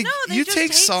 Like, No, they you just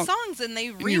take songs song. and they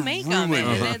you remake them, ruin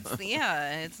and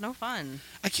it. it's no fun.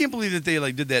 I can't believe that they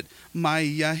like did that.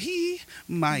 Maya he,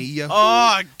 Maya. who.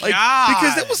 Oh Like, god!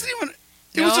 because that wasn't even.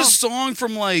 It was No. a song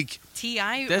from like. Ti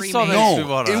That's remake. all that No, shit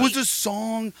about it us. was a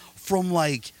song from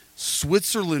like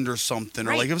Switzerland or something,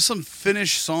 or Right. like it was some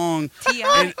Finnish song. Ti.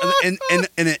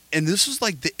 And this was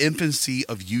like the infancy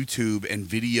of YouTube and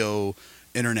video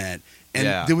internet, and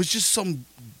Yeah. there was just some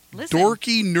Listen.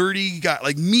 dorky, nerdy guy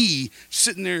like me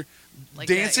sitting there Like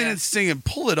that, dancing yeah. and singing.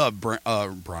 Pull it up,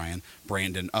 Brandon,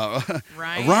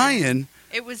 Ryan. Ryan.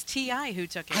 It was Ti who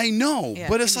took it. I know, Yeah,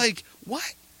 but it's and- like, why?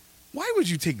 Why would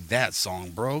you take that song,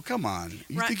 bro? Come on.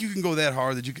 You Right. think you can go that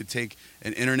hard that you could take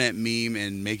an internet meme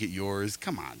and make it yours?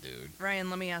 Come on, dude. Ryan,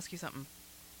 let me ask you something.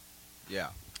 Yeah.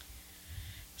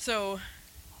 So,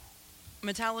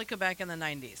 Metallica back in the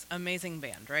 90s. Amazing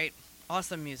band, right?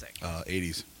 Awesome music.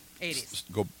 80s. 80s.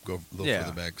 Go a little Yeah.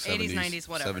 further back. 80s, 70s, 90s,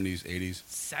 whatever. 70s, 80s,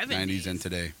 70s. 90s, and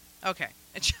today. Okay.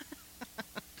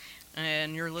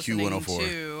 And you're listening Q104.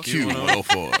 to...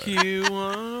 Q104.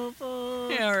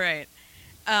 Q104. Yeah, all right.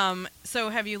 So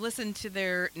have you listened to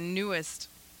their newest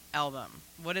album.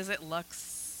 What is it?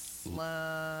 That's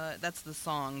the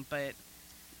song, but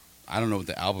I don't know what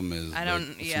the album is. I but don't-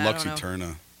 It's yeah, I Lux don't know.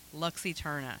 Eterna, Lux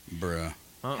Eterna. bruh.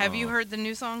 Have you heard the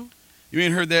new song? You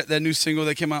ain't heard that new single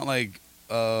that came out like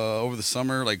over the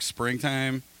summer, like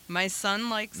springtime? My son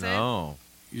likes it. No.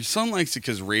 Your son likes it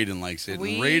because Raiden likes it.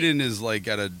 We- And Raiden is like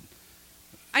got a.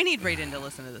 I need Raiden to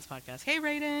listen to this podcast. Hey,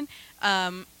 Raiden.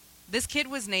 This kid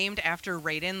was named after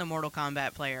Raiden, the Mortal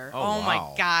Kombat player. Oh, my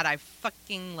wow. God, I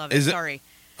fucking love it. Is it- Sorry.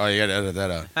 Oh, you gotta edit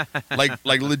that out.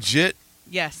 like legit.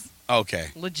 Yes, Okay.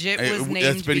 legit Hey, was named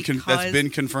that's been because that's been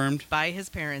confirmed. by his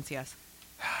parents. Yes,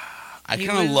 I He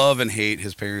kind of was- love and hate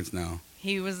his parents now.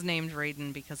 he was named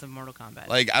Raiden because of Mortal Kombat.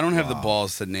 Like I don't have the Wow.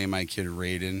 balls to name my kid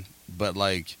Raiden, but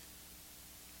like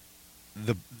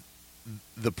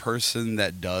the person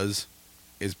that does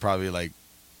is probably like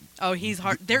oh, he's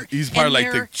hard. They're he's probably and like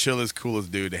the they're- chillest,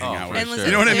 coolest dude to hang Oh, out for with. And sure. listen,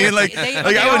 You know what I they're- mean? Like they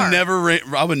like I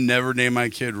are. would never name my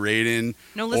kid Raiden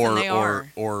No, listen, they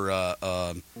are. or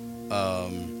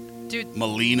Dude,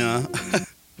 Melina.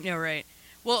 yeah, right.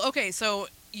 Well, okay, so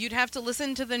you'd have to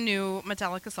listen to the new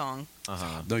Metallica song.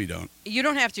 No, you don't. You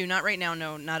don't have to, not right now,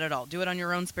 no, not at all. Do it on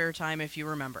your own spare time if you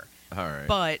remember. All right.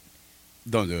 But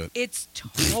Don't do it. it's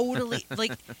totally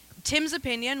like Tim's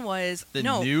opinion was the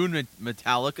no. new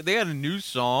Metallica, they had a new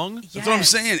song. Yes. That's what I'm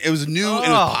saying. It was new. It was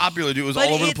Oh. popular, dude. It was But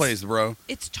all over the it's place, bro.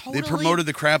 It's totally They promoted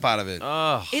the crap out of it.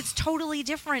 Ugh. It's totally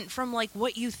different from like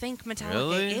what you think Metallica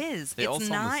Really? is. They it's all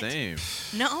sound not. the same.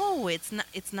 No, it's not.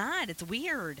 It's not. It's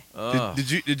weird. Ugh.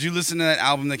 Did you listen to that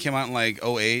album that came out in like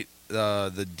 '08?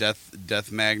 The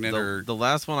Death Magnet or The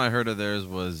last one I heard of theirs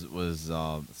was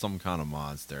Some Kind of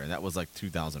Monster, and that was like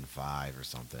 2005 or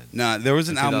something. nah, there was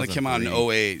an In album that came out in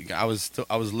 2003. 08.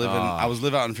 I was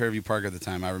living out in Fairview Park at the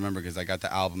time. I remember because I got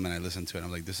the album and I listened to it. And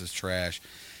I'm like, this is trash.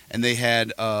 And they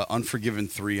had Unforgiven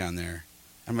 3 on there.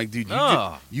 I'm like, dude,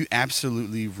 you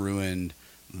absolutely ruined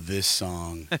this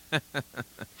song.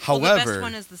 However, well, the best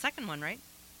one is the second one, right?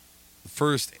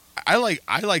 first I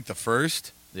like the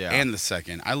first Yeah. and the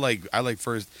second. I like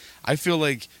first. I feel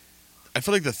like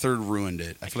the third ruined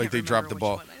it. I feel like can't they dropped the remember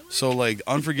ball. which one I like. So like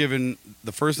Unforgiven,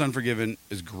 the first Unforgiven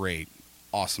is great.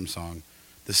 Awesome song.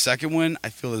 The second one I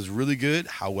feel is really good.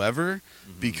 However,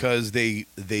 because they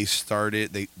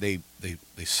started they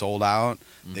sold out,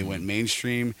 they went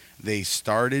mainstream, they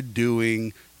started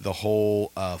doing the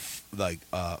whole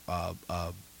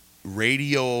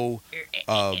radio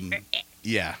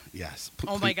yeah, yes.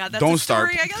 Oh my God, that's don't a start.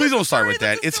 story. I got Please a don't start story. with that.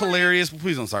 That's a It's story. hilarious, but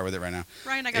please don't start with it right now.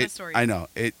 Ryan, I got a story. I know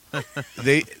it.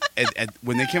 They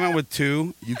when they came out with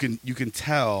 2, you can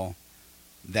tell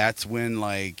that's when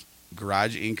like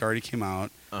Garage Inc. already came out.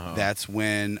 Uh-huh. That's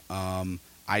when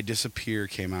I Disappear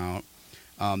came out.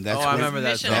 That's I when, remember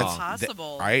that Mission song.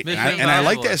 Impossible. right? Mission And I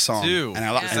like Impossible that song. 2. And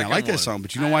I Yeah. and I Second like that one. song.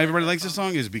 But you know I why like everybody that likes this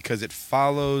song. song is because it The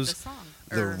follows song.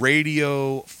 the Or-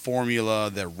 radio formula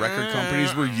that record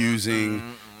companies were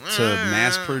using to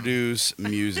mass produce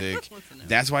music. Listen to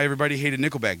That's why everybody hated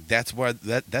Nickelback. That's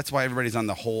why everybody's on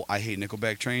the whole I hate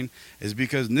Nickelback train, is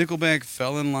because Nickelback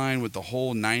fell in line with the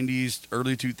whole 90s,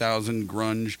 early 2000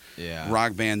 grunge Yeah.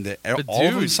 rock band that But all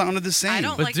of them dude, sound the same. I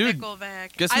don't But like dude,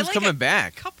 Nickelback. guess I who's like coming a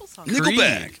back? couple songs.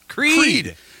 Nickelback.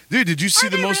 Creed. Dude, did you see Are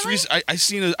the they most really? recent? I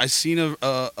seen a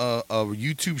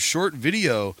YouTube short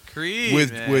video Creed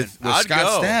with man. with I'd Scott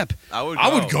go. Stapp. I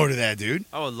would go to that, dude.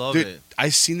 I would love Dude, it. I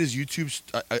seen this YouTube.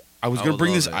 I was I gonna would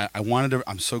bring this. love it. I wanted to.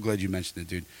 I'm so glad you mentioned it,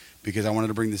 dude, because I wanted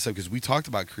to bring this up because we talked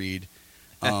about Creed.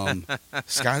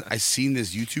 Scott, I seen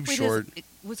this YouTube Wait, short,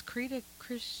 was Creed a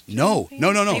Christian? No, band?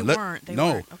 no, no, no. They Let- weren't. They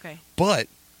no. weren't. Okay. but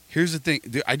here's the thing,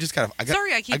 dude. I got.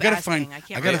 Sorry, I keep I gotta asking. find. I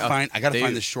can't I gotta remember. find. I gotta They-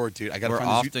 find this short, dude. I gotta We're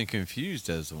find this. often confused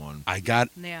as one. I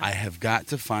Yeah. have got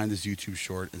to find this YouTube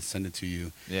short and send it to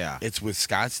you. Yeah. It's with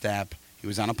Scott Stapp. He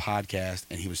was on a podcast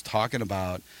and he was talking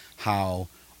about how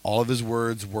all of his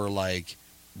words were like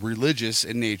religious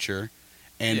in nature,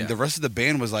 and Yeah. the rest of the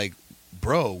band was like,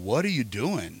 "Bro, what are you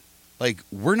doing? Like,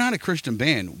 we're not a Christian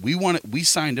band. We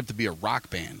signed up to be a rock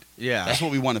band. Yeah. That's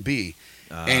what we want to be."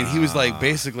 And he was like,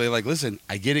 basically, like, "Listen,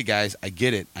 I get it, guys. I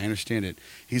get it. I understand it."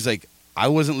 He's like, "I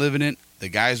wasn't living it. The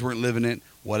guys weren't living it.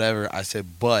 Whatever." I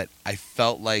said, "But I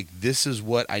felt like this is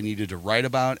what I needed to write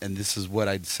about, and this is what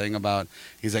I'd sing about."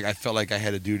 He's like, "I felt like I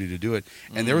had a duty to do it."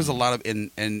 And there was a lot of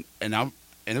and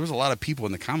there was a lot of people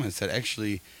in the comments that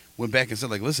actually went back and said,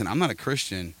 like, "Listen, I'm not a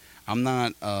Christian. I'm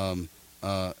not a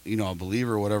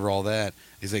believer or whatever, all that."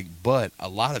 He's like, "But a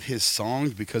lot of his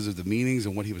songs, because of the meanings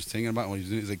and what he was singing about and what he was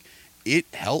doing, he's like, it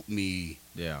helped me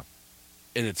Yeah.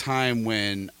 in a time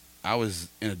when I was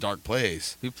in a dark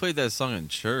place." We played that song in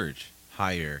church.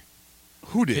 Higher.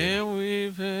 Who did? Can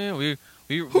we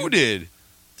Who did?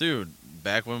 Dude,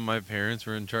 back when my parents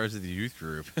were in charge of the youth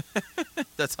group.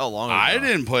 That's how long ago. I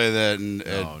didn't play that at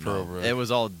No, Probrook. it was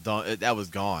all done. That was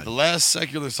gone. The last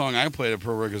secular song I played at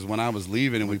Probrook is when I was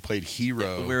leaving and we played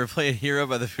Hero. We were playing Hero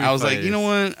by the Foo I was like, Fighters. you know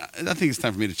what? I think it's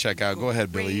time for me to check out. Go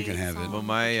ahead, Billy. You can have it. When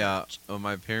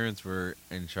my parents were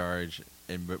in charge,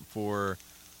 and before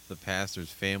the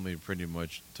pastor's family pretty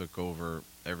much took over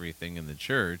everything in the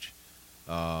church,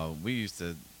 we used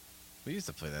to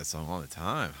play that song all the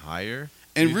time. Higher.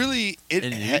 And really, in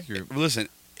the youth group. listen,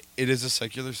 it is a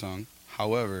secular song.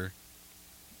 However,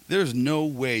 there's no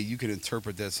way you can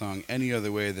interpret that song any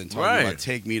other way than talking about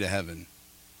 "Take Me to Heaven."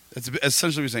 That's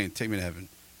essentially what you're saying. Take me to heaven,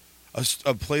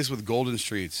 a place with golden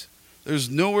streets. There's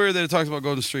nowhere that it talks about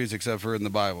golden streets except for in the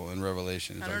Bible and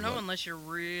Revelation. It I talks don't know about- unless you're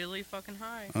really fucking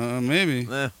high. Maybe.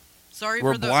 Sorry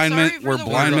Where for the blind sorry men, for where the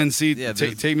blind word. men see. Yeah,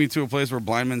 Take me to a place where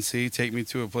blind men see. Take me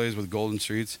to a place with golden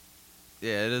streets.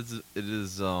 Yeah, it is. It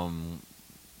is.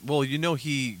 Well, you know,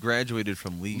 he graduated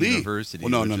from Lee University.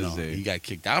 Well, no. which is He got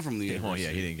kicked out from Lee Oh University. yeah,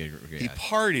 he didn't get. He Yeah,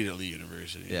 partied at Lee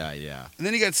University. yeah. Yeah. And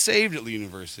then he got saved at Lee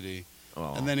University.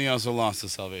 Oh. And then he also lost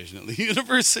his salvation at Lee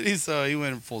University, so he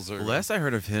went full circle. Well, last I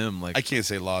heard of him, like I can't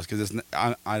say lost because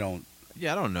I don't.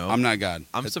 yeah, I don't know. I'm not God.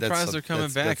 I'm That- surprised that's- they're coming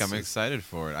that's- back. I'm that's- excited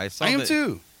for it. I saw. I am that,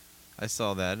 too. I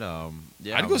saw that.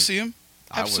 Yeah, I'd go see him.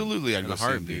 I would- Absolutely, I'd in go a see him,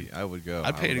 heartbeat. dude. I would go.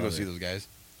 I'd pay to go love see it. those guys.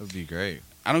 That would be great.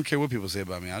 I don't care what people say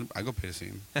about me. I go pay to see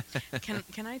him.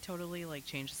 Can I totally like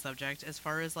change the subject as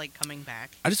far as like coming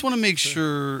back? I just want to make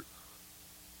sure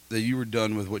that you were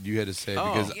done with what you had to say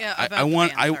Oh. because Yeah, I about the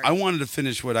want band, sorry. I wanted to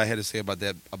finish what I had to say about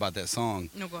that song.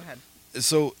 No, go ahead.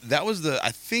 So that was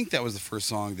I think that was the first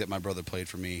song that my brother played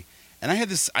for me, and I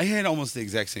had almost the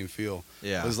exact same feel.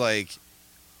 Yeah. It was like,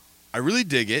 I really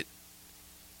dig it,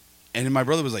 and then my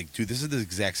brother was like, dude, this is the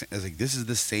exact same. I was like, this is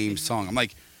the same song. I'm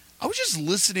like, I was just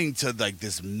listening to like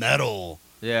this metal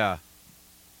Yeah.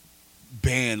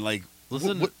 band. Like,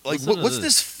 Listen. what's listen to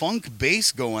this funk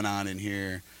bass going on in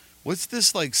here? What's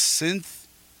this like synth?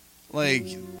 Like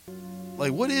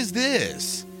what is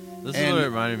this? This is and- what it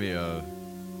reminded me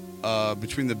of.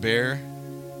 Between the Bear.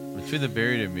 Between the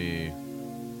Buried and Me.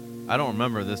 I don't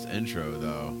remember this intro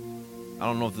though. I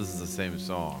don't know if this is the same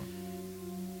song.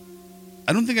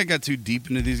 I don't think I got too deep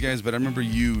into these guys, but I remember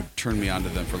you turned me onto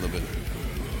them for a little bit.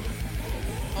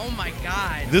 Oh my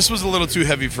god. This was a little too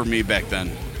heavy for me back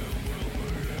then.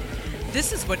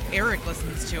 This is what Eric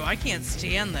listens to. I can't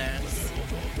stand this.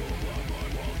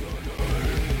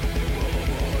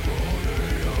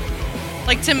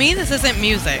 Like, to me, this isn't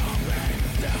music.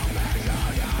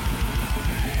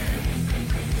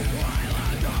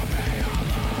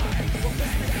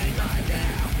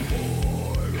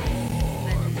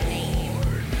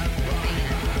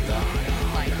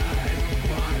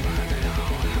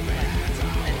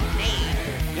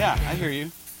 Yeah, I hear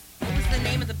you. What was the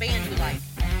name of the band you like?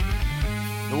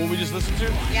 The one we just listened to?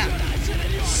 Yeah.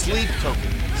 Sleep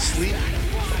Token. Sleep.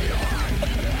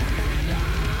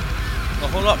 Oh,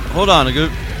 hold up. Hold on, a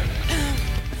good.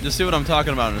 Just see what I'm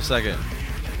talking about in a second.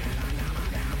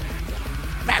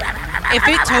 If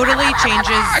it totally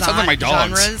changes sounds like my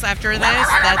dogs. genres after this,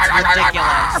 that's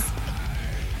ridiculous.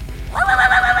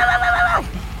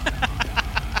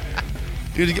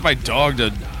 You need to get my dog to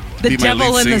The be my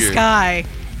devil lead in the singer. sky.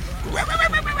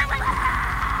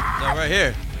 No, right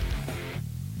here.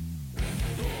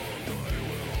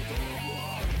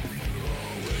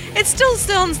 It still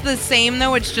sounds the same,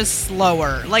 though. It's just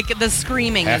slower. Like, the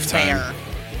screaming is Halftime. there.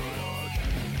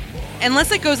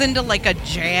 Unless it goes into, like, a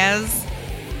jazz.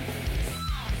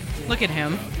 Look at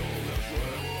him.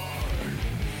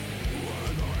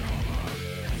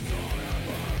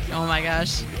 Oh, my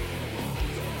gosh.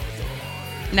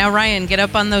 Now, Ryan, get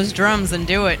up on those drums and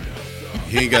do it.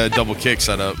 He ain't got a double kick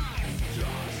set up.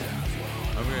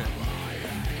 Over here.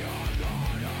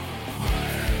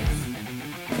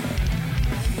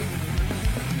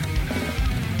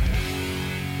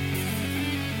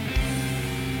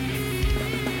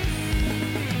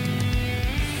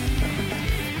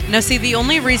 Now, see, the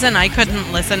only reason I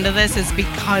couldn't listen to this is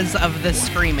because of the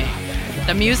screaming.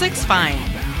 The music's fine.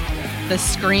 The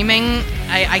screaming,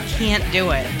 I can't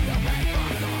do it.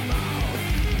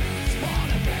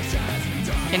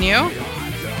 Can you?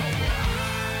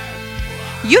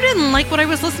 You didn't like what I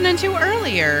was listening to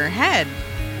earlier. Head.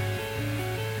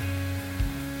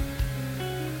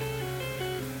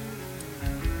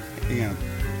 Yeah.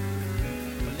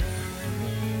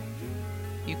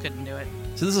 You couldn't do it.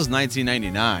 So this is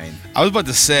 1999. I was about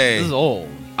to say. This is old.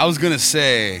 I was gonna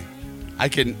say. I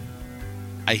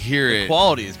hear The it.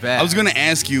 quality is bad. I was gonna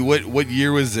ask you what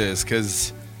year was this?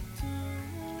 Because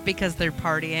because they're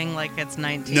partying like it's No,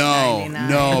 1999.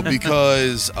 no,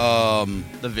 because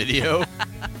The video.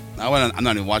 I'm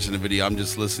not even watching the video. I'm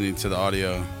just listening to the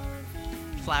audio.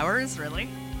 Flowers, really?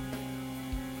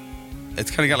 It's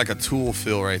kind of got like a Tool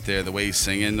feel right there. The way he's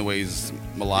singing, the way he's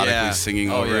melodically singing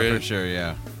oh, over yeah, it. for sure,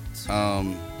 yeah.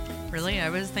 Really? I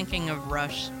was thinking of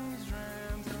Rush.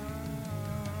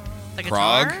 The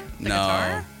Prague? guitar? The No.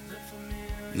 guitar?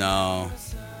 No.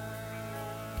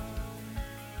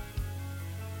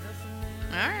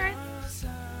 All right.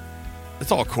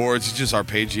 It's all chords. He's just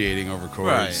arpeggiating over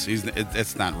chords. Right.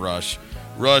 It's not Rush.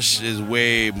 Rush is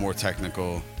way more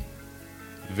technical.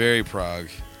 Very prog.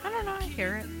 I don't know. I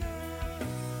hear it.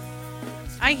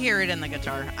 I hear it in the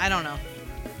guitar. I don't know.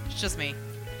 It's just me.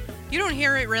 You don't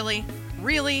hear it, really?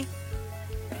 Really?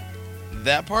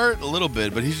 That part, a little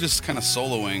bit, but he's just kind of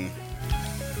soloing.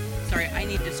 Sorry, I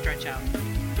need to stretch out.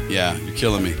 Yeah, you're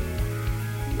killing me.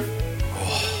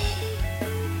 Oh.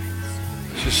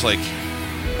 It's just like...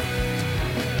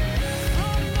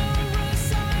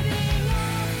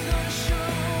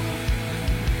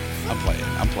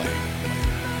 I'm playing.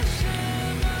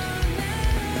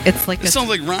 It's like It sounds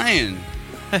like Ryan.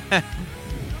 it's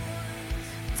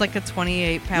like a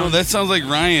 28-pound. No, that sounds like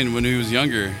Ryan when he was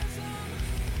younger.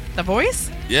 The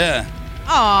voice? Yeah.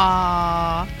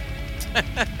 Aww.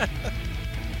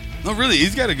 No, really,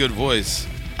 he's got a good voice.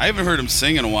 I haven't heard him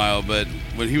sing in a while, but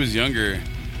when he was younger...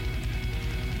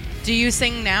 Do you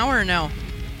sing now or no?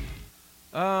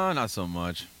 Not so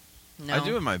much. No. I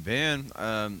do in my band.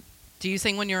 Do you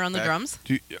sing when you're on the Back- drums?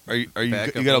 Are you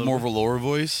Back you up got a a more of little a lower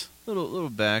voice? Little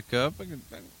backup. I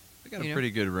got a You know? pretty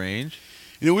good range.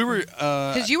 You know, we were...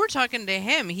 Because you were talking to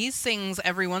him. He sings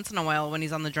every once in a while when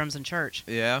he's on the drums in church.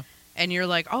 Yeah. And you're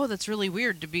like, oh, that's really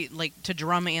weird to be like to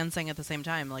drum and sing at the same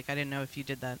time. Like, I didn't know if you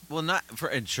did that. Well, not for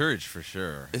in church for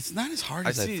sure. It's not as hard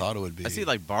as I thought it would be. I see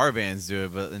like bar bands do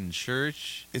it, but in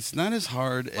church, It's not as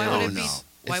hard Why as... would it be? no.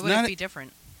 Why It's would not- it be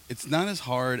different? It's not as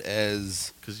hard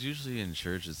as... because usually in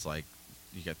church it's like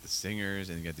you got the singers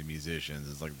and you got the musicians.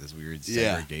 It's like this weird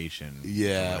Yeah. segregation.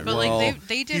 Yeah, But well, like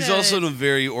they did. he's also in a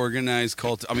very organized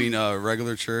cult. I mean,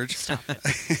 regular church. Stop it.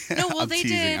 No, well, I'm they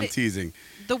teasing. did. I'm teasing.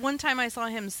 The one time I saw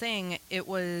him sing, it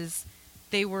was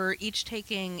they were each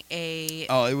taking a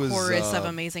Oh, it was chorus of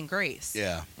Amazing Grace.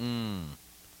 Yeah, Mm.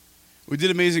 we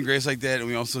did Amazing Grace like that, and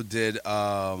we also did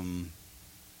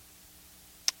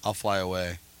I'll Fly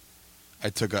Away. I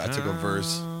took a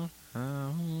verse.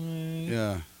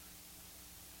 Yeah.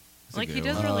 That's a Like he good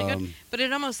does one. really good, Um, but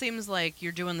it almost seems like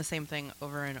you're doing the same thing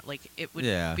over and like it would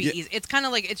Yeah. be Yeah. easy. It's kind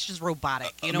of like it's just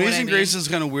robotic. You know Amazing what I mean? Grace is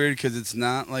kind of weird because it's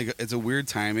not like it's a weird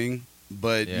timing,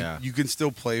 but Yeah. you can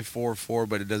still play 4/4,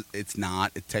 but it does. It's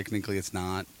not. Technically, it's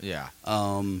not. Yeah.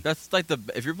 Um, That's like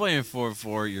if you're playing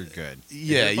 4/4, you're good. If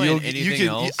Yeah, you're playing you anything can.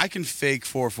 else, I can fake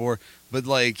 4/4, but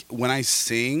like when I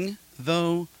sing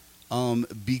though,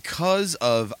 because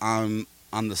of I'm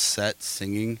on the set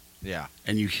singing yeah.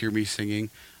 and you hear me singing,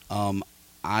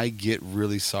 I get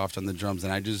really soft on the drums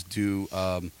and I just do.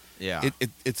 Yeah.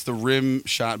 It's the rim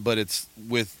shot, but it's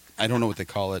with I don't know what they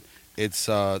call it. It's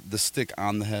the stick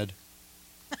on the head.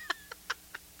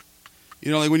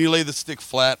 You know, like when you lay the stick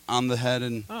flat on the head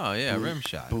and Oh yeah, boom, rim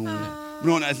shot. boom.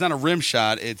 No, it's not a rim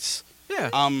shot. It's Yeah.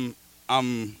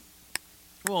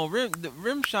 Well, the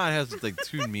rim shot has like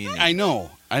two meanings. I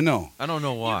know. I don't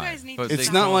know why. guys need but to It's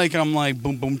stop. not like I'm like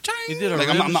boom boom chang. You did a like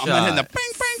rim I'm not hitting the shot.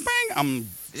 bang bang bang.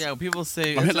 Yeah, people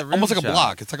say I'm it's hitting a rim almost like a shot.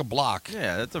 block. It's like a block.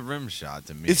 Yeah, that's a rim shot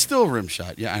to me. It's still a rim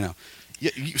shot. Yeah, I know. Yeah,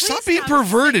 stop Please being stop.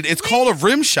 perverted. It's called a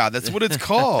rim shot. That's what it's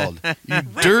called. You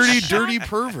dirty, shot? dirty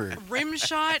pervert. Rim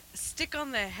shot, stick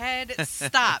on the head.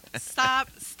 Stop.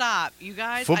 You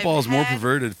guys. Football's I've more had-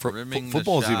 perverted. Rimming the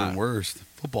Football's shot. even worse.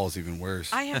 Football's even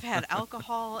worse. I have had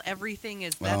alcohol. Everything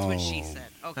is. That's what she Oh. said.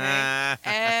 Okay.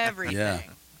 Everything. Yeah.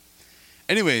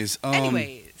 Anyways,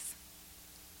 Anyways.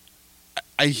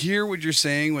 I hear what you're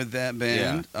saying with that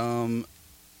band.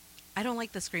 I don't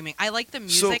like the screaming. I like the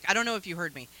music. I don't know if you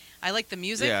heard me. I like the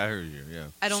music. Yeah, I heard you. Yeah.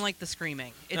 I don't like the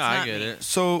screaming. It's No, not I get me. it.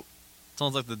 So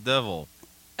Sounds like the devil.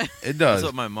 it does. That's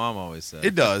what my mom always said.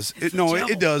 It does. It's It, no, the it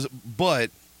devil. does.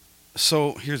 But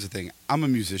so here's the thing. I'm a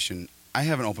musician. I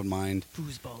have an open mind,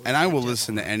 Foosball and is I the will devil.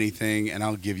 listen to anything, and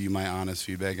I'll give you my honest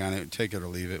feedback on it. Take it or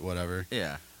leave it, whatever.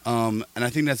 Yeah. And I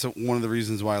think that's one of the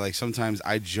reasons why, like, sometimes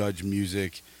I judge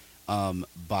music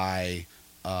by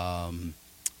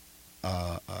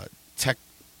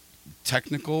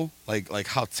technical, like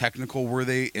how technical were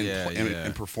they in, Yeah, yeah.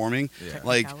 in performing. Yeah.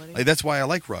 Technicality? Like that's why I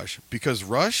like Rush, because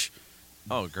Rush,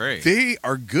 Oh, great. they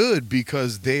are good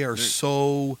because they are They're-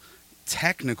 so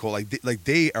technical. Like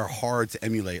they are hard to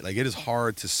emulate. Like it is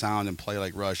hard to sound and play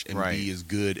like Rush and Right. be as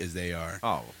good as they are.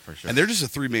 Oh, for sure. And they're just a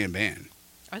 3-man band.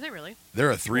 Are they really? They're a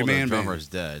well, 3-man the band. drummer's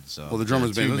dead, so Well, the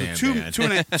drummer's they're a band. It was a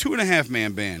two-man band. two and a half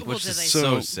man band. Well, Which do is they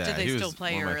so still- sad. Do they He still was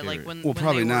play one of my or like favorite. when? Well, when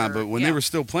probably they not. were- But when yeah. they were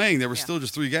still playing, they were Yeah. still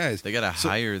just 3 guys. They gotta So-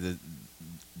 hire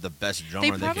the best drummer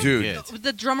They they probably can Dude. get.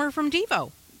 the drummer from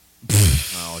Devo.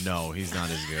 Oh no, he's not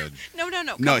as good. No.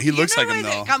 No, come- he you looks know like him what I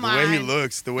though. think? Come the on. way he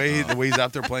looks, the way he's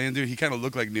out there playing, dude, he kind of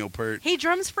looked like Neil Peart. He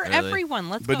drums for Really? everyone.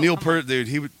 Let's But go. Neil Come Peart, dude,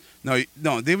 he would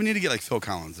no. They would need to get like Phil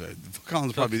Collins. Phil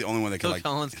Collins is probably the only one that could Phil like.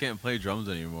 Collins can't play drums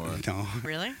anymore. No, on.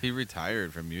 Really? He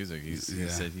retired from music. He Yeah.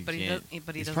 said he But he can't. does.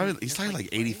 But he he's doesn't. probably he's just, probably like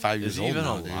play. 85 Is years he old even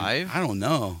now, dude. alive? I don't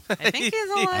know. I think he's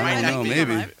alive. I don't think know, he's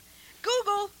maybe. alive.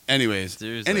 Google. Anyways,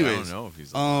 Seriously, I anyways, don't know if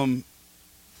he's alive.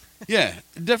 yeah,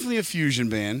 definitely a fusion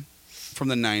band from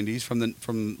the 90s,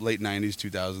 from late 90s,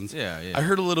 2000s. Yeah. I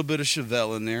heard a little bit of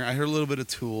Chevelle in there. I heard a little bit of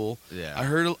Tool. Yeah. I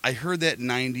heard that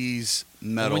 90s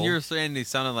metal. When you were saying he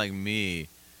sounded like me,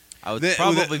 I was The-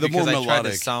 probably the more because I tried to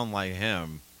melodic. sound like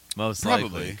him. Most Probably.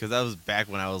 likely, because that was back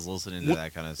when I was listening to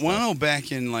that kind of stuff. Well, I know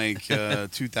back in like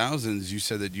 2000s, you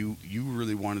said that you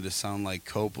really wanted to sound like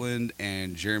Copeland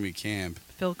and Jeremy Camp.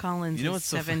 Phil Collins You know is what's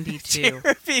so funny? 72.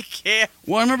 Jeremy Camp.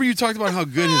 Well, I remember you talked about how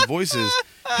good his voice is.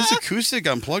 His acoustic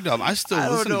unplugged album. I still I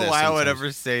don't listen to know that why I would sometimes.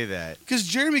 ever say that, Because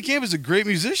Jeremy Camp is a great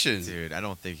musician. dude. I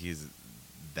don't think he's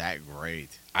that great.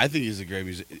 I think he's a great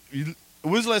musician.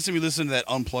 When was the last time you listened to that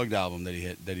unplugged album that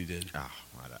he did? Oh,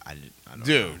 I don't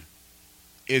Dude, know.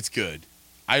 it's good.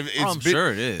 I'm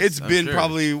sure it is. It's I'm been sure.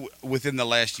 probably within the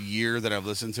last year that I've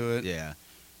listened to it. Yeah.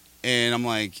 And I'm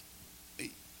like,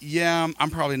 yeah, I'm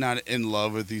probably not in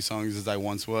love with these songs as I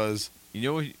once was, You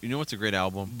know what's a great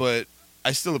album? but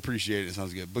I still appreciate it. It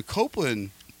sounds good. But Copeland,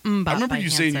 Mbop I remember by you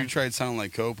saying you Hanson. tried sounding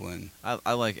like Copeland.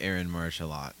 I like Aaron Marsh a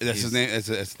lot. That's He's- his name. That's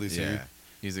the lead singer. Yeah.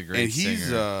 He's a great And he's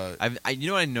singer. You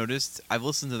know what I noticed? I've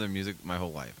listened to their music my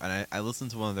whole life, and I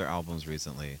listened to one of their albums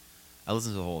recently. I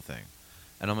listened to the whole thing,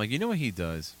 and I'm like, you know what he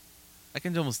does? I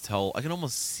can almost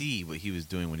see what he was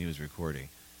doing when he was recording.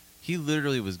 He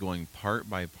literally was going part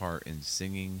by part and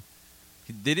singing.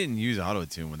 They didn't use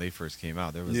auto-tune when they first came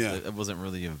out. It wasn't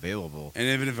really available. And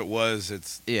even if it was,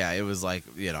 it's Yeah, it was like,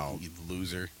 you know, you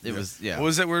loser. it was, yeah. What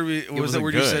was that word? What was that wasn't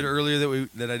word you good. said earlier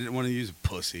that I didn't want to use?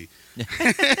 Pussy.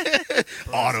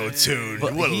 Auto tune.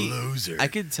 But What a he- loser. I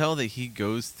could tell that he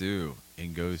goes through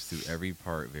every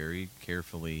part very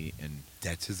carefully, and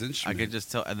That's his I instrument. could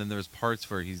just tell. And then there's parts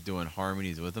where he's doing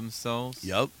harmonies with himself.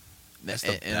 Yup. That's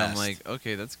the and I'm best. like,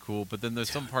 okay, that's cool. But then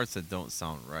there's some parts that don't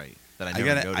sound right that I I never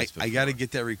gotta, noticed I before. gotta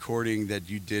get that recording that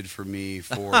you did for me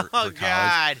for Oh college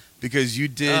God! because you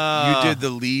did the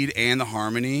lead and the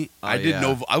harmony. Oh, I didn't yeah.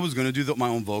 know I was gonna do my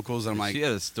own vocals. And I'm like, she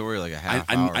had a story like a half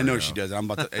I hour know ago. she does. And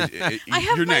I'm about to. I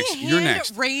have you're my next. hand You're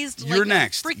next. raised You're like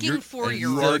next. a freaking You're- 4-year-old.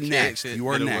 You are Okay, next. get You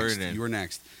are a next. word in. You are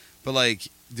next. But like,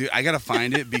 dude, I gotta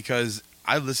find it because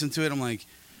I listened to it. I'm like,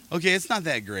 okay, it's not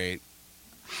that great.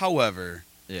 However,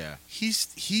 Yeah. you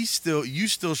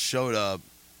still showed up,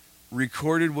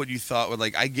 recorded what you thought would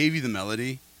like. I gave you the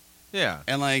melody, Yeah.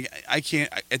 and like I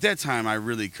can't. At that time, I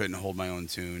really couldn't hold my own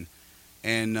tune,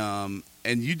 and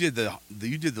you did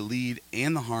the lead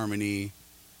and the harmony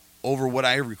over what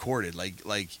I recorded.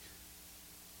 Like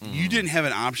you didn't have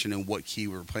an option in what key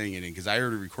we were playing it in because I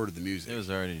already recorded the music. It was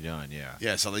already done. Yeah.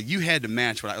 Yeah, so like you had to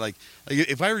match what I like.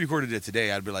 If I recorded it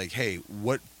today, I'd be like, hey,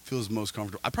 what feels most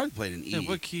comfortable? I'd probably play it in E. Yeah,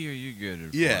 what key are you good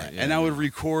at? Yeah, for? and I would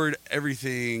record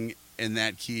everything in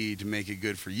that key to make it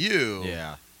good for you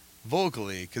Yeah.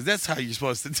 vocally, because that's how you're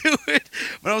supposed to do it.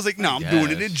 But I was like, no, I'm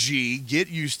doing it in G. Get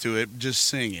used to it. Just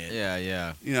sing it. Yeah.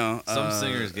 Yeah. You know, Some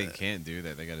singers can't do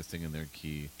that. They got to sing in their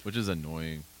key, which is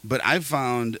annoying. But I've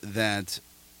found that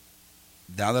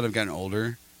now that I've gotten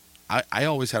older, I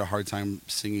always had a hard time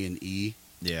singing in E.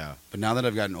 Yeah. But now that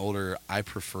I've gotten older, I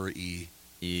prefer E.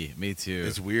 Me too.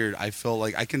 It's weird. I feel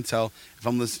like I can tell if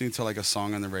I'm listening to like a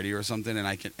song on the radio or something, and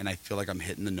I feel like I'm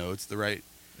hitting the notes the right.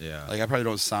 Yeah. Like I probably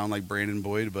don't sound like Brandon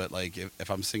Boyd, but like if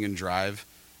I'm singing Drive,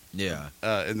 yeah.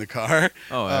 in the car,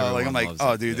 Oh, like everyone I'm like, loves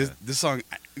oh it, dude, yeah. this song,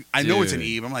 I know it's an Dude.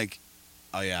 E, but I'm like,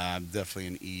 oh yeah, I'm definitely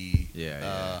an E.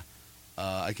 Yeah,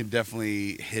 I can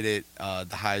definitely hit it the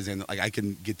highs and like I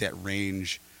can get that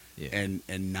range. Yeah.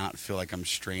 And not feel like I'm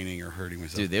straining or hurting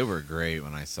myself. Dude, they were great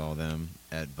when I saw them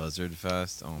at Buzzard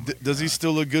Fest. Oh my Does he God.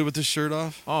 still look good with his shirt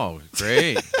off? Oh,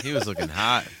 great. He was looking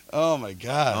hot. Oh my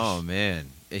gosh. Oh man.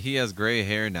 He has gray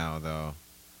hair now though.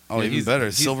 Oh, Yeah, even better.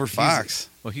 Silver fox.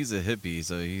 Well, he's a hippie,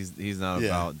 so he's not Yeah.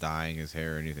 about dyeing his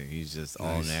hair or anything. He's just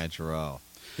all Nice. natural.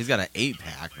 He's got an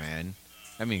 8-pack, man.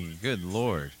 I mean, good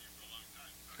lord.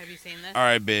 Have you seen this? All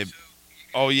right, babe.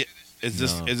 Oh yeah. Is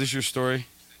No. this your story?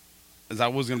 is I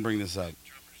was gonna bring this up.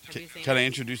 Have you seen Can I it?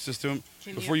 introduce this to him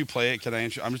Can before you play it? Can I? I'm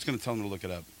just gonna tell him to look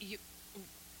it up. Do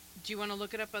you want to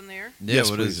look it up on there? Yeah, Yes,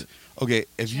 what please. is it? Okay,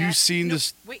 have you Chad- seen no,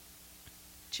 this? Wait.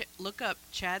 Look up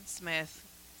Chad Smith,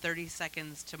 30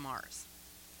 Seconds to Mars.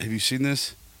 Have you seen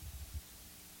this?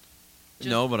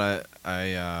 No, but I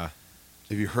Have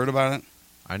you heard about it?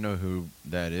 I know who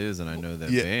that is, and I know that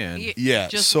Yeah. band. Yeah.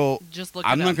 Just, so just look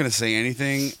I'm it not up. gonna say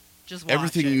anything. Just watch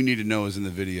Everything it. you need to know is in the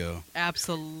video.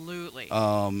 Absolutely.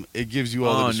 It gives you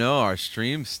all. Oh the no, our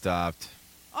stream stopped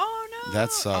Oh, no.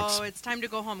 That sucks. Oh, it's time to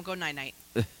go home. Go night-night.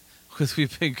 because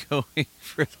we've been going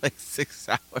for like 6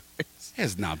 hours. It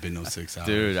has not been no 6 hours.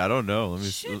 Dude, I don't know. Let me.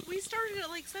 Shit, we started at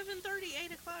like 7:30,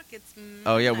 8 o'clock. It's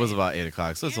Oh yeah, it was midnight. about 8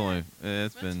 o'clock, so it's Yeah. only it's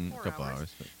That's been a 4 couple hours. hours.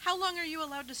 But. How long are you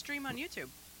allowed to stream on YouTube?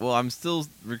 Well, I'm still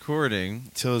recording.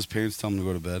 Till his parents tell him to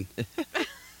go to bed.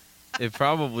 It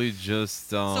probably just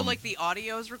So like the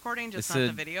audio is recording, just it not the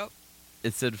said- video?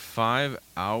 it said 5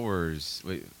 hours.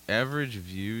 Wait, average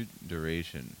view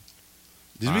duration.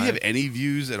 Did we have any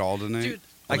views at all tonight? Dude,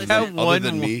 I listen. got other one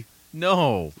than me,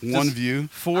 No, one just view.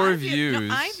 4 I viewed- views.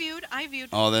 No, I viewed.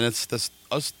 Oh, then that's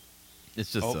us.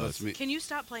 It's just Oh, us. that's me. Can you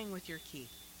stop playing with your key?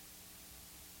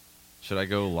 Should I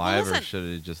go live or listen.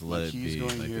 should I just let it He's be?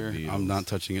 going Like here. The I'm Beatles? not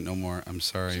touching it no more. I'm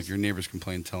sorry. Just- If your neighbors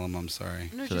complain, tell them I'm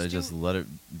sorry. No, Should I do- just let it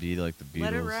be like the Beatles?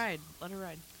 let it ride. Let it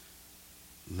ride.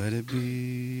 Let it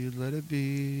be. Let it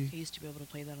be. He used to be able to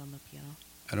play that on the piano.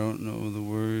 I don't know the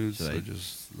words, Should so I-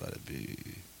 just let it be.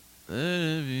 Let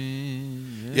it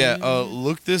be. Yeah.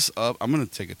 Look this up. I'm gonna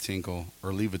take a tinkle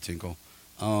or leave a tinkle.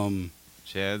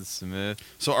 Chad Smith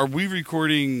So are we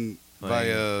recording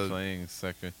via playing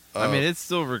second. I mean, it's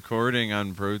still recording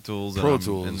on Pro Tools. Pro and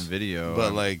Tools, in the video,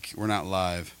 but like we're not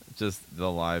live? just the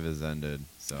live is ended.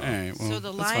 So All right. Well, so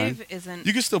the that's fine. live isn't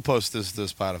You can still post this to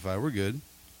Spotify. We're good.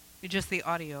 just the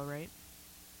audio, right?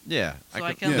 yeah, So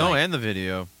I can, no, like- and the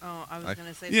video. Oh, I was I-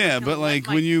 gonna say. so I Yeah, can but let like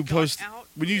my when you gun post out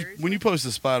when you seriously? post to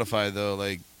Spotify though,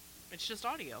 like it's just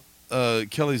audio.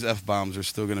 Kelly's F bombs are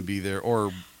still gonna be there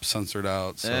or censored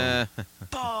out. So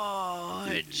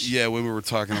Fudge. yeah, when we were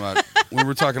talking about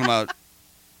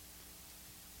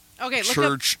Okay, look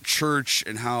up. church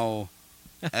and how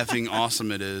effing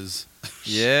awesome it is.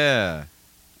 yeah.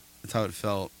 That's how it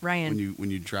felt Ryan.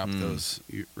 when you dropped those.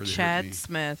 You really hurt Chad me.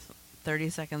 Smith, 30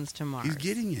 Seconds to Mars. He's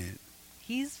getting it.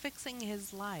 He's fixing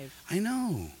his live. I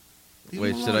know. Leave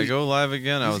Wait, him should I alone. go live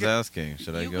again? I He's was got- asking.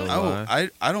 Should I You go go- Oh,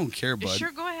 live? I don't care, bud.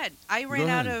 Sure, go ahead. I ran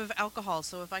Go out ahead. of alcohol,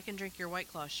 so if I can drink your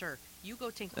White Claw, sure. You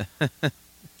go tinkle.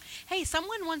 Hey,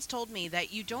 someone once told me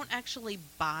that you don't actually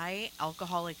buy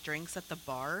alcoholic drinks at the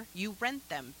bar. You rent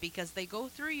them because they go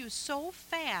through you so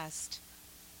fast.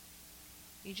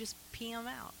 You just pee them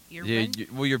out. You're Yeah,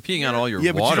 rent- well, you're peeing out all your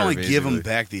Yeah, but water. you don't give them basically.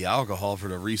 back the alcohol for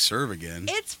the reserve again.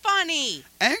 It's funny.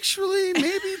 Actually,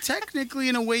 maybe technically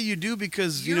in a way you do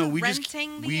because You're we renting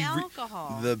just the we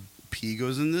alcohol. the pee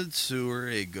goes in the sewer,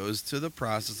 it goes to the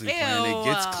processing plant, it Ew.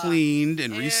 gets cleaned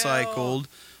and Ew. recycled,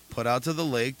 put out to the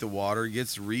lake, the water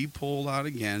gets re-pulled out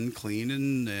again, cleaned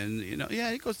and yeah,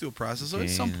 it goes through a process. So at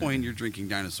some Damn. point you're drinking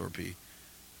dinosaur pee.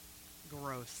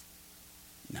 Gross.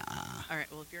 Nah. All right.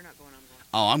 Well, if you're not going, I'm going.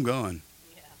 Oh, I'm going.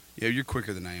 Yeah. Yeah, you're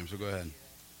quicker than I am, so go ahead.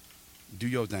 Do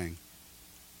your thing.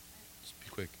 Just be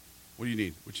quick. What do you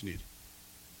need? What you need?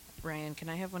 Ryan, can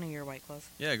I have one of your White Claws?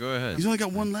 Yeah, go ahead. He's only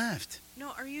got one left.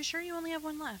 No, are you sure you only have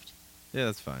one left? Yeah,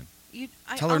 that's fine.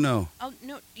 Tell her no.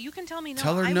 No, you can tell me no.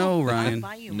 Tell her I no, will Ryan.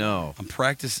 buy you No. one. I'm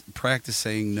practice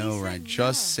saying no, said Ryan. no.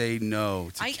 Just say no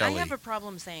to I Kelly. have a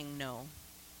problem saying no.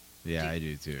 Yeah, I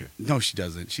do too. No, she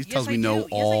doesn't. She Yes, tells I me no do. Yes,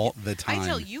 I all do. the time. I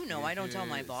tell you no. I don't tell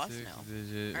my boss no.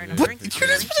 All right, I'm But drinking- you're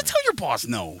not supposed to tell your boss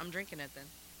no. I'm drinking it then.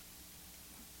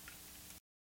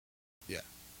 Yeah.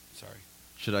 Sorry.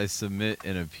 Should I submit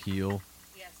an appeal?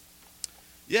 Yes.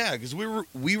 Yeah, because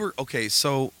we were okay.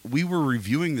 So we were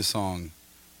reviewing the song.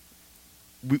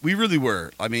 We really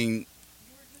were. I mean,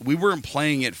 we weren't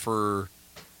playing it for.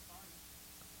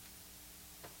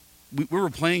 We were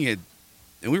playing it,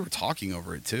 and we were talking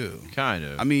over it too. Kind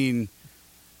of. I mean,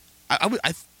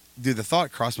 dude, the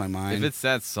thought crossed my mind. if it's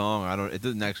that song, I don't. It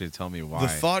doesn't actually tell me why. The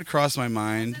thought crossed my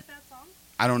mind. Is it that song?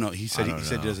 I don't know. He said I don't he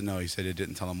said he know. doesn't know. He said it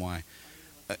didn't tell him why.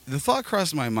 The thought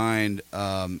crossed my mind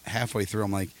halfway through.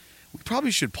 I'm like, we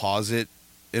probably should pause it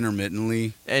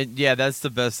intermittently And yeah, that's the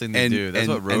best thing to do. That's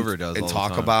what Rover does. and all the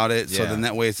talk time. about it. So Yeah. then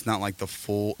that way it's not like the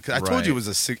full. Cause I told you it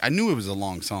was I knew it was a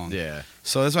long song. Yeah.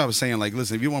 So that's why I was saying, like,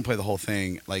 listen, if you want to play the whole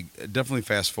thing, like, definitely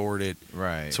fast forward it.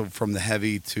 Right. So from the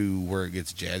heavy to where it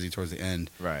gets jazzy towards the end.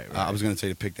 Right. Right. I was going to say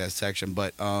to pick that section,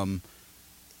 but I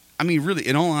mean, really,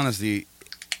 in all honesty,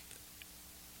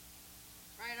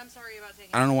 Ryan, I'm sorry about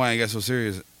taking. I don't know why I got so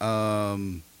serious. Go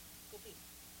pee.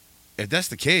 if that's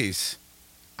the case,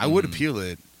 I would appeal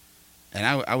it, and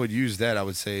I would use that. I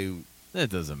would say, It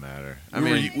doesn't matter. I We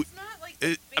were- mean, It's not like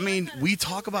the I mean, band that we is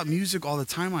talk so about good. music all the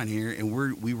time on here, and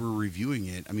we were reviewing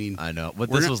it. I mean, I know, but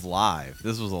We're this not- was live.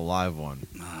 This was a live one.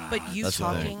 But you That's the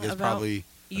thing. talking It's about probably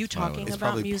you That's why I talking would- It's about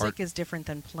probably music part- is different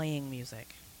than playing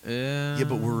music. Yeah. yeah,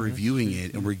 but we're that's reviewing true.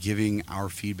 it and we're giving our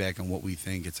feedback on what we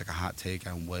think. It's like a hot take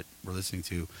on what we're listening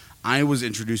to. I was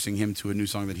introducing him to a new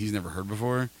song that he's never heard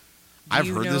before. Do I've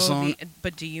you heard know this song.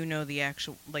 but do you know the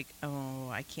actual like? Oh,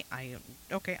 I can't.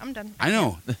 Okay, I'm done. I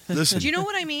know. Listen, Do you know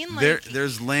what I mean? Like,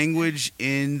 there's language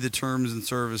in the terms and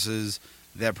services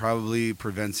that probably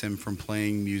prevents him from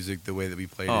playing music the way that we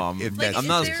played Oh, it. If Like, that's I'm is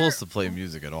not there- supposed to play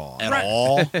music at all. at Right.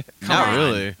 all. Not on.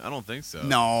 really. I don't think so.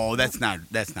 No, that's not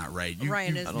right.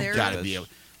 Ryan, is I don't there? gotta be able.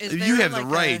 Is You there have like the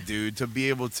right, a- dude, to be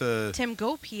able to. Tim,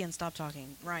 go pee and stop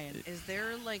talking. Ryan, is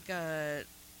there like a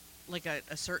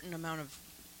certain amount of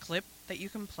clip that you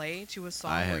can play to a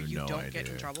song I where have you no don't get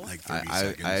in idea. trouble? Like 30 I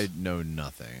seconds. know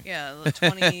nothing. Yeah, like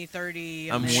 20, 30.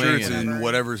 a I'm minute, sure it's winging it. in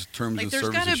whatever terms Like, of there's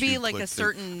services. gotta be you like a clicked it.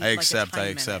 certain. I accept. Like a I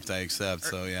time accept. limit. I accept. Or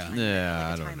So yeah. time- Yeah, like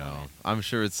I a don't time know. limit. I'm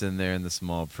sure it's in there in the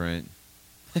small print.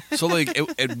 So like,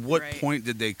 at what Right. point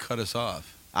did they cut us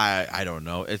off? I don't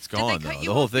know. It's Did they gone cut though. you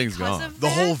The whole off thing's because gone. of The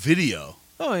that? whole video.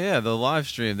 Oh yeah, the live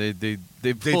stream. They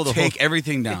They pulled the take whole.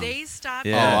 everything down. They stopped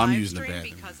Yeah. the Oh, I'm live using the stream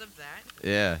bathroom. because of that.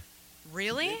 Yeah,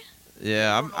 Really?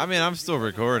 yeah. I mean, I'm still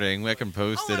recording. I can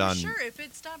post Oh, it I'm on. sure if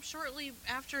it stopped shortly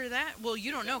after that. Well,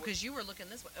 you don't know because you were looking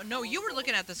this way. No, you were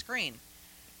looking at the screen.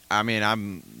 I mean,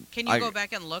 Can you I- go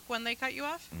back and look when they cut you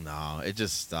off? No, it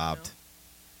just stopped.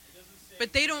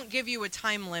 But they don't give you a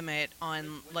time limit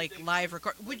on like live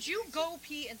record. Would you go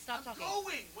pee and stop talking?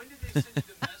 When did they send you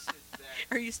the message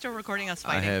that? Are you still recording us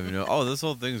I fighting? have no. Oh, this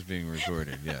whole thing's being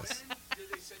recorded. Yes.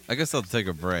 I guess I'll take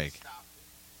a break.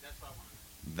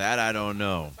 That I don't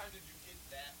know.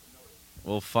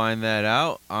 We'll find that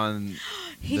out on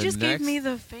He the just gave next me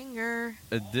the finger.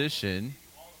 edition.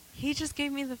 He just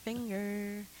gave me the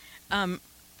finger.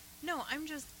 No,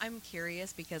 I'm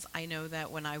curious because I know that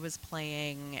when I was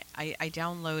playing, I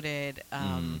downloaded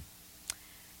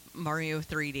Mario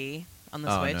 3D on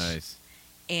the Oh, Switch, nice.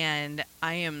 and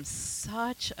I am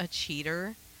such a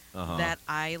cheater Uh-huh. that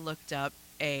I looked up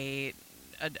a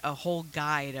whole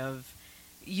guide of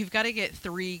you've got to get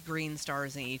 3 green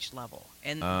stars in each level,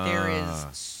 and there Ah.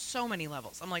 is so many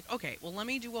levels. I'm like, okay, well, let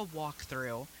me do a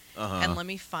walkthrough. Uh-huh. And let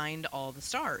me find all the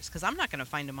stars because I'm not going to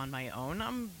find them on my own.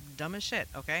 I'm dumb as shit,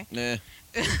 okay? Nah.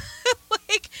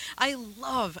 Like, I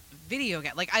love video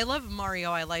games. Like, I love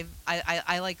Mario. I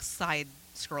like side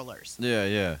scrollers. Yeah,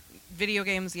 yeah. Video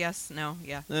games, yes, no,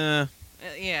 yeah.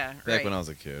 Yeah, Back right. when I was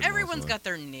a kid. Everyone's mostly. got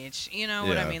their niche. You know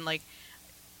what I Yeah. mean? Like,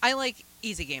 I like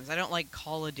easy games. I don't like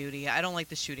Call of Duty. I don't like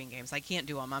the shooting games. I can't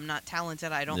do them. I'm not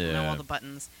talented. I don't know Yeah. all the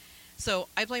buttons. So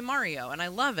I play Mario, and I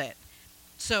love it.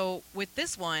 So with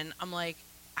this one, I'm like,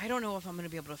 I don't know if I'm going to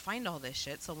be able to find all this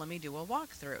shit, so let me do a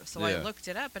walkthrough. So I Yeah. looked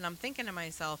it up, and I'm thinking to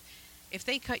myself, if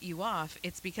they cut you off,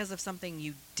 it's because of something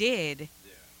you did,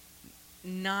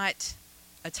 not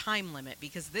a time limit.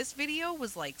 Because this video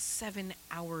was like 7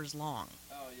 hours long.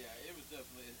 Oh yeah, it was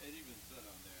definitely. It even said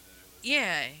on there that it was.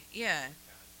 Yeah, yeah.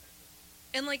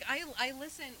 And like I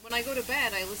listen when I go to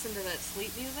bed, I listen to that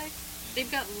sleep music.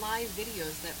 They've got live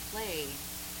videos that play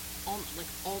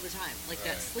all the time. Like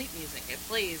that Right. sleep music. It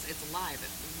plays, it's live.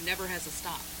 It never has a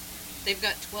stop. They've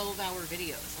got 12-hour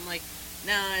videos. I'm like,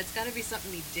 nah, it's got to be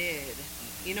something he did.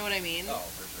 You know what I mean? Oh,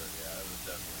 for sure. Yeah, it was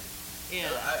definitely.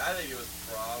 Yeah. I think it was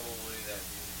probably that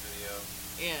music video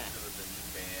Yeah. because of the new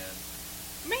band.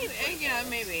 Maybe. Yeah,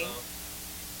 maybe.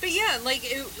 Stuff. But yeah, like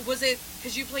was it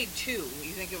because you played 2?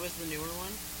 You think it was the newer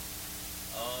one?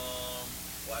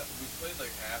 Well, we played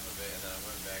like half of it, and then I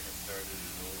went back and started it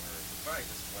over. Probably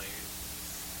just playing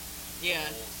Yeah.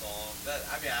 the whole song. That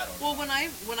I mean, I don't Well, know.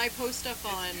 when I post stuff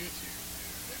It's on YouTube,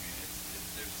 dude. I mean,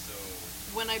 it's they're so.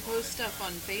 when I post stuff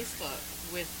on Facebook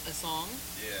with a song,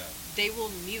 Yeah. they will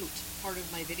mute part of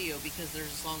my video because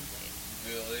there's a song played.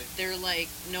 Really? They're like,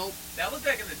 nope, That was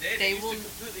back in the day. They used will- to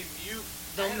completely mute.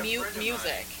 I they'll had a mute friend of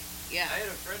music. mine- Yeah. I had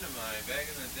a friend of mine back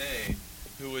in the day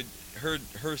who would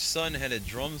her son had a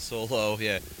drum solo.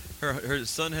 Yeah, her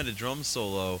son had a drum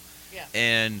solo, Yeah.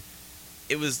 and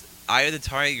it was Eye of the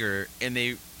Tiger, and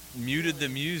they muted the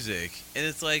music, and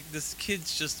it's like this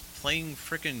kid's just playing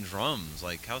frickin' drums.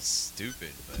 Like how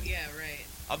stupid. But Yeah, right.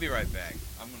 I'll be right back.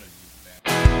 I'm gonna use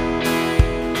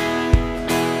that.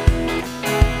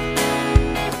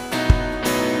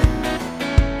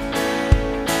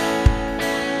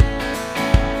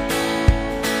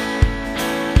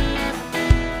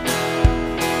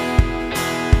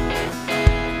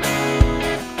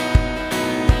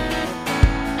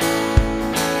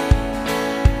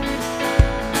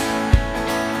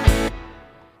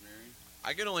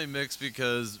 sticks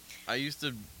because I used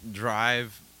to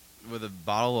drive with a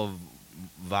bottle of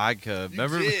vodka.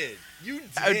 Remember? You did.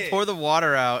 I'd pour the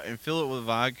water out and fill it with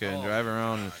vodka and drive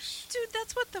around. Dude,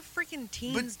 that's what the freaking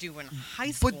teens do in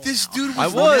high school. But this now. dude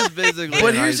was. I was basically. But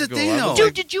in high here's the school. thing, I was though. like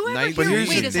Dude, did you ever 19. But hear? here's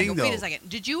Wait the a thing, second. Wait though. a second.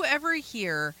 Did you ever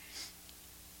hear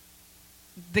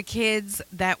the kids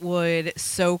that would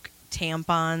soak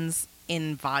tampons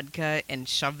in vodka and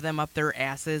shove them up their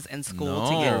asses in school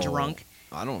to get No. drunk?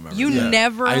 I don't remember. You that.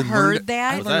 never I heard learned-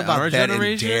 that? I Was learned that our about that in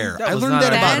generation? Dare. That I was learned not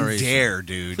that our about generation. Dare,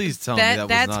 dude. Please tell me that was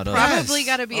that's not us. probably Yes.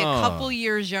 got to be a couple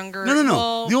years younger. No.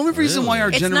 Well, The only reason why our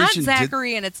it's not generation did.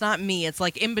 Zachary and it's not me. It's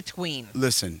like in between.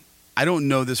 Listen, I don't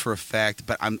know this for a fact,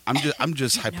 but I'm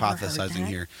just You've never heard hypothesizing that?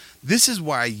 here. This is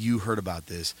why you heard about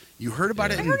this. You heard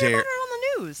about Yeah. it I in heard Dare. about it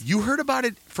on the news. You heard about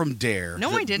it from Dare.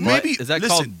 No, I didn't. Maybe Is that listen,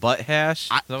 called butt hash?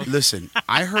 I, Is that what- listen,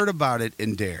 I heard about it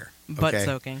in Dare. Butt okay?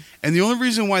 soaking. And the only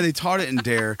reason why they taught it in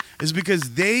Dare is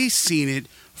because they seen it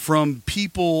from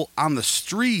people on the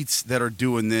streets that are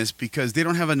doing this because they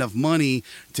don't have enough money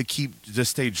to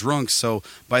stay drunk. So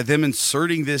by them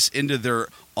inserting this into their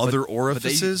other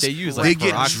orifices, they use, they like,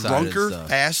 get peroxide and drunker stuff.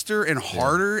 faster and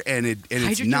harder, and it's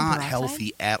Hydrogen not peroxide?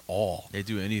 healthy at all. They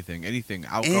do anything,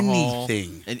 alcohol,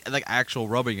 Anything. and like actual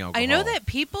rubbing alcohol. I know that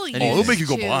people And used Oh, it'll make you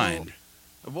go to- blind.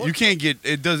 What? You can't get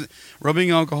it. Doesn't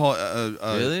rubbing alcohol?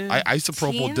 Really?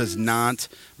 Isopropyl does Teens? not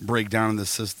break down in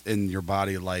the in your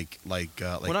body like We're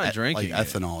not drinking it.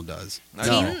 ethanol does. I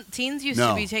No. know. Teens used No.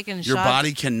 to be taking Your shots.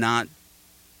 body cannot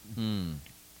Hmm.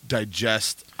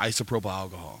 digest isopropyl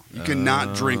alcohol. You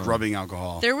cannot drink Oh. rubbing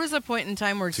alcohol. There was a point in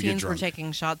time where To get teens were drunk.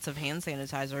 taking shots of hand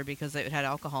sanitizer because it had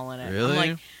alcohol in it. Really? I'm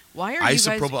like, why are you guys?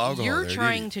 Isopropyl alcohol, You're they're an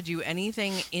trying idiot. to do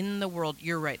anything in the world.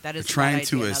 You're right. That is They're trying a bad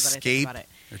to idea, now that I think escape. about it.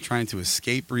 They're trying to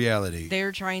escape reality.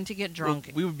 They're trying to get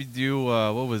drunk. We would be do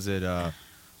what was it?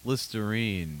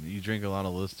 Listerine. You drink a lot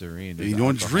of Listerine. There's You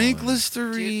don't alcohol drink in it.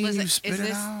 Listerine. Dude, listen, you spit is it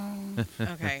this- out.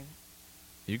 Okay.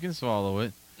 You can swallow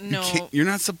it. No. You're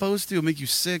not supposed to. It'll make you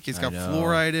sick. It's I got know.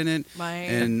 fluoride in it. My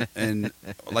and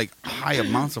like high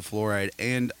amounts of fluoride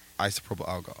and isopropyl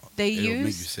alcohol. They It'll make you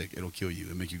use- sick. It'll kill you.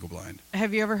 It'll make you go blind.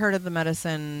 Have you ever heard of the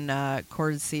medicine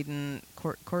Coracidin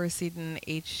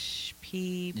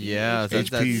HPV? Yeah, that's-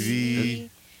 HPV.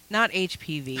 Not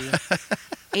HPV.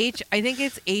 I think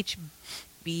it's HBV.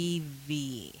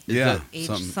 Is Yeah, that- H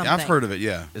something. something. I've heard of it.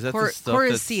 Yeah, Is that the stuff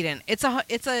that's... Coracidin. It's a.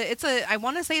 I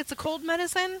want to say it's a cold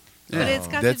medicine, but yeah. it's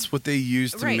got. That's what they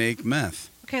use to Right. make meth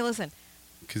Okay, listen.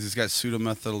 because it's got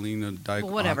pseudomethylene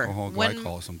Whatever. alcohol When- glycol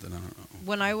or something. I don't know.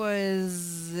 When I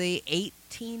was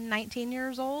 18, 19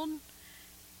 years old,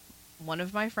 one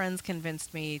of my friends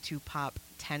convinced me to pop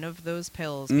 10 of those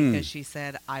pills because she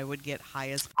said I would get high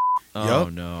as Oh,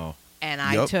 Yup. no. and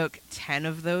I Yup. took 10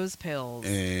 of those pills.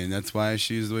 And that's why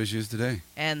she's the way she is today.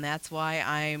 And that's why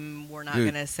we're not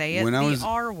Dude, going to say it, when I the was-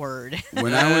 R word.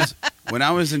 When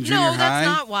I was in junior No, high, that's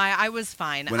not why. I was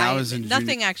fine. When I was in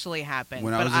nothing actually happened,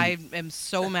 when I but was in- I am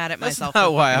so mad at That's myself. not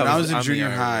for- why when I was in on the junior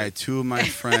R high, word. two of my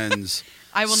friends.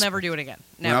 I will never do it again.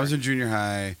 Never. When I was in junior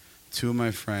high, two of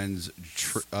my friends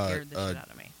Scared the shit out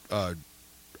of me.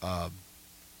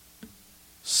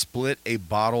 split a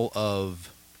bottle of.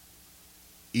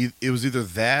 It was either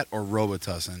that or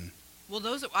Robitussin, Well,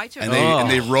 those I took. and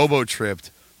they robo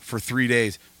tripped for 3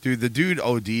 days. Dude, the dude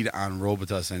OD'd on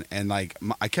Robitussin, and like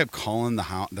I kept calling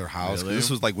their house. 'Cause Really? This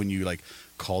was like when you like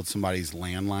called somebody's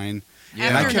landline, Yeah.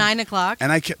 and I After kept- 9 o'clock.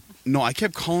 and I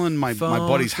kept calling my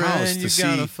buddy's house to you see.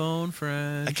 got a phone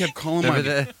friend. I kept calling Remember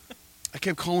that? I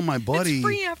kept calling my buddy It's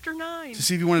free after 9. to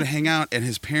see if he wanted to hang out, and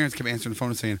his parents kept answering the phone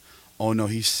and saying, "Oh no,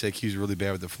 he's sick. He's really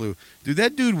bad with the flu." Dude,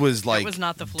 that dude was like was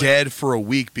not the flu. dead for a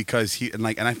week because and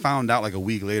I found out like a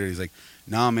week later. He's like,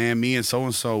 "Nah, man, me and so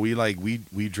and so we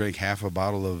drank half a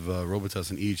bottle of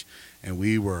Robitussin each, and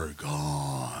we were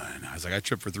gone." I was like, I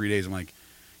tripped for 3 days. I'm like,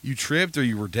 you tripped or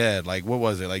you were dead? Like, what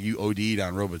was it? Like you OD'd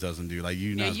on Robitussin, dude? Like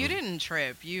you? Yeah, not you supposed- didn't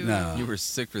trip. You. No. You were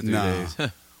sick for 3 No. days.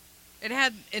 It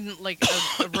had like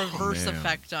a reverse Man.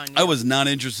 effect on you. I was not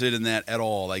interested in that at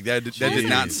all. Like that did Jeez.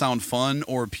 not sound fun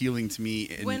or appealing to me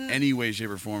in When- any way,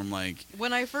 shape, or form. Like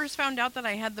When I first found out that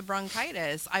I had the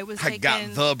bronchitis, I was I taking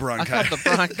got the I bronchitis. got the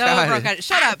bronchitis. the bronchitis.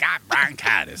 Shut up. got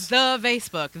bronchitis. The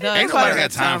Facebook. The Ain't nobody got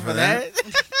time for that.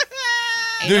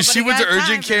 Ain't Dude, she nobody went to got time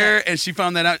urgent for care that. and she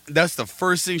found that out. That's the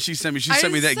first thing she sent me. She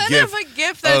sent me that I gift. sent him a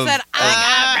gift that of- said,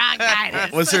 I got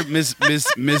bronchitis. What's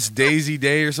her Miss Daisy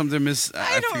Day or something?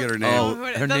 I don't forget her know. name.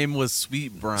 Oh, her The- name was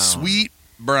Sweet Brown. Sweet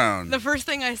Brown. The first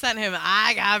thing I sent him,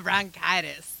 I got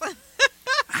bronchitis.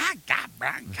 I got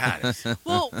bronchitis.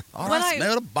 Well, Oh, when I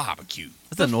smell the barbecue.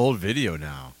 That's an old video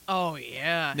now. oh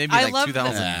yeah, Maybe I like love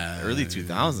 2000, that. early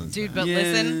 2000s. Dude, man. but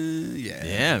listen, Yeah.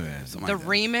 Yeah, man. Something The like that.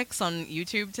 remix on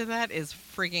YouTube to that is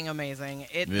freaking amazing.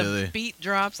 Really? The beat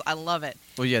drops. I love it.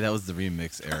 Well, yeah, that was the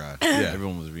remix era. Yeah.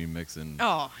 Everyone was remixing.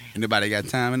 Oh, Anybody got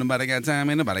time? Anybody got time?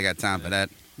 Anybody got time for that?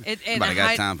 and Anybody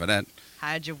got time for that?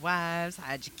 hide your wives,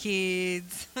 hide your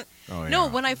kids. Oh, yeah. No,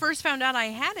 when I first found out I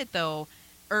had it though,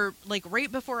 or like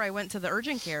right before I went to the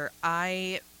urgent care,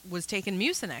 I was taking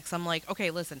Mucinex. I'm like, okay,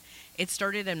 listen, it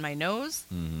started in my nose,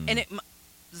 Mhm. and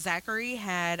Zachary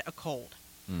had a cold.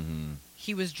 Mhm.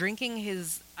 He was drinking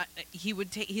his. He would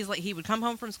come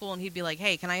home from school and he'd be like,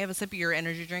 "Hey, can I have a sip of your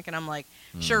energy drink?" And I'm like,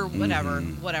 "Sure,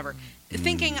 whatever."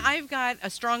 Thinking I've got a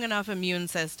strong enough immune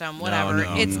system, whatever.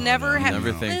 It's never happened.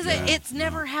 Never think that. It's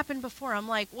never happened before. I'm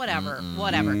like, whatever.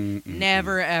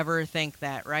 Never ever think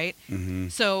that, right? Mm-hmm.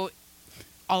 So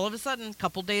all of a sudden, a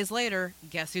couple days later,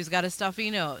 guess who's got a stuffy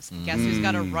nose? Guess who's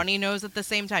got a runny nose at the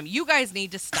same time? You guys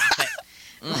need to stop it.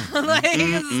 Like,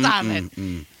 stop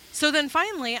it. So then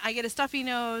finally, I get a stuffy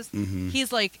nose.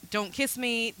 He's like, don't kiss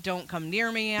me. Don't come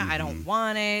near me. I don't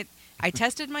want it. I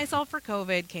tested myself for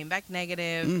COVID, came back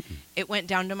negative. It went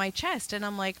down to my chest. And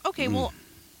I'm like, okay, well,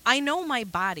 I know my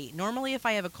body. Normally, if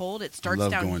I have a cold, it starts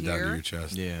Love down going here. down to your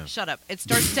chest. Yeah. Shut up. It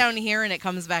starts down here and it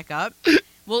comes back up.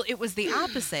 Well, it was the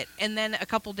opposite. And then a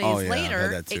couple days Oh, yeah, I've later,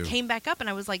 had that too. it came back up. And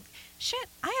I was like, shit,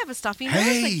 I have a stuffy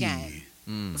nose again.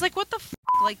 I was like, what the f***?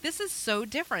 Like, this is so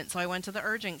different. So I went to the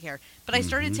urgent care. But I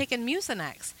started taking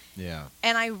Mucinex. Yeah.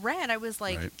 And I was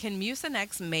like, Right. can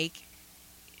Mucinex make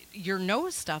your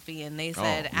nose stuffy? And they Oh,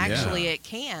 said, actually, yeah. it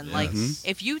can. Yes. Like, Mhm.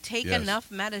 if you take Yes. enough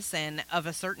medicine of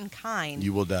a certain kind,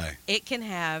 You will die. it can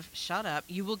have, shut up,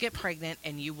 you will get pregnant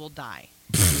and you will die.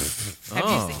 Have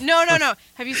Oh. you seen, no.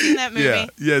 Have you seen that movie? Yeah.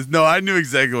 Yes. No, I knew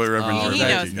exactly what reference Oh, you were he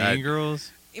that's knows. making. Mean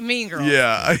Girls? Mean Girls.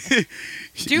 Yeah.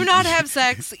 Do not have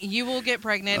sex. You will get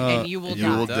pregnant and you will You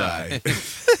die. will die.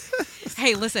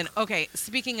 Hey, listen. Okay,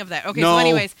 speaking of that. Okay, No. so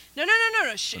anyways, no.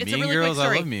 It's Mean a really Girls? quick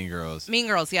story. I love Mean Girls. Mean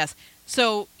Girls, yes.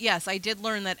 So, yes, I did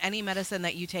learn that any medicine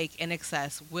that you take in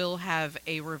excess will have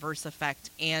a reverse effect,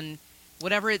 and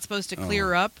whatever it's supposed to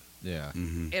clear up, Yeah.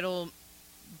 it'll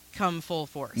come full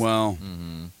force. Well,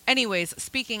 Mm-hmm. Anyways,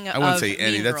 speaking I of wouldn't say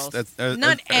any. Mean That's Girls, that's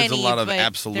not there's any, a lot of but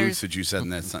absolutes there's- that you said in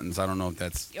that sentence. I don't know if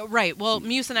that's. right. Well,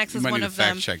 Mucinex You is might one need to of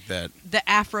fact them. check that. The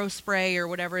Afro spray or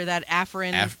whatever that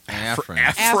Afrin. Afro.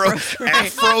 Afro spray.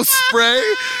 Afro spray.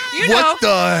 You know, What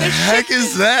the heck shit-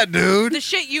 is that, dude? The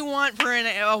shit you want for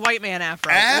a white man afro.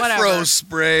 Afro whatever.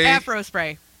 spray. Afro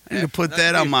spray. I need to put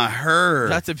that on my hair.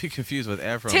 Not to be confused with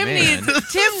Afro Tim Man.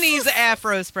 needs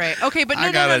Afro spray. Okay, but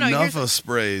I got no. enough of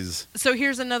sprays. So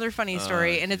here's another funny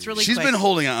story, and it's really She's quick. been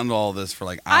holding on to all this for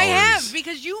like hours. I have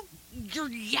because you're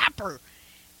yapper.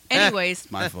 Anyways,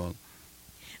 My fault.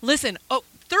 listen. Oh,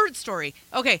 third story.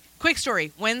 Okay, quick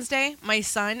story. Wednesday, my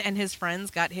son and his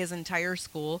friends got his entire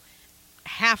school,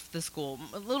 half the school,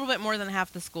 a little bit more than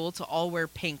half the school, to all wear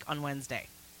pink on Wednesday.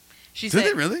 She Did said,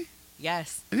 they really?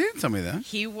 yes. They didn't tell me that.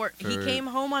 He For- came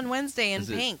home on Wednesday in Is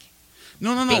it- pink.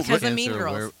 No. Because but- of Mean Cancer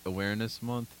Girls. Awareness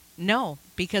Month. No,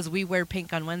 because we wear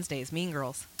pink on Wednesdays. Mean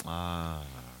Girls. Ah.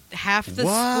 Half the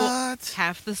What? school.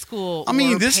 Half the school. I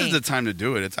mean, wore this pink. is the time to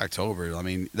do it. It's October. I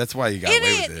mean, that's why you got It away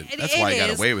is- with it. it- That's it why you got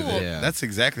is away with cool. it. Yeah. That's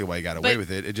exactly why you got away But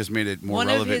with it. It just made it more one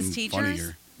of relevant his and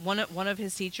teachers, funnier. one of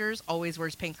his teachers always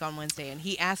wears pink on Wednesday, and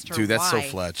he asked her Dude, that's so why.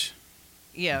 Fletch.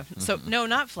 Yeah. So no,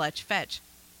 not Fletch. Fetch.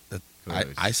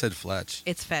 I said Fletch.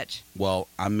 It's Fetch. Well,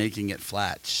 I'm making it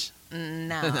Fletch. No.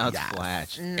 Now it's Yeah.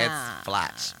 Flash. Nah. It's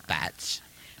Fletch. Fletch.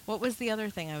 What was the other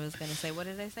thing I was going to say? What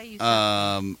did I say? You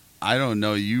said I don't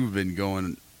know. You've been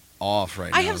going off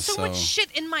right now. I have so much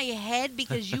shit in my head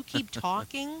because you keep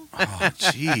talking. Oh,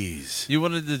 jeez. You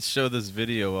wanted to show this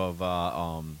video of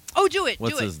Oh, do it.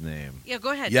 what's do it. his name? Yeah,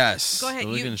 go ahead. Yes. Go ahead. So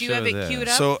we can Do you have show it that. queued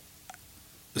up? So,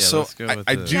 Yeah, so let's go with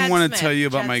I this. do Chad want Smith, to tell you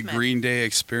about Chad my Smith. Green Day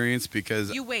experience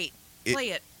because you wait. it- Play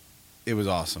it. it was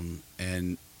awesome.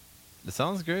 And It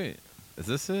sounds great. Is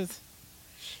this it?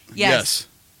 Yes.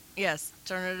 Yes.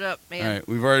 Turn it up, man. All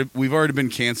right, we've already been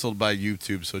canceled by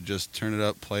YouTube, so just turn it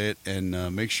up, play it,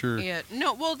 and make sure. Yeah.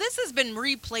 No. Well, this has been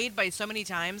replayed by so many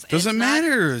times. Doesn't it's not-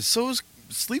 matter. So is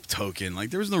Sleep Token. Like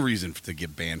there was no reason to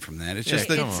get banned from that. It's Yeah, just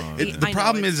that come on, the man. I know,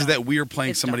 problem it's is dumb. that we are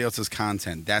playing It's somebody dumb. else's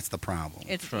content. That's the problem.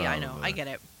 It's yeah, I know. I Probably. get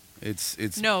it.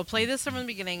 It's No, play this from the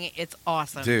beginning. It's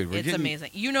awesome. Dude, we're it's getting- amazing.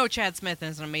 You know Chad Smith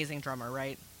is an amazing drummer,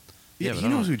 right? yeah, Yeah, but he I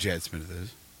knows don't- who Chad Smith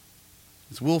is.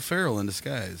 It's Will Ferrell in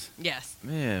disguise. Yes.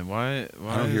 Man, why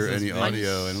I don't is hear this any video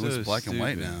audio, and it looks so black and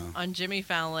white stupid? now. On Jimmy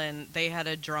Fallon, they had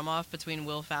a drum off between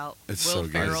Will It's Will so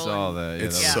good. I Ferrell saw and- that. Yeah,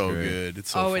 It's that was so great. good.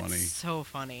 It's so funny. It's so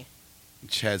funny.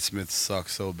 Chad Smith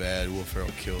sucks so bad. Will Ferrell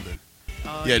killed it.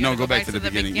 Oh, Yeah, you no, gotta go back to the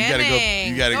beginning. You gotta go-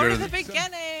 you gotta go go to to the the-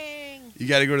 beginning. You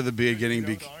got to go to the beginning. Have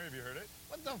you heard it?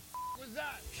 What the f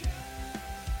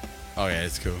Oh yeah,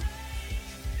 it's cool.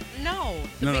 No.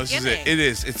 The No, this is it. beginning. It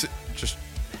is. It's just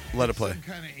let it play. Some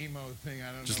kind of emo thing.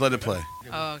 I don't Just know, let it but play.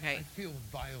 Oh, okay. I feel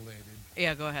violated.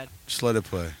 Yeah, go ahead. Just let it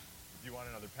play. Do you want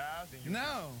another pass? Think you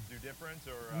No. can do different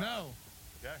or? No.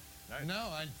 Okay. Nice. No,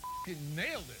 I fucking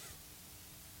nailed it.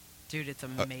 Dude, it's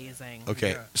amazing.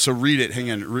 Okay, Yeah. so read it.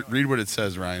 Hang on. Read what it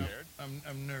says, Ryan.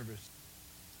 I'm nervous.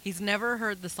 He's never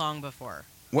heard the song before.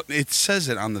 What it says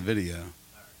it on the video.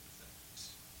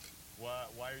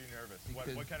 Why are you nervous?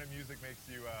 Because- What kind of music makes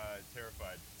you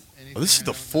terrified? Oh, this is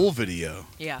the full video.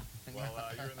 Yeah. Well,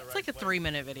 you're in the It's right like a place.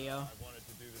 3-minute video. I wanted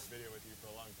to do this video with you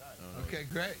for a long time. Okay,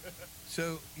 great.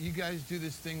 So you guys do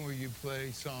this thing where you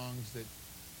play songs that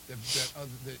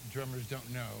drummers don't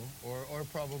know or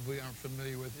probably aren't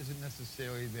familiar with, isn't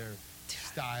necessarily their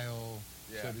style,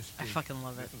 Yeah. so to I speak. fucking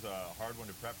love it. This was a hard one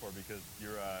to prep for because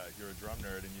you're a drum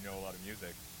nerd and you know a lot of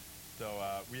music. So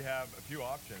we have a few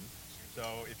options. So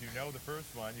if you know the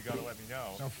first one, you got to let me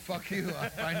know. No, fuck you.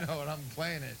 I know it. I'm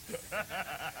playing it.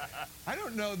 I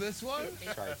don't know this one.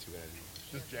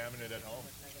 Just jamming it at home.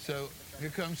 So here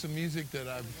comes some music that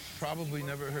I've probably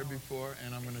never heard before,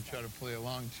 and I'm going to try to play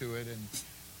along to it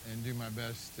and do my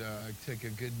best, take a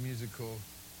good musical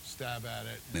stab at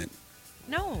it. Man,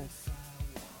 No.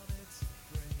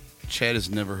 Chad has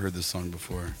never heard this song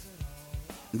before.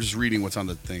 I'm just reading what's on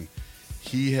the thing.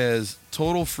 He has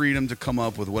total freedom to come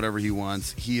up with whatever he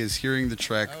wants. He is hearing the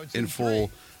track Oh, it's in in full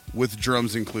three. with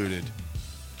drums included.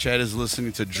 Chad is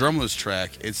listening to drumless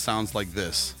track. It sounds like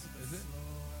this. Is it?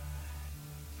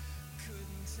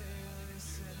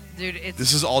 Dude, it's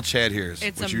This is all Chad hears.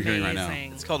 it's what amazing. you're hearing right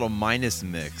now. It's called a minus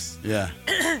mix. Yeah.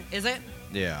 Is it?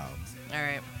 Yeah. All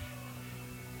right.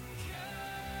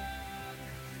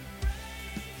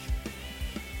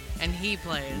 And he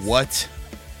plays. What?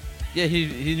 Yeah,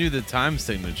 he knew the time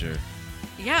signature.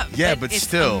 Yeah. Yeah, but it's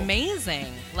still. amazing.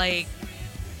 Like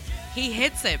he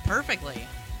hits it perfectly.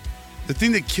 The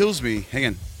thing that kills me, hang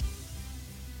on.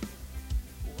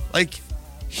 Like,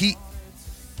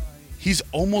 he's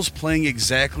almost playing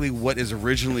exactly what has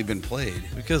originally been played.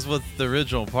 Because what the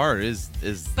original part is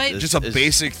But- is- Just a is-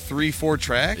 basic 3/4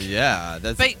 track? Yeah,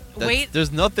 that's. But wait.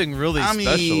 there's nothing really I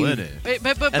special mean- in it.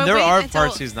 But And there wait are until,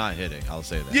 parts he's not hitting. I'll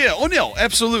say that. Yeah, oh no,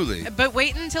 absolutely. But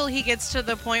wait until he gets to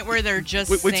the point where they're just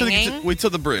Wait till, singing. wait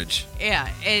till the bridge. Yeah,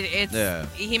 it's Yeah.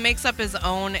 he makes up his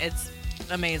own. It's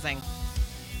amazing.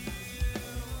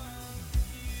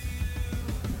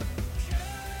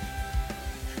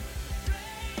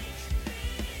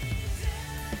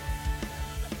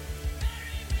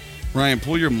 Ryan,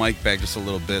 pull your mic back just a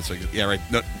little bit. So yeah, right.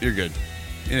 No, you're good.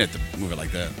 You didn't have to move it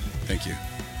like that. Thank you.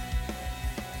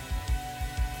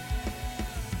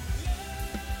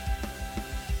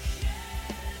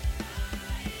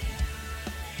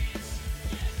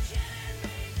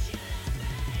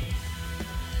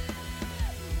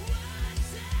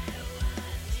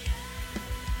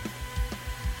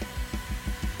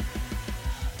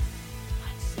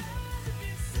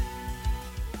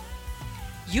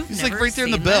 You've He's never like right there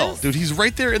in the seen bell, this? dude. He's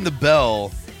right there in the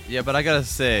bell. Yeah, but I gotta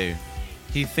say,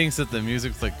 he thinks that the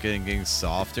music's like getting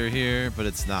softer here, but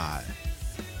it's not.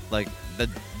 Like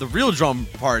the real drum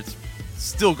part's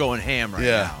still going ham right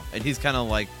Yeah. now, and he's kind of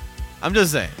like, I'm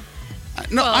just saying.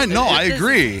 No, Well, I know. I this is-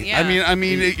 agree. yeah. I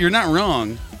mean, you're not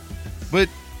wrong. But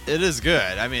It is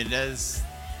good. I mean, it's,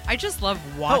 I just love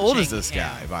watching. how old is this him.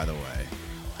 guy, by the way?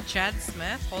 Chad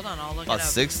Smith. Hold on, I'll look About it up.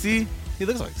 60? He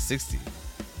looks like 60.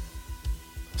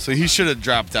 so he should have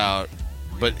dropped out.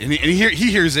 But and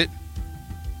he hears it.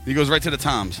 He goes right to the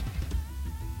toms.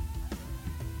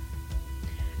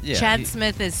 Yeah. Chad he-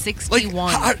 Smith is Like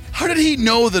 61. how did he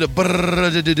know that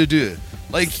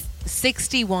like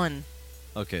 61.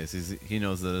 Okay, so he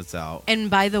knows that it's out. And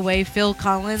by the way, Phil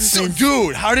Collins so, is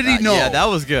dude? How did he know? Yeah, that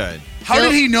was good. How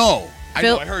Phil- did he know? I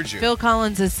Phil, know. I heard you. Phil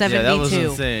Collins is 72. Yeah, that was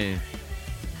insane.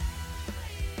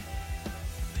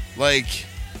 Like,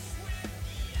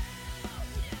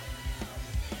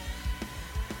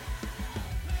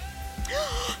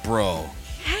 bro.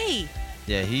 Hey,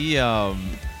 Yeah,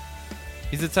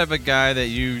 he's the type of guy that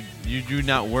you do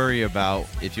not worry about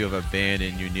if you have a band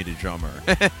and you need a drummer.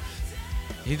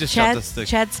 He just shot the stick.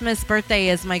 Chad Smith's birthday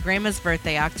is my grandma's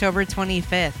birthday, October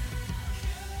 25th.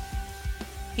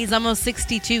 He's almost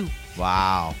 62,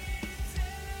 Wow.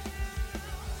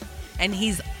 and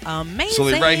he's amazing. So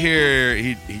like right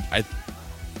here,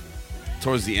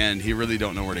 towards the end, he really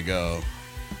don't know where to go.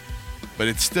 But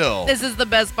it's still. This is the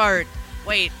best part.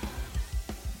 Wait.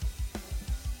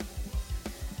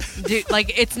 Dude,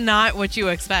 like, it's not what you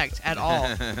expect at all.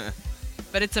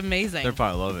 But it's amazing. They're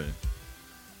probably loving it.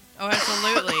 Oh,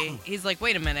 absolutely. He's like,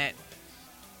 wait a minute.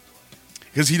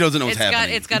 because he doesn't know what's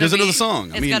happening. It's He gotta doesn't know be- the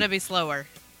song. I It's mean, got to be slower.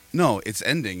 no, it's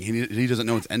ending. He doesn't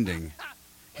know it's ending.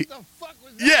 What the fuck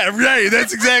was that? Yeah, right.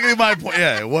 That's exactly my point.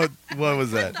 Yeah. What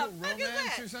was that? Little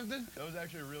romance or something? That was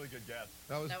actually a really good guess.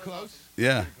 That was That was close. awesome.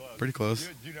 Yeah, Pretty pretty close.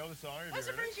 Do you know the song? Or have I'm you heard it?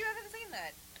 surprised you haven't seen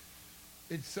that.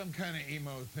 It's some kind of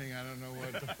emo thing. I don't know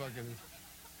what the fuck it is.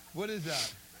 What is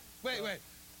that? Wait.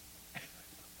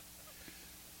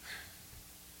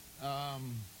 I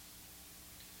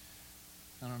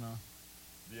don't know.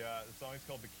 The song is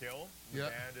called The Kill. The Yeah.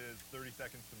 band is 30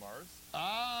 Seconds to Mars.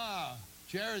 Ah,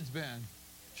 Jared's band.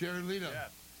 Jared Leto. Yeah.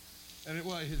 And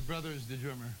his brother is the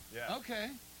drummer. Yeah.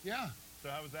 Okay. Yeah. So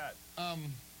how was that?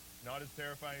 Not as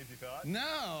terrifying as you thought? No,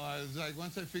 I was like,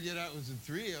 once I figured out it was a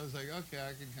 3, I was like, okay,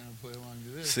 I can kind of play along to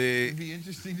this. See- It'd be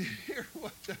interesting to hear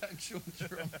what the actual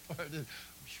drum part is.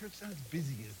 I'm sure it sounds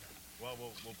busy as that. Well,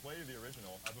 we'll play you the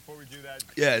original. Before we do that,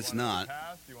 Yeah, do you it's wanna not.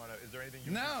 Pass? Do you want to? Is there anything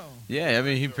you? No. Yeah, I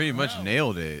mean, he pretty much No.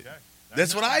 nailed it. Okay.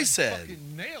 That's what I I said.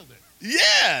 fucking nailed it.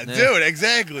 Yeah, Yeah. dude.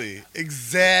 Exactly.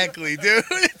 Dude.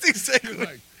 It's exactly. You're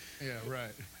like, yeah,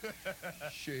 right.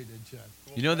 Shaded Jeff.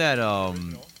 We'll You know play that, the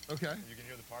original. Okay. You can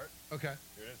hear the part. Okay.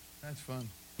 Here it is. That's fun.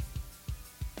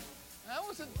 That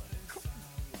wasn't.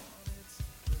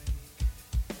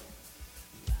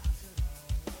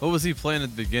 What was he playing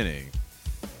at the beginning?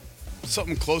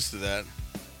 Something close to that.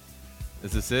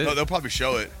 Is this it? No, they'll probably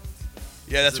show it.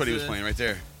 Yeah, that's what he was it? playing right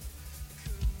there.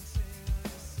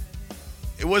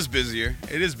 It was busier.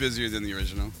 It is busier than the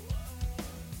original.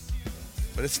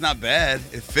 But it's not bad.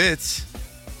 It fits.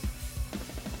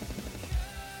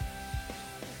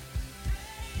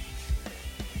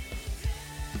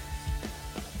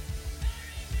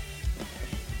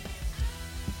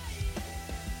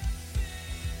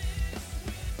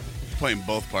 Playing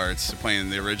both parts. Playing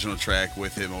the original track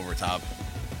with him over top.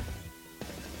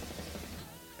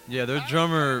 Yeah, their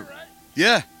drummer.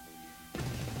 Yeah.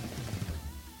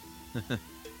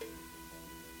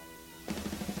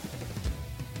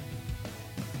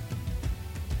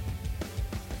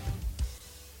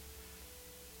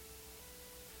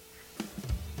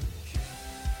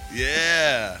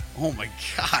 Yeah. Oh my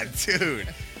God, dude.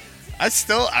 I'm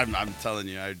telling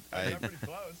you, You're pretty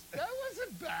close. That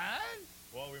wasn't bad.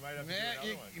 Well, we might have to Man,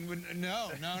 do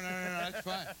another one. no, that's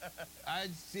fine.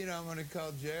 I'm gonna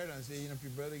call Jared and say, if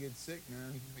your brother gets sick,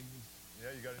 man. Yeah,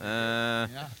 you got to Yeah.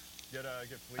 get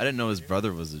I didn't know his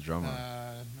brother was the drummer.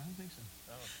 I don't think so.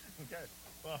 Oh, okay.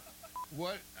 Well,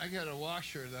 What? I got a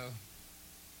washer though.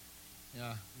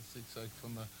 Yeah, this looks like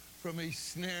from a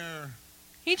snare.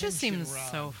 He just Tension seems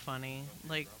rod. so funny.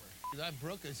 Like, I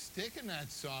broke a stick in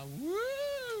that song. Woo!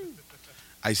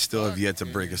 I still have yet to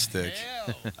break a stick.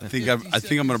 Hell. I think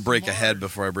I'm gonna break a head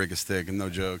before I break a stick, and no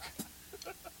joke.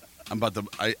 I'm about to.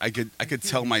 I could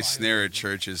tell my snare at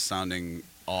church is sounding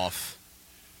off.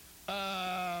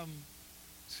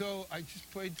 So I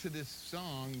just played to this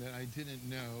song that I didn't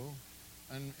know,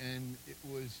 and it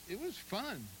was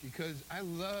fun because I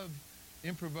love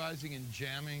improvising and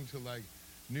jamming to like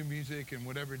new music and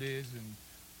whatever it is, and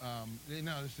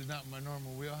this is not my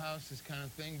normal wheelhouse, this kind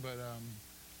of thing, but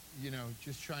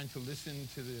just trying to listen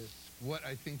to what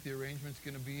I think the arrangement's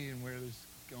going to be and where there's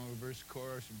going to verse,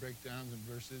 chorus, and breakdowns and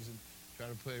verses, and try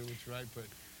to play what's right. But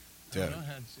I don't know,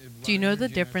 do you know the energy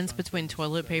in that difference song, between so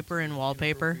toilet it's paper and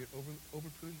wallpaper?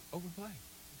 Overplay.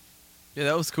 Yeah,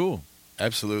 that was cool.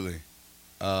 Absolutely.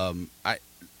 I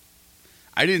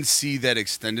didn't see that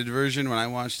extended version when I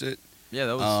watched it. Yeah,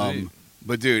 that was sweet.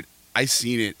 But dude, I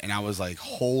seen it and I was like,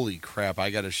 holy crap, I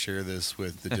got to share this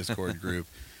with the Discord group.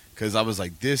 Because I was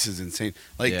like, this is insane.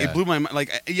 Like, Yeah. it blew my mind. Like,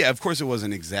 yeah, of course it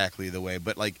wasn't exactly the way,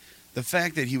 but like the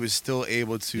fact that he was still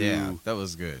able to Yeah, that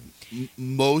was good.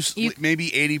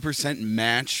 maybe 80%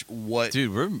 match what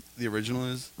Dude, the original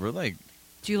is. we're like,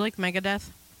 Do you like Megadeth?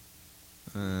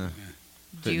 Do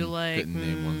you couldn't- like? couldn't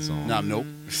name one song. No, nope.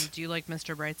 Do you like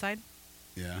Mr. Brightside?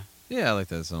 Yeah. yeah, I like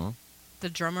that song. The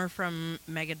drummer from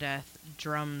Megadeth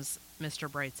drums Mr.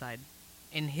 Brightside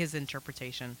in his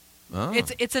interpretation. Oh.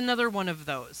 It's another one of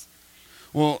those.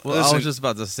 Well, Well, I listen, was just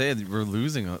about to say that we're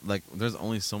losing. Like, there's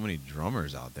only so many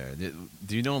drummers out there.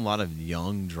 Do you know a lot of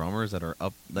young drummers that are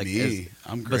up? Like, me.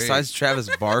 I'm great. besides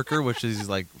Travis Barker, which is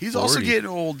like He's 40. also getting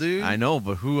old, dude. I know,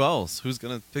 but who else? Who's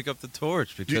gonna pick up the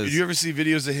torch? Do Because you ever see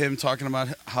videos of him talking about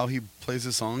how he plays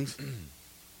his songs?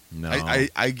 no,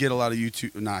 I get a lot of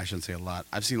YouTube. No, I shouldn't say a lot.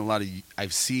 I've seen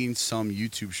some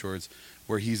YouTube shorts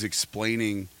where he's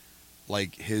explaining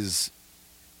like his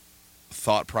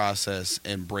thought process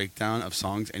and breakdown of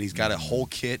songs, and he's got a whole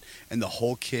kit, and the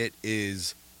whole kit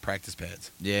is practice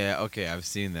pads. yeah, okay, I've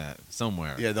seen that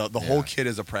somewhere. Yeah, the whole kit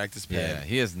is a practice pad. Yeah,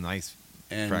 he has nice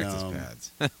And, practice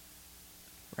pads.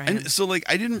 Ryan. And so like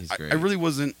I didn't, He's I great. really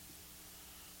wasn't.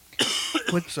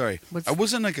 Sorry, what's- I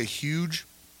wasn't like a huge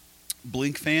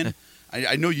Blink fan.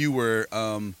 I know you were,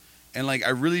 and like I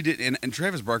really did. And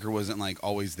Travis Barker wasn't like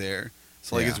always there.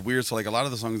 So like Yeah. it's weird. So like a lot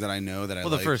of the songs that I know that I Well,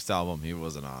 like. the first album he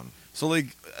wasn't on. So like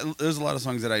there's a lot of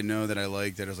songs that I know that I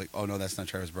like that I was like, oh no, that's not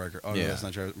Travis Barker. Oh no, Yeah. that's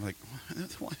not Travis. I'm like,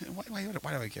 why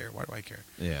do I care? Why do I care?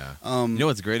 Yeah. Um, You know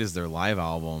what's great is their live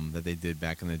album that they did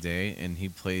back in the day, and he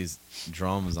plays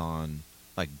drums on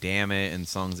like "Damn It" and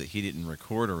songs that he didn't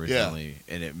record originally,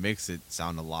 and it makes it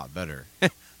sound a lot better.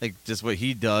 Like just what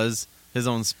he does, his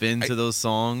own spin to those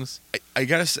songs. I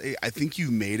gotta say, I think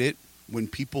you made it when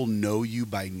people know you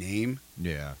by name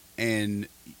Yeah. and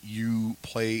you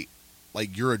play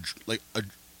like you're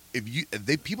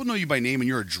if people know you by name and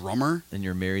you're a drummer. And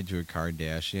you're married to a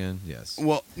Kardashian. Yes.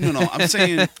 Well, no, I'm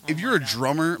saying if you're a God.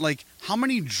 drummer, like how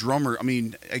many drummer? I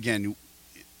mean, again,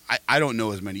 I don't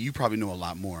know as many. You probably know a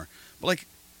lot more, but like.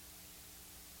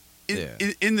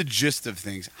 In the gist of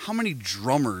things, how many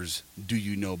drummers do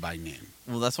you know by name?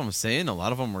 Well, that's what I'm saying. A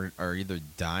lot of them are either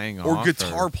dying Or off,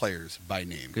 guitar players by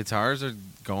name? guitars are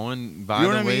going by You know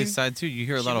the what I mean? wayside too. You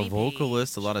hear a lot of Jimmy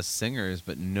vocalists, a lot of singers,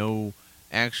 but no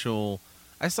actual.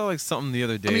 I saw like something the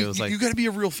other day. I mean, it was like you got to be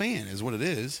a real fan, is what it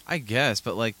is. I guess,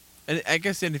 but like, and I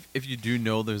guess if you do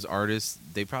know those artists,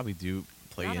 they probably do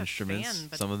play Not a instruments. fan,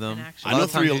 but Some of them. an actual- A lot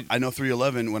of times I know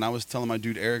 311. When I was telling my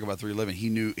dude Eric about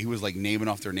 311, he was like naming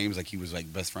off their names like he was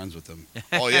like best friends with them.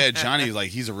 Oh yeah, Johnny's like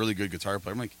he's a really good guitar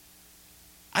player. I'm like,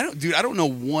 I don't know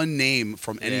one name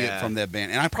from from that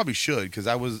band, and I probably should because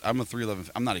I'm a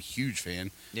 311. I'm not a huge fan,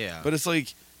 Yeah. but it's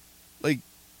like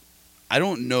I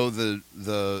don't know the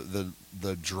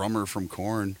drummer from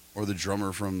Korn or the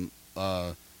drummer from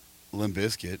Limp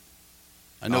Bizkit.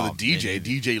 I know Oh, the DJ, man.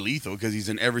 DJ Lethal, because he's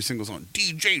in every single song.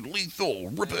 DJ Lethal,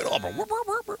 rip it up.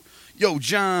 Yo,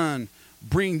 John,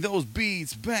 bring those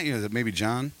beats back. Is it maybe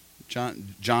John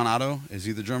Otto? Is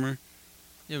he the drummer?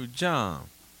 Yo, John.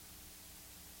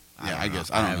 Yeah, I don't know.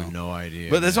 guess. I don't have know. no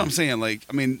idea. But that's what man. I'm saying. Like,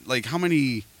 I mean, like, how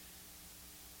many,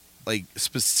 like,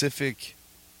 specific.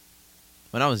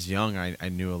 When I was young, I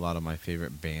knew a lot of my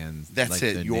favorite bands. That's like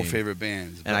it. the Your name. favorite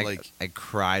bands, but And like, I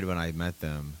cried when I met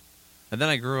them, and then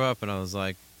I grew up and I was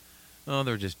like, oh,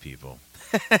 they're just people.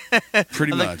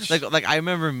 pretty like, much. Like I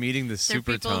remember meeting the They're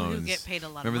people who Supertones. get paid a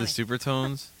lot Remember of the money.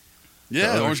 Supertones? yeah,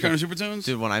 the the Orange Orange County Supertones.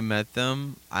 Dude, when I met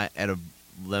them, at a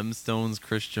Lemstone's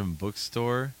Christian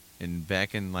bookstore, and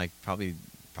back in like probably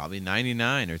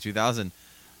 99 or 2000,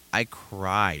 I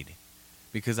cried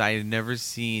because I had never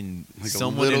seen Like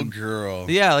someone a little in- girl.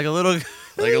 Yeah, like a little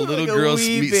Like a little girl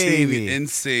wee singing baby. in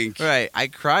sync. Right, I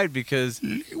cried because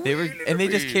they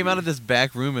just came out of this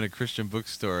back room in a Christian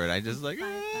bookstore, and I just like,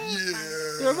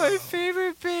 they're my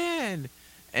favorite band,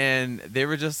 and they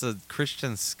were just a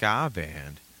Christian ska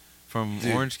band from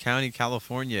Dude. Orange County,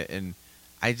 California, and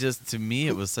to me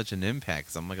it was such an impact.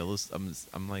 'Cause I'm like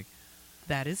I'm like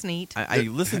That is neat. I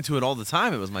listened to it all the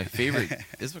time. It was my favorite.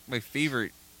 It's my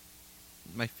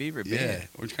favorite Yeah, band.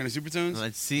 Orange County Supertones.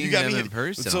 Like seeing You got them me in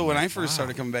person. So I'm when like, I first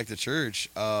started wow. coming back to church,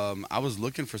 I was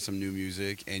looking for some new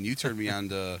music, and you turned me on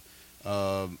to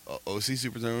OC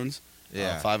Supertones,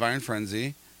 Yeah. Five Iron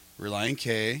Frenzy, Reliant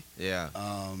K, Yeah,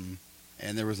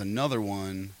 and there was another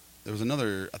one. I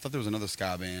thought there was another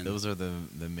ska band. those are the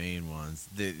main ones.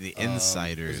 The Um,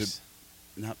 Insiders. was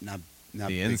it- not The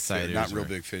Big Fish, Insiders not Real were-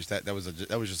 Big Fish. That was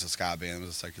just a ska band. It was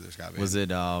a secular ska band. Was it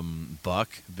Buck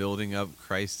building up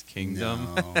Christ's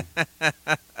kingdom? No.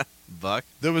 Buck.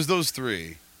 There was those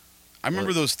three. I remember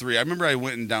What- those three. I remember I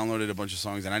went and downloaded a bunch of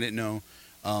songs, and I didn't know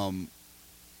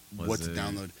what Was to it-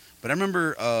 download. But I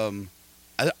remember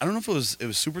I don't know if it was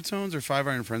Supertones or Five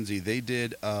Iron Frenzy. They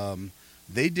did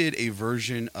a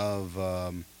version of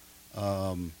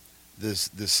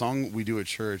this song we do at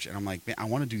church, and I'm like, man, I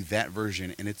want to do that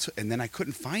version, and then I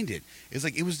couldn't find it. It's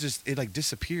like it like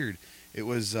disappeared. It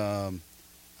was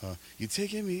you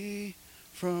taking me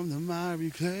from the miry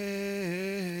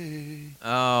clay.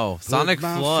 Oh, Sonic Put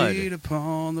my Flood. feet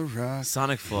upon the rock.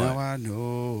 Sonic Flood. Now I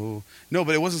know. No,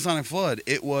 but it wasn't Sonic Flood.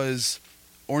 It was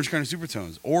Orange County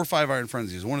Supertones or Five Iron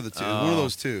Frenzy. It was one of the two. It was one of Oh.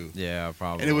 those two. Yeah,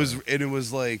 probably. And it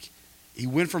was like he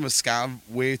went from a ska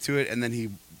way to it, and then he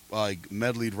like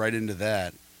medleyed right into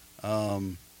that.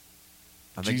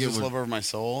 I think Jesus, it was, Love Over My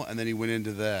Soul, and then he went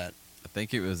into that. I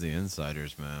think it was the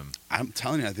Insiders, man. I'm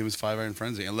telling you, I think it was Five Iron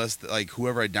Frenzy, unless like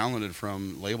whoever I downloaded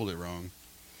from labeled it wrong.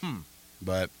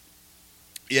 But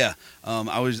yeah,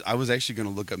 I was actually gonna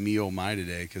look up Me Oh My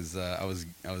today because I was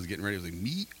getting ready. I was like,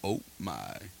 Me Oh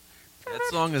My. That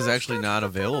song is actually not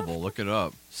available. Look it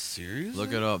up. Seriously?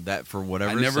 Look it up. That for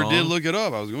whatever. I never song, did look it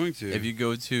up. I was going to. If you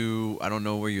go to, I don't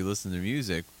know where you listen to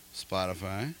music.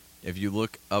 Spotify. If you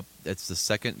look up, it's the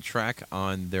second track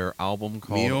on their album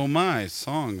called. Me Oh My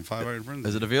song, 5 Iron Friends.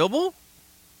 Is it available?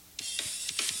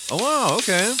 Oh wow,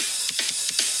 okay.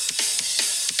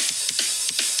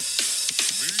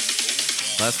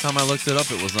 Last time I looked it up,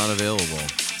 it was not available.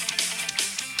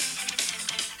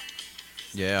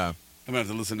 Yeah, I'm gonna have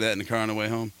to listen to that in the car on the way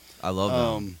home. I love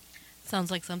them. Sounds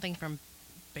like something from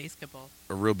basketball.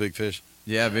 A Real Big Fish.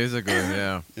 Yeah, basically,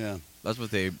 yeah. Yeah. That's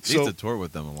what they So- used to tour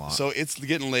with them a lot. So it's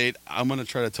getting late. I'm gonna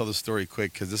try to tell the story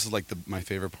quick because this is like my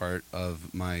favorite part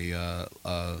of my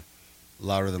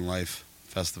Louder Than Life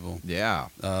festival. yeah.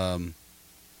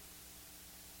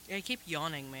 Yeah, I keep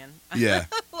yawning, man. Yeah.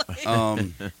 Like,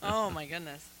 oh my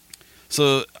goodness.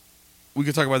 So we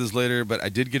could talk about this later, but I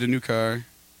did get a new car.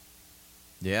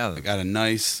 Yeah. I got a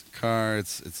nice car.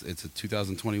 It's a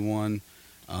 2021.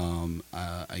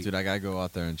 Dude, I gotta go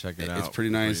out there and check it out. It's pretty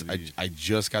nice. before you leave. I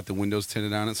just got the windows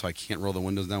tinted on it, so I can't roll the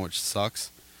windows down, which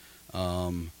sucks.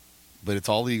 But it's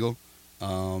all legal.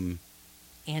 And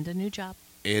a new job.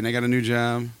 And I got a new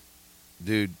job,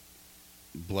 dude.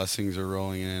 Blessings are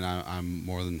rolling in. I'm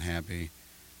more than happy.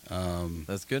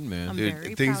 That's good, man. I'm Dude,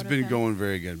 very things proud of been him. going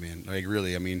very good, man. Like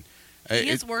really, I mean, He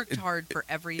has worked hard for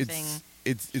everything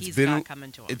It's he's been got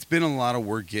coming to him. it's been a lot of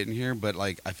work getting here, but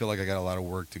like I feel like I got a lot of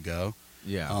work to go.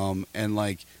 Yeah. And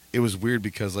like it was weird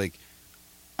because like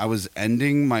I was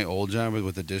ending my old job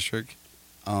with the district,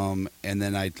 and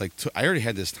then I already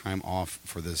had this time off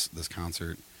for this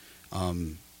concert,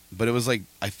 but it was like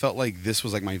I felt like this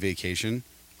was like my vacation,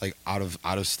 like out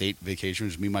of state vacation,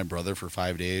 which was me and my brother for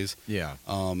 5 days. yeah.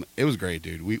 It was great,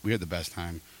 dude. We had the best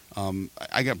time.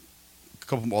 I got a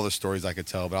couple of other stories I could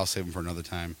tell, but I'll save them for another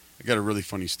time. I got a really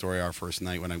funny story our first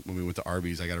night when we went to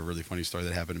Arby's. I got a really funny story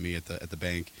that happened to me at the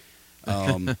bank.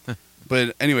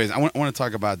 But anyways, I want to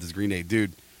talk about this Green Day,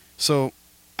 dude. So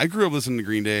I grew up listening to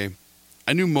Green Day.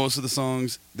 I knew most of the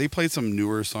songs. They played some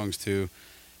newer songs too.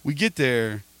 We get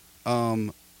there,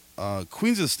 Queens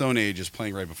of the Stone Age is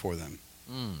playing right before them,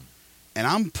 and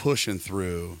I'm pushing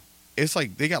through. It's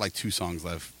like they got like 2 songs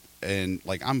left, and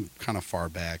like I'm kind of far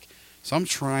back. So I'm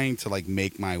trying to like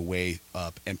make my way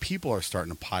up, and people are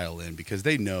starting to pile in because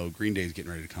they know Green Day's getting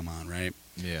ready to come on, right?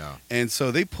 Yeah. And so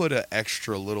they put an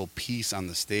extra little piece on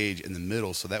the stage in the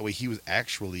middle, so that way he was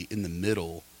actually in the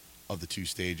middle of the 2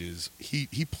 stages. He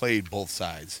played both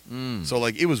sides, so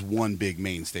like it was one big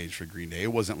main stage for Green Day.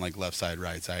 It wasn't like left side,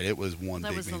 right side. It was one. That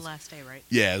big was the main last day, right?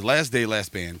 Yeah, last day,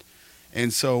 last band.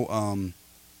 And so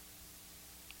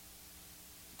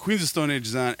Queens of Stone Age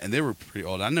is on, and they were pretty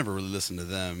old. I never really listened to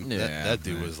them. Yeah, that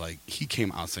dude right. was like, he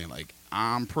came out saying like,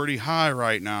 I'm pretty high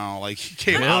right now. Like he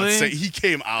came Really?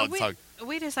 out wait, talking.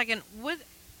 wait a second.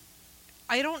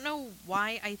 I don't know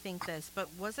why I think this, but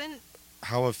wasn't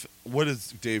What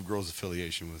is Dave Grohl's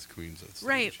affiliation with Queens of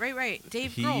Stone Age? right.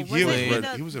 Dave He Grohl played-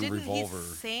 wasn't he was in didn't Revolver. He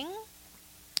sing?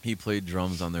 He played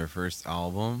drums on their first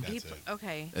album, That's it.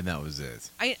 Okay. and that was it.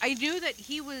 I knew that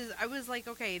he was. I was like,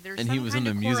 okay, there's And some he was in kind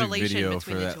the of music correlation video for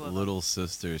between the that two of Little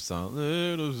Sister song.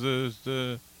 Little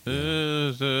Sister,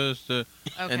 Little Sister. them.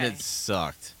 Okay. And it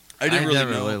sucked. I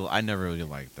never really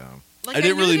liked them. Like, I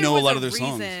didn't knew really there know a was lot of their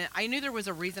songs. I knew there was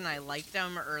a reason I liked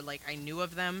them, or like I knew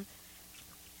of them.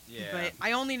 But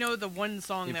I only know the one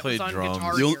song He that was played on drums.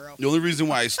 Guitar The Hero. only reason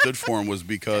why I stood for him was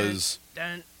because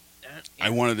Dun, dun, I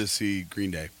wanted to see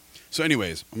Green Day. So,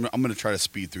 anyways, I'm going to try to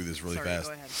speed through this really Sorry, fast.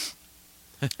 Go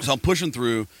ahead. So I'm pushing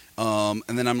through, and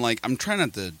then I'm like, I'm trying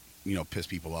not to, piss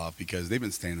people off because they've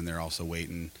been standing there also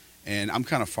waiting, and I'm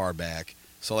kind of far back.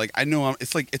 So like I know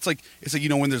it's like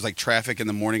when there's like traffic in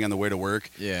the morning on the way to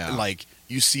work. Yeah. Like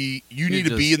you need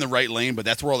to be in the right lane, but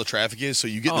that's where all the traffic is. So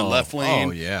you get in the left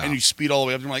lane, yeah. and you speed all the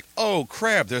way up. And you're like, oh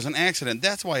crap, there's an accident.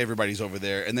 That's why everybody's over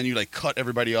there. And then you like cut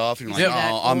everybody off. And you're like, Yeah.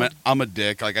 oh, I'm a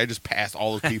dick. Like I just passed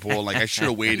all those people. And like I should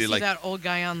have You waited. see Like that old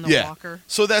guy on the walker?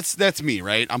 So that's me,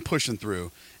 right? I'm pushing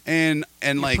through, and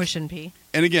like Pushing P.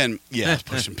 and again, yeah, it's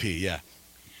pushing P, yeah.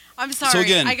 I'm sorry. So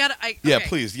again, I gotta. yeah, okay.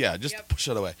 please, yeah, just Yep. push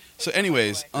it away. So,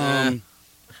 anyways, Sorry.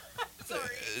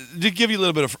 to give you a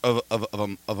little bit of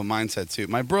a mindset too.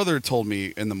 My brother told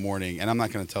me in the morning, and I'm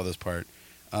not going to tell this part,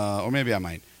 or maybe I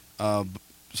might.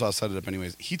 So I'll set it up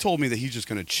anyways. He told me that he's just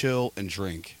going to chill and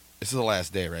drink. This is the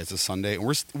last day, right? It's a Sunday,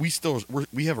 and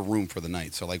we have a room for the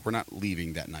night, so like we're not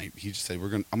leaving that night. He just said I'm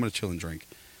going to chill and drink.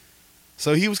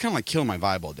 So he was kind of like killing my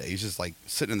vibe all day. He's just like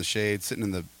sitting in the shade, sitting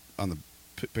on the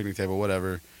picnic table,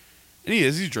 whatever. And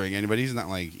he's drinking, but he's not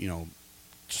like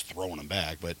just throwing them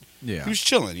back. But Yeah. he was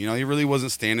chilling. He really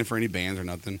wasn't standing for any bands or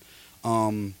nothing.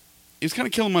 He was kind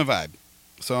of killing my vibe.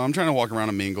 So I'm trying to walk around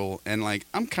and mingle, and like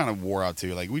I'm kind of wore out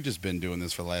too. Like we just been doing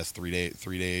this for the last 3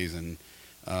 days, and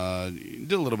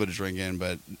did a little bit of drinking,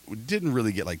 but we didn't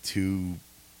really get like too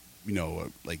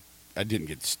like I didn't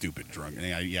get stupid drunk. And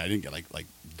I didn't get like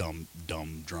dumb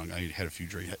drunk. I had a few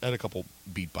drinks. I had a couple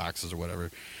beatboxes or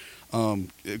whatever.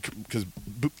 Because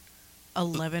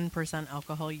 11%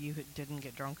 alcohol. You didn't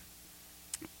get drunk.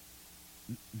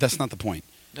 that's not the point.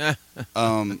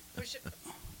 Push it,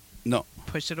 No.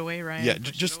 push it away, Ryan. Yeah, Push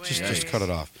it just away. cut it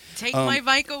off. Take my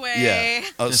mic away.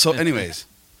 Yeah. So, anyways,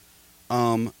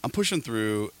 I'm pushing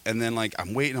through, and then like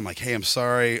I'm waiting. I'm like, hey, I'm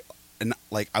sorry, and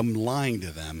like I'm lying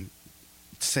to them,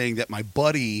 saying that my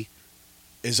buddy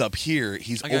is up here.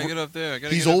 He's I gotta over. get up there. I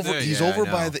gotta He's get up over. there. He's Yeah, over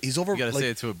I by know. the. He's over. You gotta like, say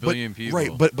it to a billion people.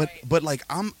 Right, but like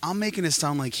I'm making it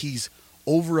sound like he's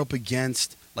over up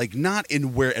against, like, not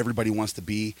in where everybody wants to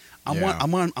be. I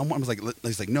was like,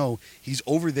 it's like, no, he's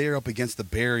over there up against the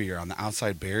barrier, on the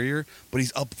outside barrier, but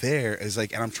he's up there as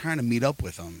like, and I'm trying to meet up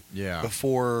with him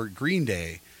before Green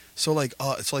Day. So like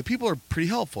people are pretty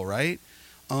helpful, right?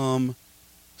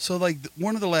 So like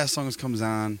one of the last songs comes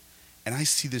on, and I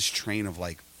see this train of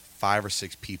like 5 or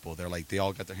 6 people. They're like, they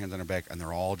all got their hands on their back, and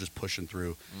they're all just pushing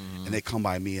through, and they come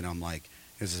by me, and I'm like,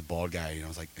 there's this bald guy, you know,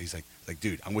 he's like,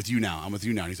 dude, I'm with you now. And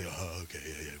he's like, oh, okay,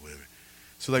 yeah, whatever.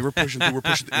 So like we're pushing through,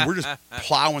 and we're just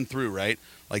plowing through, right?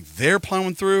 Like they're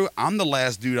plowing through. I'm the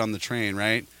last dude on the train,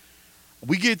 right?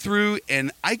 We get through,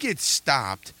 and I get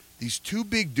stopped. These 2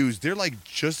 big dudes, they're like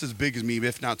just as big as me,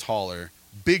 if not taller.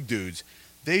 Big dudes.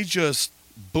 They just,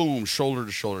 boom, shoulder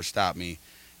to shoulder, stop me.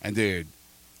 And dude,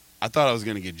 I thought I was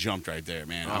gonna get jumped right there,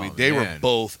 man. I mean, they were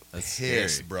both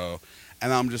pissed, scary. bro.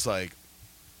 And I'm just like,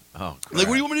 oh, crap. like,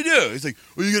 what do you want me to do? He's like,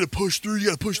 well, you gotta push through.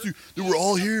 Dude, we're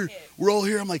all here.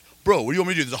 I'm like, bro, what do you want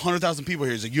me to do? There's 100,000 people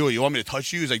here. He's like, yo, you want me to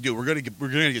touch you? He's like, dude, we're gonna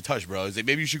get touched, bro. He's like,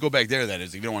 maybe you should go back there. That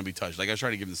is, like, you don't want to be touched. Like, I was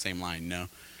trying to give him the same line, you know.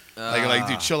 Like,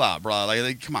 dude, chill out, bro.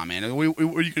 Like, come on, man. What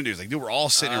are you gonna do? He's like, dude, we're all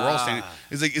sitting here, we're all standing.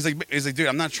 He's like, dude,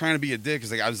 I'm not trying to be a dick.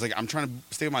 He's like, I'm trying to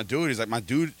stay with my dude. He's like, my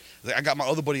dude. He's like, I got my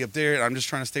other buddy up there, and I'm just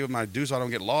trying to stay with my dude so I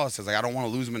don't get lost. He's like, I don't want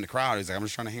to lose him in the crowd. He's like, I'm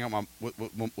just trying to hang out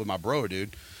with my bro,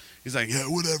 dude. He's like, yeah,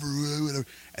 whatever.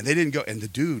 And they didn't go. And the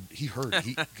dude, he heard,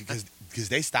 because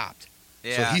they stopped.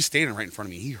 Yeah. So he's standing right in front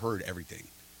of me. He heard everything.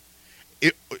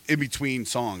 In between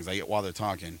songs, like while they're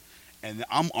talking. And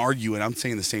I'm arguing. I'm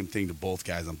saying the same thing to both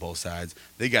guys on both sides.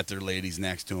 They got their ladies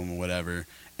next to them or whatever.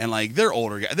 And like they're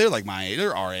older guys. They're like my age.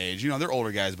 They're our age. You know, they're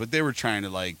older guys. But they were trying to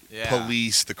like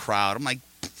police the crowd. I'm like,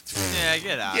 yeah,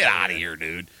 get out of here,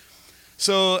 dude.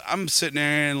 So I'm sitting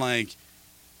there and like,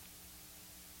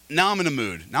 now I'm in a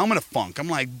mood. Now I'm in a funk. I'm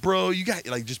like, bro, you got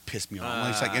like just pissed me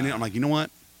off. I'm like, you know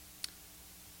what?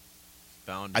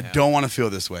 I don't want to feel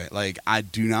this way. Like, I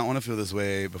do not want to feel this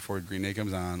way before Green Day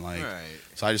comes on. Like,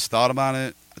 so I just thought about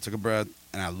it. I took a breath,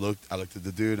 and I looked at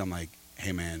the dude. I'm like,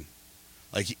 hey, man.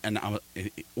 Like, and I'm,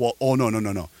 oh,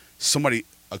 no.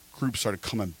 A group started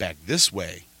coming back this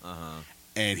way.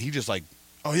 And he just like,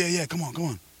 oh, yeah, come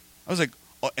on. I was like,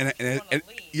 oh,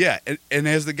 and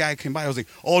as the guy came by, I was like,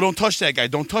 oh, don't touch that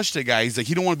guy. He's like,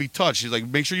 he don't want to be touched. He's like,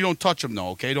 make sure you don't touch him, though,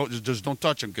 okay? Just don't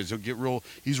touch him, because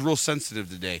he's real sensitive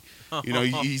today. You know,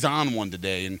 he's on one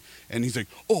today. And he's like,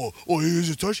 oh, here's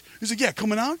a touch. He's like, yeah,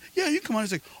 coming out? Yeah, you come on.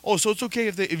 He's like, oh, so it's okay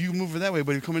if you move it that way,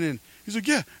 but you're coming in. He's like,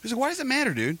 yeah. He's like, why does it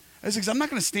matter, dude? I was like, 'cause I'm not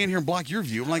going to stand here and block your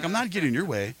view. I'm like, I'm not getting in your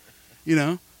way, you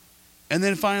know? And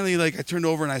then finally, like, I turned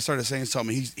over and I started saying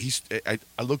something.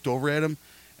 I looked over at him.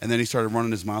 And then he started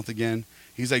running his mouth again.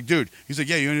 He's like, dude. He's like,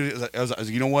 yeah. I was like,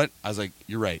 you know what? I was like,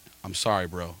 you're right. I'm sorry,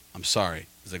 bro. I'm sorry.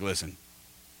 He's like, listen,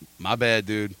 my bad,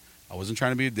 dude. I wasn't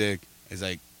trying to be a dick. He's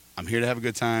like, I'm here to have a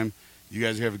good time. You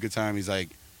guys have a good time. He's like,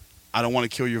 I don't want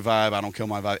to kill your vibe. I don't kill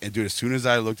my vibe. And dude, as soon as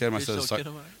I looked at him, I said, sorry.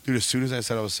 Dude, as soon as I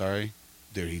said I was sorry,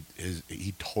 dude,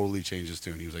 he totally changed his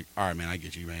tune. He was like, all right, man, I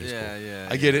get you, man. It's cool. Yeah.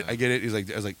 I get it. He's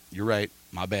like, I was like, you're right.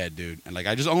 My bad, dude. And like,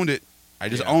 I just owned it.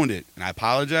 Owned it, and I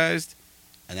apologized.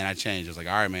 And then I changed. I was like,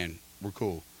 all right, man, we're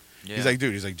cool. Yeah. He's like,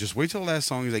 dude, just wait till the last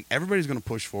song. He's like, everybody's going to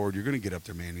push forward. You're going to get up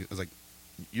there, man. I was like,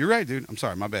 you're right, dude. I'm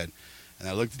sorry, my bad. And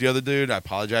I looked at the other dude. I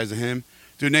apologized to him.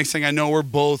 Dude, next thing I know, we're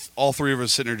all 3 of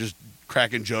us sitting there just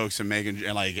cracking jokes and making,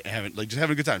 and like having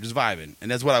a good time, just vibing.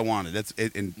 And that's what I wanted. That's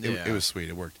it. And it was sweet.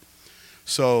 It worked.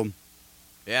 So.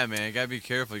 Yeah, man, you got to be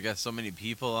careful. You got so many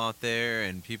people out there,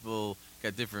 and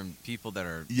got different people that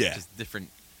are just different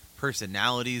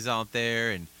personalities out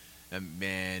there, and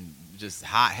man, just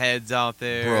hotheads out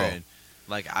there, bro. And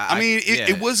like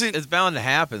it wasn't. It's bound to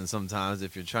happen sometimes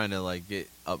if you're trying to like get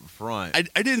up front. I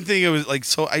didn't think it was like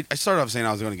so. I started off saying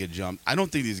I was going to get jumped. I don't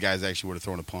think these guys actually would have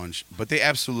thrown a punch, but they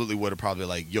absolutely would have probably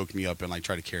like yoked me up and like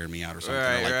try to carry me out or something,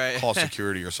 or like call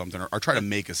security or something, or try to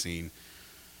make a scene.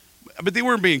 But they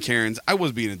weren't being Karens. I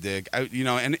was being a dick.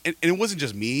 And it wasn't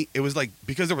just me. It was like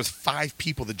because there was 5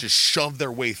 people that just shoved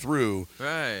their way through.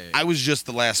 Right. I was just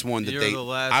the last one that You're the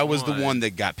last I was the one. one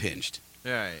that got pinched.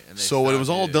 Right. And they So when it was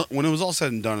all stopped done, when it was all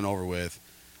said and done and over with,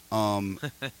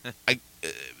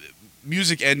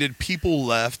 music ended. People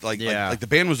left. Like the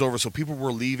band was over, so people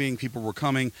were leaving. People were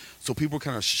coming. So people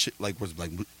kind of was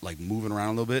moving around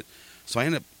a little bit. So I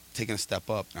ended up taking a step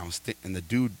up, and and the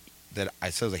dude that I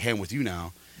said was like, "Hey, I'm with you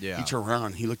now." Yeah. He turned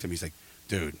around. He looked at me. He's like,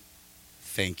 "Dude,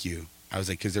 thank you." I was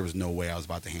like, because there was no way I was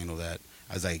about to handle that.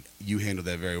 I was like, "You handled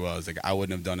that very well." I was like, "I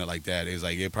wouldn't have done it like that." It was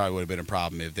like, it probably would have been a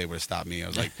problem if they would have stopped me. I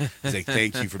was like,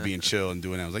 "Thank you for being chill and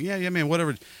doing that." I was like, "Yeah, man,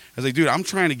 whatever." I was like, "Dude, I'm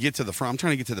trying to get to the front. I'm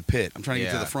trying to get to the pit. I'm trying to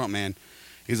get to the front, man."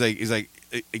 He's like,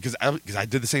 because I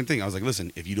did the same thing. I was like,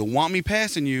 "Listen, if you don't want me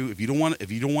passing you, if you don't want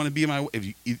to be in my, if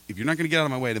you're not going to get out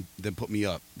of my way, then put me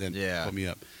up. Then put me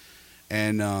up."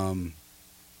 And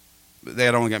they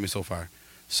had only got me so far.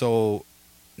 So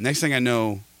next thing I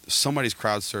know, somebody's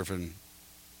crowd surfing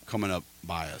coming up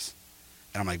by us.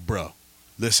 And I'm like, "Bro,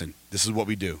 listen, this is what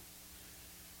we do.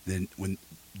 Then when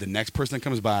the next person that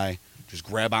comes by, just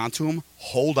grab onto them,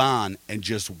 hold on, and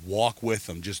just walk with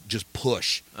them. Just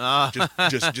push.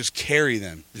 Just carry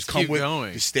them. Just come keep with.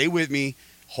 going. Just stay with me.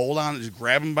 Hold on. Just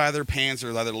grab them by their pants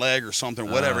or their leg or something,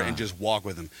 whatever, and just walk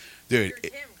with them, dude."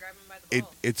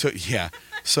 It took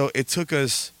So it took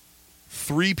us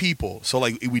 3 people. So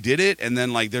like we did it, and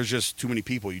then like there's just too many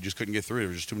people. You just couldn't get through. There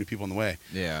was just too many people in the way.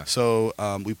 Yeah. So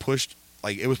we pushed.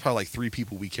 Like it was probably like 3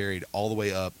 people we carried all the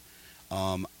way up.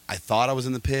 I thought I was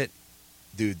in the pit.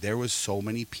 Dude, there was so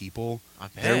many people. I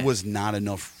bet. There was not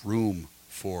enough room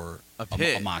for a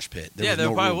pit. a mosh pit. There was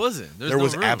no probably room. wasn't. There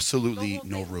was room. absolutely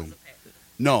no room.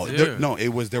 No,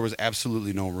 there was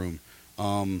absolutely no room.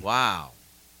 Wow.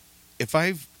 If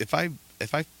I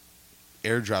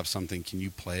airdrop something, can you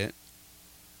play it?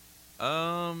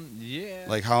 Yeah.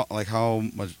 Like how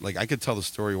much? Like I could tell the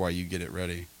story while you get it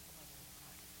ready.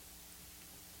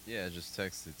 Yeah, just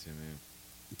text it to me.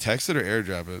 Text it or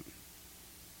airdrop it.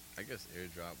 I guess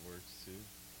airdrop works too.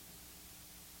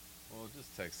 Well,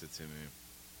 just text it to me.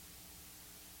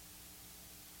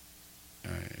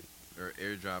 All right. Or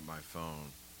airdrop my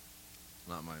phone,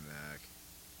 not my Mac.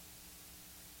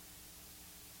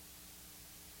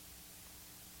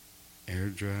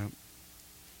 Airdrop.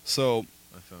 So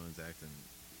My phone's acting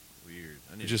weird.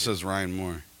 it just says Ryan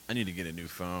Moore. I need to get a new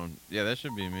phone. Yeah, that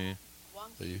should be me.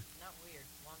 So you? Not weird.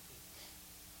 Wonky.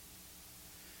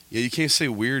 Yeah, you can't say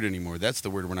weird anymore. That's the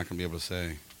word we're not going to be able to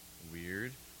say.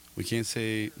 Weird? We can't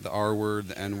say the R word,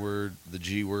 the N word, the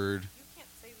G word. You can't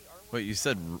say the R word. Wait, you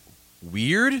said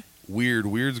weird? Weird.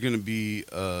 Weird's going to be.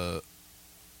 The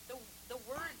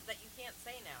words that you can't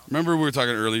say now. Remember we were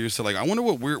talking earlier. So like, I wonder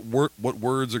what what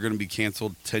words are going to be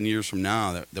canceled 10 years from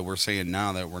now that we're saying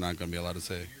now that we're not going to be allowed to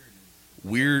say.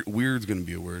 Weird's going to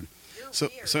be a word. You're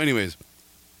weird. So anyways,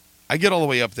 I get all the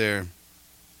way up there.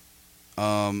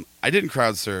 I didn't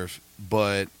crowd surf,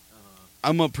 but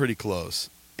I'm up pretty close,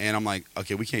 and I'm like,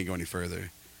 okay, we can't go any further.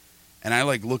 And I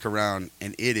like look around,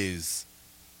 and it's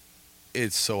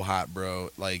so hot,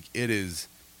 bro. Like it is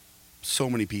so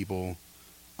many people.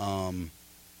 And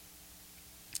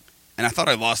I thought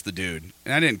I lost the dude,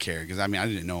 and I didn't care because I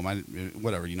didn't know him.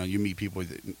 Whatever, you meet people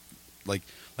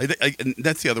and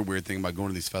that's the other weird thing about going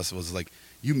to these festivals is like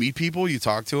you meet people, you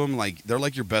talk to them, like they're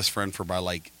like your best friend for about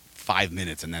like 5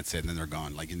 minutes, and that's it, and then they're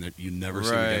gone. Like you never see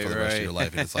them again for the rest of your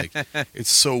life, and it's like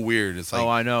it's so weird. It's like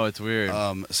I know, it's weird.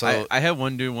 So I had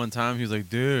one dude one time. He was like,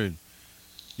 "Dude,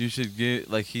 you should get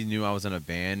like." He knew I was in a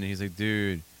band, and he's like,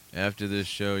 "Dude, after this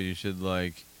show, you should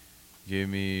like give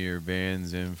me your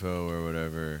band's info or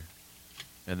whatever."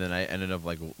 And then I ended up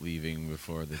like leaving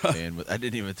before the band. I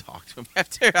didn't even talk to him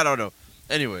after. I don't know.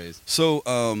 Anyways, so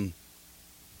I'm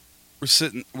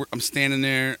standing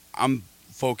there. I'm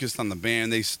focused on the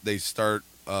band. They start.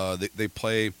 They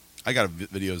play. I got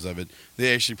videos of it.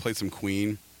 They actually played some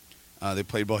Queen. They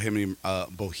played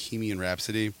Bohemian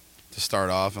Rhapsody to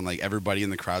start off, and like everybody in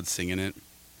the crowd singing it.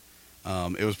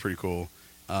 It was pretty cool.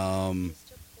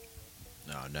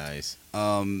 oh, nice.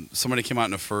 Somebody came out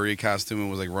in a furry costume and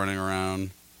was like running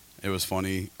around. It was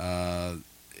funny.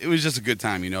 It was just a good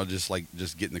time,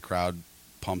 just getting the crowd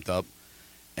pumped up.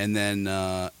 And then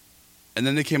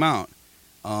they came out.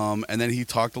 And then he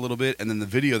talked a little bit, and then the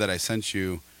video that I sent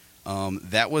you,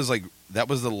 that was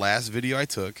the last video I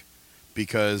took,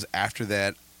 because after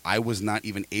that I was not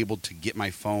even able to get my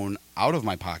phone out of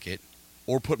my pocket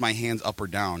or put my hands up or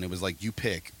down. It was like you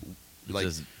pick, like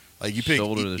you pick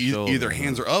shoulder to shoulder, either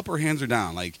hands are up or hands are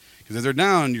down, like because if they're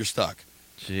down you're stuck.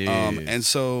 Jeez. And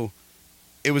so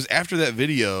it was after that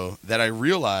video that I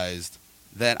realized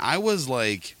that I was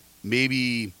like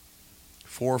maybe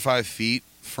 4 or 5 feet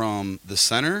from the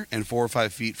center and 4 or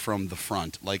 5 feet from the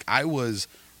front. Like I was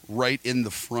right in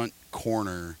the front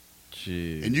corner.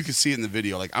 Jeez. And you can see it in the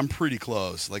video. Like I'm pretty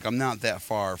close. Like I'm not that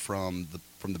far from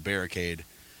the barricade.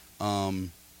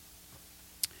 And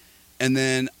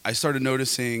then I started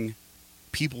noticing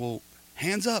people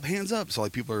hands up. So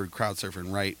like people are crowd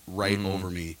surfing right over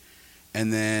me.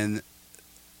 And then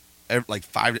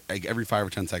every 5 or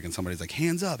 10 seconds somebody's like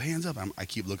hands up. I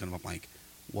keep looking up. I'm like,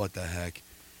 what the heck?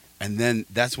 And then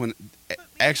that's when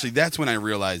I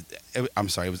realized. I'm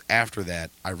sorry. It was after that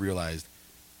I realized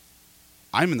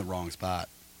I'm in the wrong spot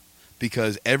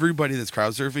because everybody that's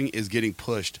crowd surfing is getting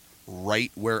pushed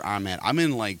right where I'm at. I'm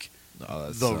in like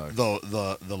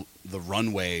the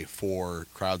runway for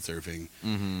crowd surfing,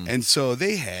 and so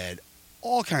they had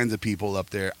all kinds of people up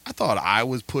there. I thought I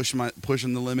was pushing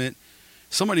the limit.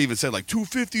 Somebody even said like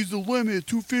 250 is the limit.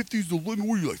 250 is the limit.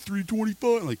 What are you like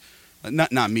 325? Like.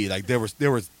 Not me. Like they were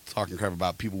talking crap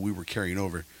about people we were carrying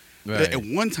over. Right. At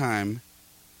one time,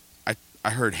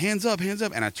 I heard hands up,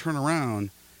 and I turn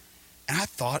around, and I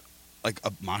thought like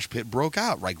a mosh pit broke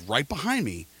out like right behind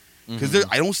me because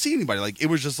I don't see anybody. Like it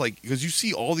was just like because you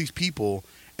see all these people,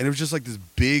 and it was just like this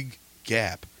big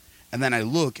gap, and then I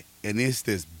look, and it's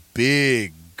this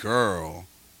big girl.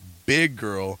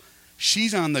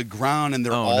 She's on the ground, and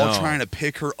they're all trying to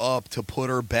pick her up to put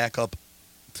her back up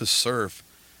to surf.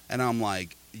 And I'm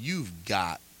like, you've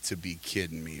got to be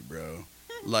kidding me, bro.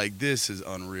 Like, this is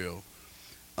unreal.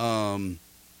 I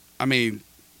mean,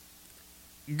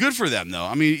 good for them, though.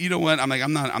 I mean, you know what? I'm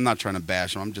not trying to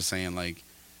bash them. I'm just saying, like,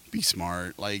 be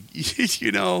smart. Like,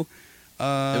 you know.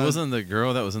 It wasn't the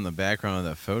girl that was in the background of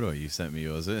that photo you sent me,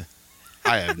 was it?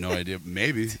 I have no idea.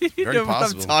 Maybe. You Very know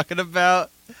possible. what I'm talking about?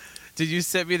 Did you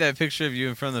send me that picture of you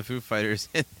in front of the Foo Fighters?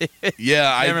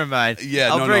 Yeah, Never mind.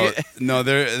 Yeah, I'll bring it. No,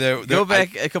 they're Go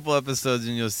back a couple episodes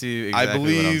and you'll see exactly I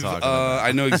believe what I'm talking about.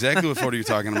 I know exactly what photo you're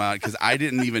talking about because I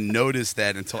didn't even notice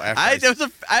that until after.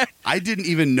 I didn't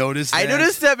even notice. I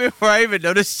noticed that before I even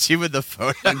noticed you in the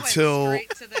photo.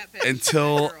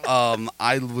 until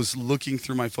I was looking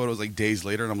through my photos like days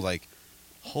later, and I was like,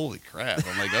 "Holy crap!"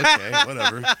 I'm like, "Okay,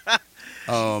 whatever."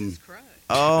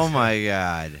 Oh my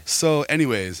god. So,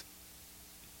 anyways.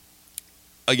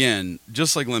 Again,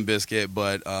 just like Limp Bizkit,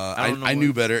 but I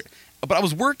knew better. But I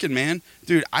was working, man.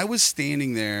 Dude, I was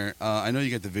standing there. I know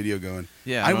you got the video going.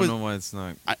 Yeah, I don't know why it's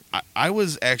not. I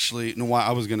was actually why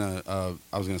I was gonna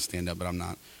stand up, but I'm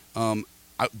not. I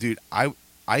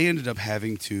ended up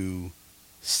having to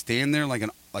stand there like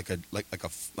an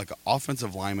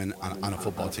offensive lineman on a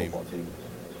football team. Ooh,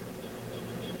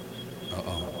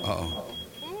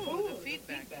 the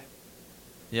feedback.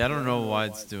 Yeah, I don't know why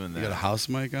it's doing that. You got a house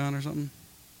mic on or something?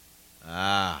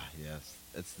 Ah, yes.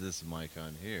 It's this mic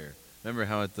on here. Remember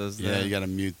how it does that? Yeah, you got to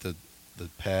mute the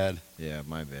pad. Yeah,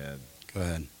 my bad. Go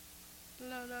ahead.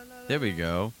 There we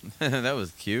go. That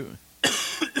was cute.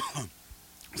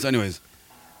 So anyways,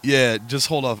 yeah, just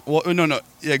hold off. Well, no.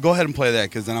 Yeah, go ahead and play that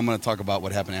because then I'm going to talk about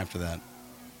what happened after that.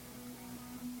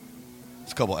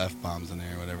 There's a couple F-bombs in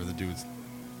there, whatever the dude's.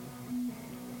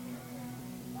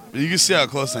 You can see how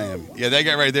close I am. Yeah, that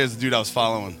guy right there is the dude I was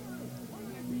following.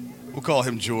 We'll call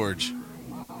him George.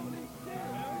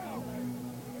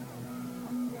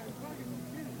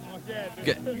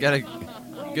 Got a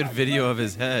good video of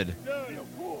his head.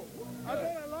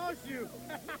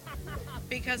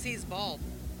 Because he's bald.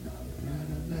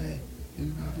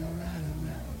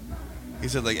 He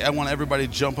said, like, I want everybody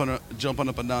jumping up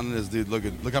and down on this dude. Look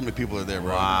how many people are there,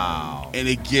 bro. Wow. And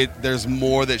there's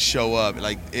more that show up.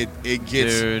 Like it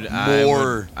gets Dude,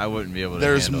 more. I wouldn't be able to.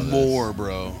 There's handle more, this.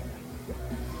 bro.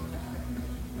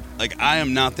 Like I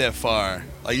am not that far.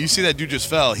 Like you see that dude just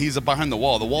fell. He's up behind the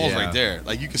wall. The wall's right there.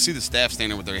 Like you can see the staff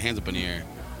standing with their hands up in the air.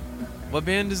 What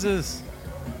band is this?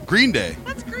 Green Day.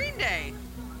 That's Green Day.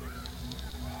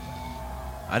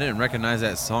 I didn't recognize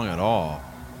that song at all.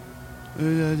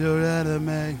 It's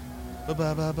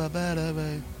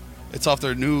off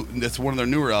their new. It's one of their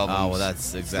newer albums. Oh well,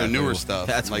 that's exactly their newer stuff.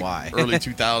 That's like why. Early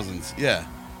 2000s. Yeah.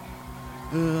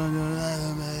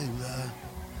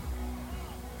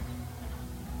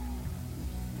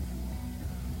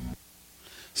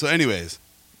 So, anyways,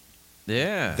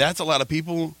 Yeah. that's a lot of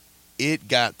people. It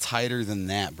got tighter than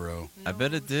that, bro. I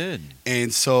bet it did.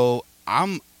 And so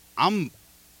I'm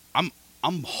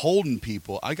holding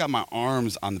people. I got my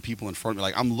arms on the people in front of me.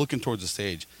 Like I'm looking towards the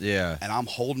stage. Yeah. And I'm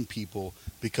holding people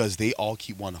because they all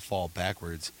keep wanting to fall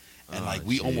backwards. And Oh, like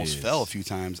we almost jeez. fell a few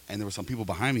times. And there were some people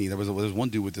behind me. There was one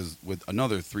dude with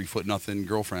another 3'0"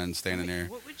 girlfriend standing there.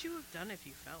 What would you have done if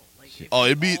you fell? Like, if Oh,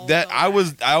 you it'd be all that fell I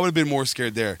would back? have been more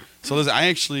scared there. So listen,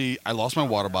 I lost my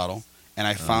water bottle and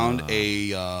I found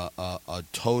a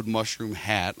toad mushroom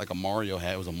hat, like a Mario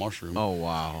hat. It was a mushroom. Oh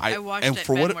wow. I watched and it.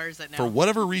 for Ben wears it now. For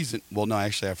whatever reason, well, no,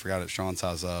 actually, I forgot at Sean's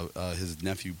house. His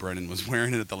nephew Brennan was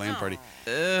wearing it at the land party.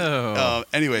 Ew.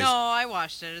 Anyways, No, I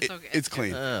watched it. It's okay. it's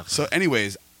clean. Ugh. So,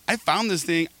 anyways, I found this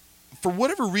thing. For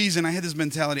whatever reason, I had this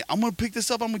mentality. I'm gonna pick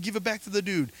this up. I'm gonna give it back to the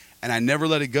dude, and I never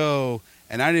let it go.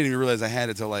 And I didn't even realize I had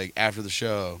it till like after the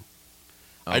show.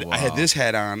 Oh, I had wow. this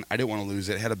hat on. I didn't want to lose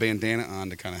it. I had a bandana on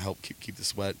to kind of help keep the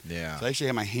sweat. Yeah. So I actually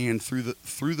had my hand through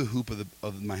the hoop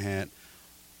of my hat,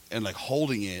 and like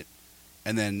holding it,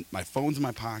 and then my phone's in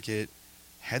my pocket.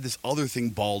 Had this other thing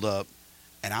balled up,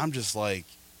 and I'm just like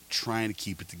trying to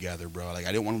keep it together, bro. Like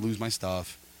I didn't want to lose my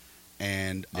stuff,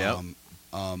 and Yep.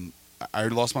 I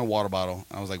already lost my water bottle.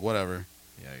 And I was like, whatever.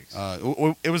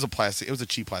 Yikes. It was a plastic. It was a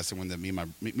cheap plastic one that me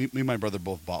and my brother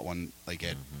both bought one like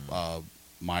at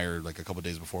Meyer like a couple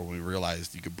days before when we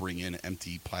realized you could bring in an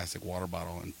empty plastic water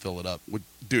bottle and fill it up.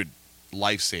 Dude,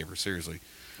 lifesaver, seriously.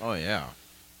 Oh yeah.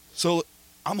 So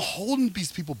I'm holding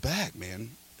these people back, man.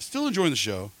 Still enjoying the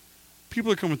show.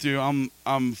 People are coming through.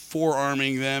 I'm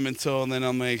forearming them and then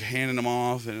I'm like handing them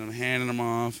off and I'm handing them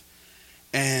off.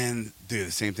 And dude,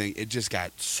 the same thing. It just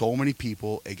got so many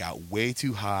people. It got way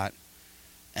too hot.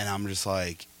 And I'm just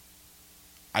like,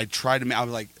 I was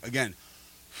like, again,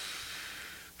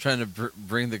 Trying to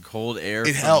bring the cold air.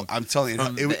 it from, helped. I'm telling you,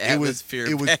 from it was the atmosphere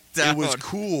it was back it was down.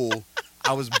 cool.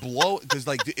 I was because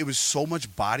like it was so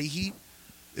much body heat.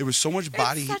 There was so much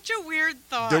body It's heat. such a weird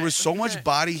thought. There was so much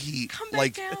body heat, Come back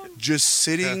like down. just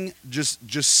sitting, just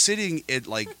sitting at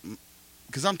like,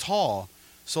 because I'm tall,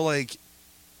 so like,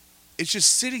 it's just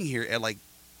sitting here at like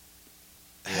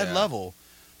head Yeah. level.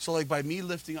 So like by me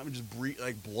lifting up and just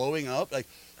like blowing up, like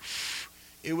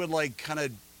it would like kind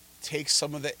of take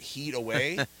some of that heat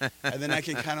away, and then I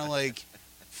can kind of like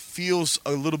feel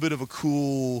a little bit of a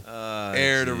cool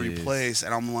air to jeez. replace,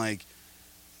 and I'm like,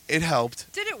 it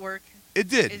helped. Did it work? It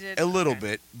did, It did? a little Okay.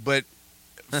 bit, but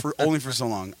for only for so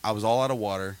long. I was all out of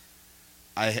water.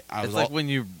 I was It's like all, when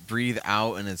you breathe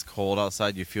out and it's cold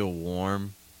outside, you feel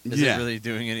warm. Is Yeah. it really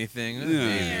doing anything?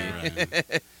 Yeah, Maybe.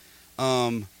 right.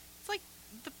 It's like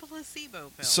the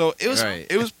placebo pill. So it was Right.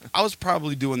 I was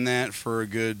probably doing that for a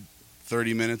good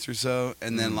 30 minutes or so,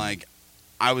 and then like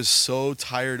I was so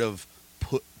tired of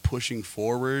pushing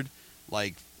forward,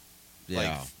 like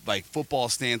Yeah. like football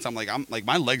stance. I'm like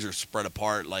my legs are spread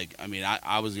apart. Like I mean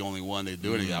I was the only one that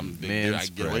do it. I'm a big dude. I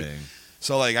get away. spreading.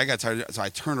 So like I got tired. So I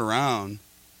turned around,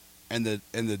 and the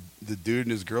dude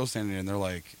and his girl standing there, and they're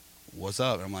like, "What's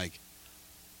up?" And I'm like,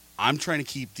 "I'm trying to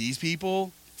keep these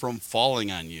people from falling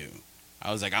on you."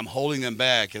 I was like, "I'm holding them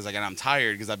back because like and I'm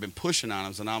tired because I've been pushing on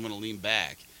them, so now I'm gonna lean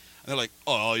back." And they're like,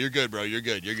 "Oh, you're good, bro. You're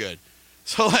good. You're good."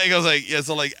 So like I was like, yeah.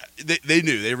 So like they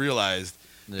knew, they realized.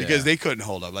 Because Yeah. they couldn't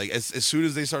hold up. Like as soon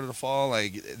as they started to fall,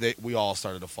 like we all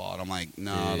started to fall. And I'm like,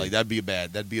 no, Yeah. like that'd be a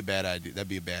bad idea. That'd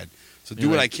be a bad. So do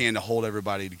You're what like- I can to hold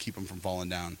everybody to keep them from falling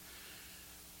down.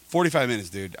 45 minutes,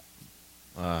 dude.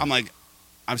 I'm like,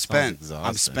 I'm spent. I'm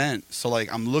exhausting. spent. So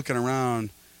like I'm looking around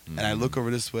and I look Mhm.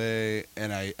 over this way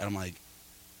and I'm like,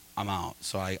 I'm out.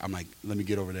 So I'm like, let me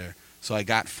get over there. So I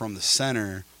got from the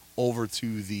center over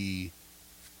to the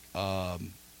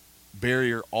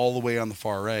barrier all the way on the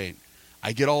far right.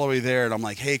 I get all the way there and I'm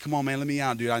like, hey, come on, man, let me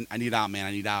out, dude. I need out, man.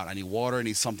 I need out. I need water. I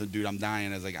need something, dude. I'm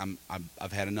dying. I was like,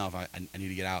 I've had enough. I need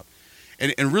to get out.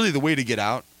 And really the way to get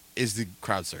out is to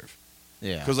crowd surf.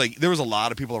 Yeah. Because like there was a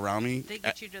lot of people around me. They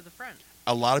get you to the front.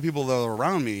 A lot of people that were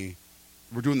around me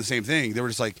were doing the same thing. They were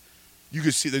just like, you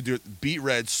could see they do it beat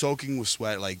red, soaking with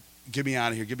sweat, like, get me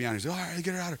out of here, get me out of here. He's like, all right,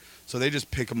 get her out of here. So they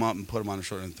just pick them up and put them on their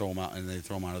shoulder and throw them out, and they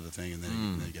throw them out of the thing, and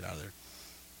then they get out of there.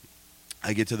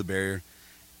 I get to the barrier,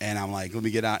 and I'm like, let me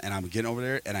get out, and I'm getting over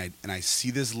there, and I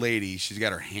see this lady. She's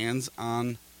got her hands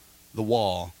on the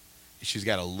wall. She's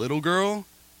got a little girl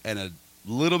and a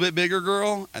little bit bigger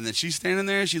girl, and then she's standing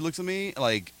there. She looks at me,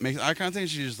 like, makes eye contact, and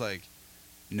she's just like,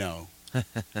 no.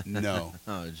 No.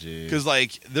 Oh, geez. Because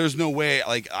like, there's no way.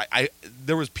 Like, I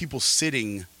there was people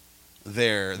sitting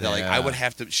there that like I would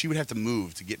have to. She would have to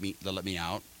move to let me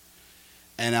out,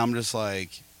 and I'm just like,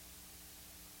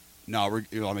 no.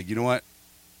 I'm like, you know what?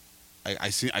 I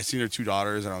seen her two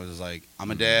daughters, and I was just like,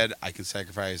 I'm a dad. I can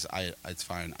sacrifice. It's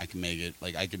fine. I can make it.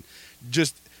 Like I can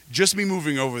just me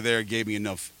moving over there gave me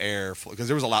enough air because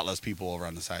there was a lot less people over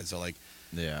on the side. So like,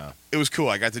 Yeah. it was cool.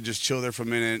 I got to just chill there for a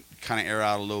minute, kind of air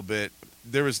out a little bit.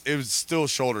 It was still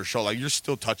shoulder to shoulder. Like you're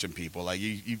still touching people. Like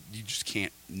you just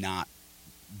can't not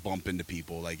bump into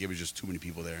people. Like it was just too many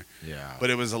people there. Yeah. But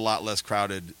it was a lot less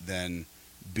crowded than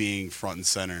being front and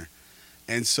center.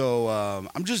 And so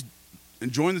I'm just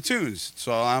enjoying the tunes.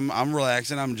 So I'm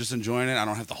relaxing. I'm just enjoying it. I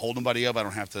don't have to hold nobody up. I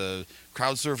don't have to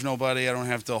crowd surf nobody. I don't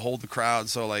have to hold the crowd.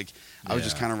 So like I was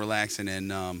just kind of relaxing.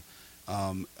 And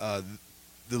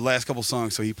the last couple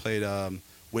songs. So he played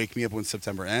 "Wake Me Up When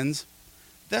September Ends."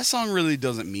 That song really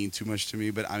doesn't mean too much to me,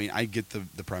 but I mean I get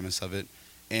the premise of it.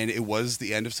 And it was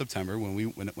the end of September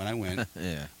when I went.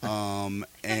 Yeah. And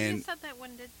And you said that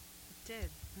one did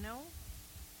no.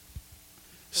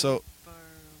 so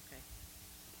Okay.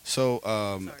 so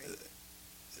Sorry.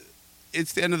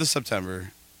 it's the end of the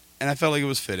September, and I felt like it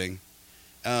was fitting.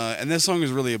 And this song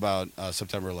is really about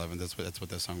September 11th. That's what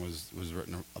that song was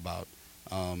written about.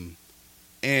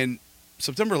 And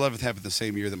September 11th happened the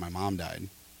same year that my mom died,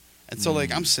 and so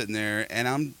like I'm sitting there and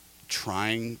I'm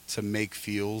trying to make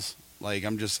feels. Like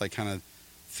I'm just like kind of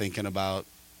thinking about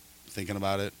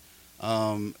it.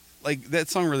 Like that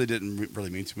song really didn't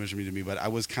really mean too much to me, but I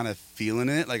was kind of feeling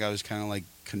it. Like I was kind of like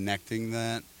connecting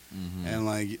that, and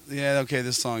like yeah, okay,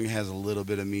 this song has a little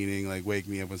bit of meaning. Like wake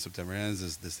me up when September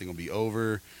ends. This thing will be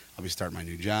over. I'll be starting my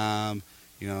new job,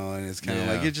 and it's kind of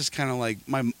like it just kind of like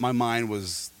my mind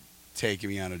was taking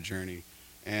me on a journey,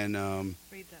 and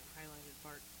Read that highlighted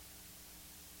part.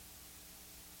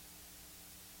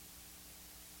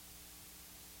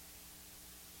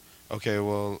 okay,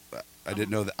 well, I didn't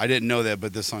know that. I didn't know that,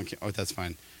 but this song. Oh, that's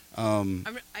fine.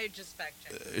 I just fact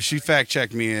checked. She fact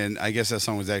checked me, and I guess that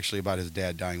song was actually about his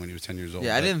dad dying when he was 10 years old.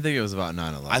 Yeah, I but didn't think it was about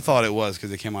 9/11. I thought it was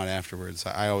because it came out afterwards.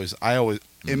 I always,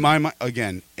 in my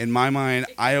mind,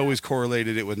 I always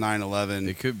correlated it with 9/11.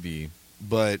 It could be.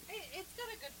 But It's got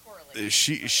a good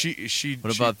correlation. she.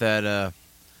 What about that?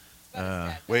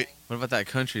 Wait. What about that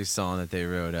country song that they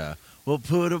wrote? We'll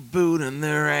put a boot in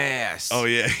their ass. Oh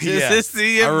yeah, This yeah. is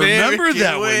the I remember American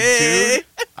that way. one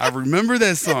too. I remember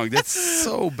that song. That's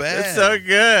so bad. That's so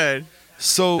good.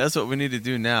 So That's what we need to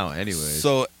do now, anyways.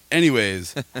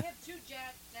 anyways, I have two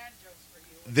dad jokes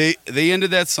for you. they ended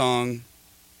that song.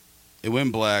 It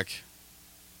went black.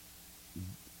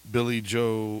 Billy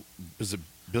Joe is it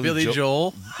Billy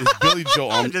Joel. It's Billy Joe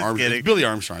I'm just kidding. It's Billy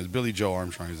Armstrong. It's Billy Joe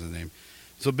Armstrong is his name.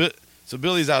 So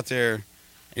Billy's out there, and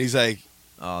he's like,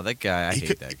 Oh, that guy. I He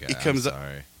hate co- that guy. he comes I'm up-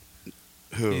 sorry.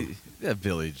 who? That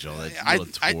Billy Joel. That I,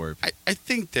 little I, twerp. I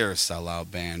think they're a sellout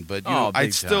band, but Oh, I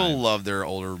big still time. love their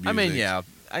older music. I mean, yeah.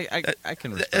 I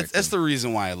can respect That's the them.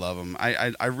 reason why I love them.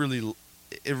 I really,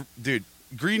 dude,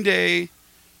 Green Day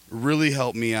really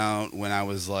helped me out when I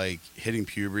was like hitting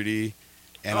puberty,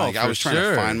 and Oh, like I for was trying to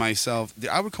sure. find myself.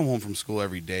 Dude, I would come home from school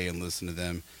every day and listen to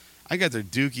them. I got their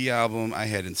Dookie album. I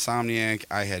had Insomniac.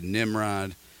 I had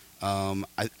Nimrod.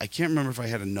 I can't remember if I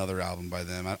had another album by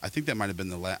them. I think that might have been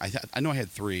the last. I know I had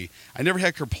 3. I never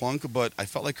had Kerplunk, but I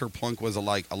felt like Kerplunk was a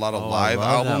lot of live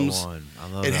I love albums. That one. I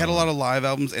love It that had a one. lot of live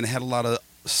albums, and it had a lot of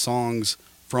songs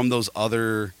from those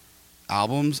other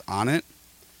albums on it.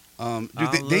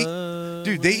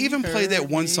 Dude, they even played that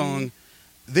one song.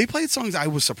 They played songs I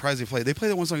was surprised they played. They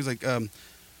played that one song. It's like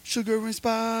sugar and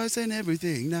spice and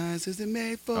everything nice is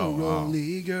made for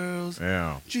only girls.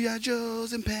 Yeah. G.I.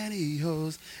 Joes and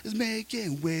pantyhose is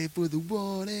making way for the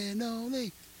one and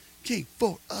only king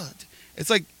for us. It's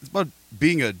about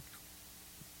being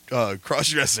a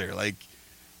cross-dresser. Like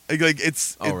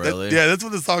it's. Oh, really? Yeah, that's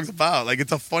what the song's about. Like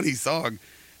it's a funny song,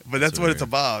 but that's what it's weird.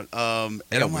 about. They And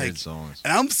got I'm weird like, songs.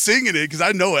 and I'm singing it because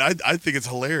I know it. I think it's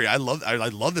hilarious. I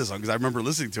love this song because I remember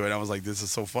listening to it. And I was like, this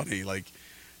is so funny. Like,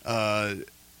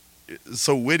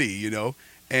 so witty,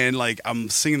 And like I'm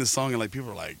singing the song and like people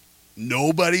are like,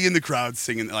 nobody in the crowd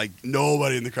singing. Like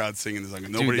nobody in the crowd singing the song.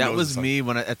 Nobody Dude, that knows was the song. me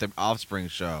when at the Offspring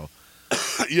show.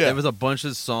 Yeah. There was a bunch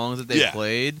of songs that they Yeah.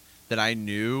 played that I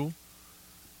knew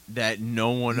that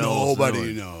no one else Nobody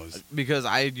knew. knows. Because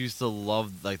I used to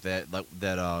love I I felt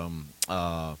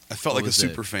like what a was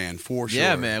super it? fan for sure.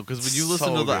 Yeah, man, because when you listen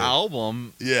So to the good.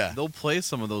 album, Yeah. they'll play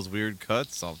some of those weird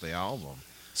cuts off the album.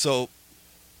 So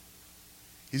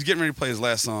he's getting ready to play his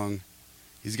last song.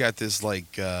 He's got this like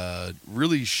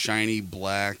really shiny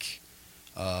black.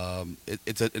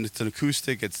 It's an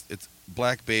acoustic. It's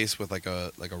black bass with like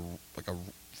a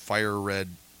fire red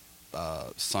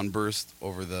sunburst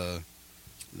over the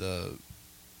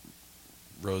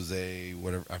rose,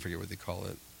 whatever, I forget what they call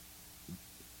it.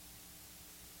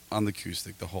 On the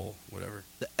acoustic, the hole, whatever.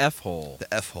 The F hole.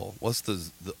 The F hole. What's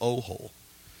the O hole?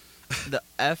 The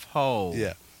F hole.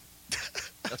 Yeah.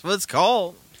 That's what it's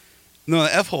called. No,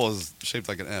 the F hole is shaped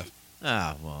like an F.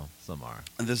 Ah, well, some are.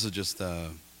 And this is just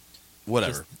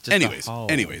whatever. Just a howl.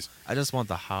 Anyways, I just want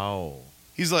the howl.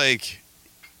 he's like,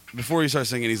 before he starts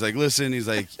singing, he's like, listen, he's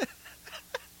like,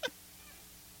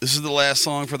 this is the last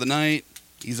song for the night.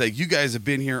 He's like, you guys have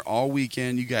been here all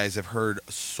weekend. You guys have heard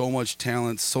so much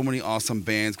talent, so many awesome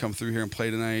bands come through here and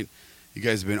play tonight. You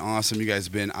guys have been awesome. You guys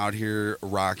have been out here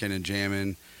rocking and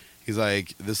jamming. He's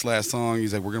like, this last song,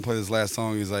 he's like, we're going to play this last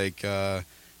song. He's like, we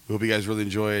hope you guys really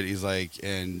enjoy it. He's like,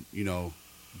 and, you know,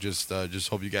 just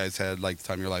hope you guys had, like, the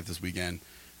time of your life this weekend.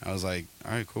 I was like,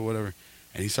 all right, cool, whatever.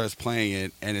 And he starts playing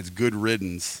it, and it's Good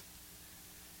Riddance.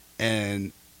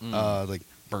 And, like,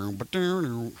 I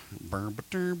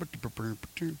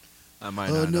might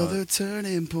not know another it.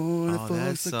 turning point. Oh,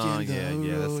 that song,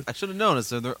 yeah. I should have known. It's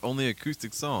their only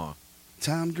acoustic song.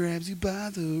 Time grabs you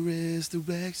by the wrist,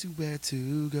 directs you where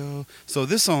to go. So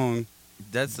this song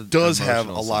does have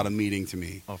a lot of meaning to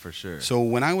me. Oh, for sure. So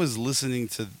when I was listening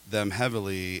to them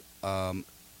heavily,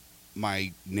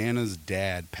 my Nana's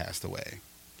dad passed away.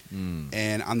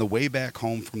 And on the way back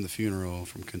home from the funeral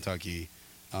from Kentucky,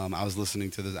 I was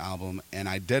listening to this album, and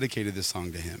I dedicated this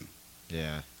song to him.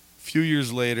 Yeah. A few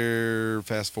years later,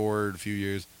 fast forward a few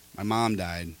years, my mom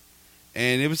died.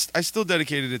 And I still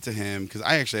dedicated it to him because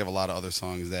I actually have a lot of other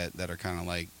songs that are kind of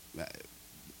like,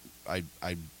 I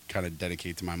kind of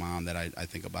dedicate to my mom that I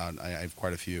think about. I have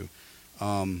quite a few.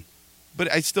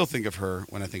 But I still think of her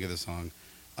when I think of this song.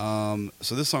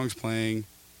 So this song's playing.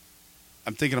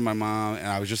 I'm thinking of my mom, and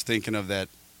I was just thinking of that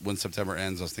when September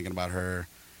ends. I was thinking about her.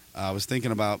 I was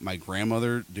thinking about my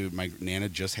grandmother. Dude, my Nana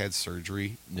just had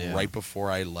surgery right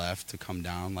before I left to come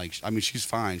down. Like, I mean, she's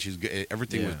fine. She's good.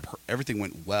 Everything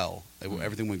went well.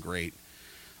 Everything went great.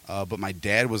 But my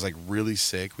dad was like really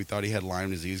sick. We thought he had Lyme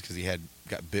disease because he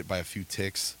got bit by a few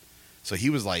ticks. So he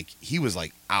was like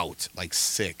out, like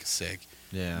sick.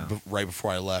 Yeah. Right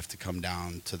before I left to come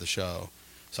down to the show.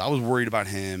 So I was worried about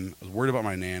him. I was worried about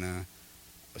my Nana.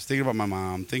 I was thinking about my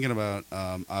mom.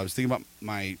 I was thinking about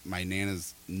my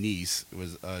Nana's niece. It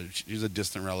was she's a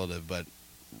distant relative, but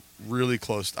really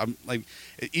close. I'm like,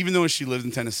 even though she lived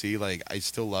in Tennessee, like I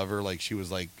still love her. Like she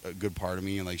was like a good part of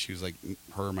me, and like she was like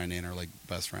her and my Nana are like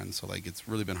best friends. So like it's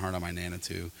really been hard on my Nana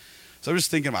too. So I was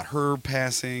just thinking about her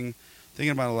passing,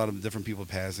 thinking about a lot of different people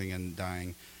passing and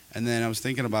dying, and then I was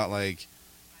thinking about like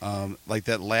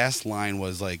that last line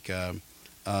was like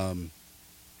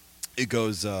it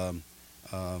goes.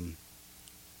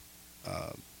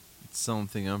 It's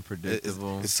something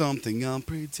unpredictable. It's something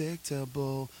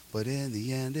unpredictable, but in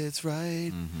the end it's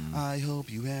right. I hope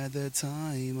you had the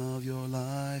time of your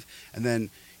life. And then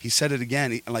he said it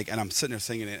again, and I'm sitting there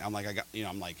singing it. I'm like,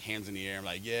 I'm like hands in the air. I'm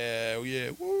like, yeah,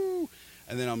 woo.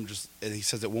 And then and he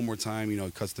says it one more time. You know,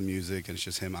 he cuts the music, and it's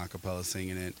just him a cappella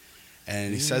singing it.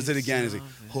 And he says it again. He's like,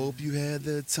 hope you had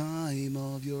the time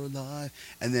of your life.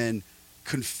 And then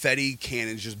confetti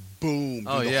cannons just boom.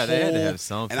 Oh yeah, they had to have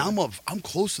something. And I'm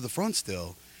close to the front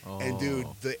still. And dude,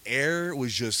 the air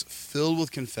was just filled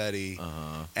with confetti.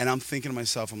 And I'm thinking to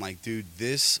myself, I'm like, dude,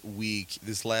 this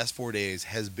last 4 days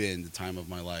has been the time of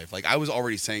my life. Like I was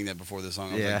already saying that before this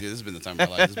song. I was like, dude, this has been the time of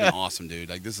my life. This has been awesome, dude.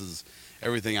 Like this is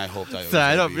everything I hoped I would.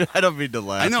 I don't mean to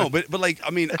laugh. I know, but like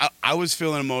I mean, I was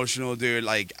feeling emotional, dude.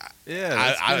 Like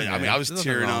I mean, I was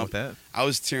tearing up. I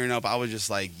was tearing up. I was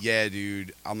just like, yeah,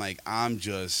 dude. I'm like,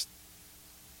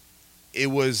 it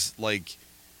was like.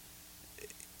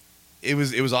 It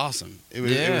was awesome. It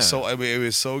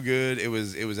was so good. It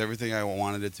was everything I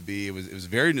wanted it to be. It was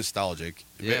very nostalgic.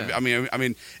 Yeah. I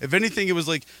mean, if anything, it was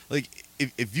like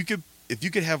if you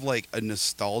could have like a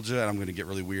nostalgia, and I'm gonna get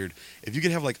really weird. If you could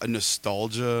have like a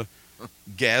nostalgia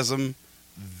gasm,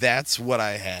 that's what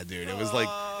I had, dude. It was like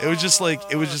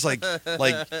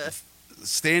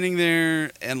standing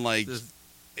there and like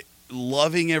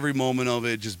loving every moment of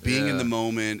it, just being in the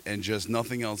moment, and just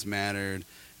nothing else mattered.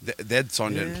 That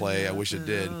song didn't play. I wish it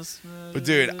did. But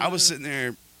dude, I was sitting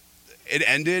there. It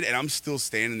ended, and I'm still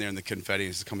standing there, and the confetti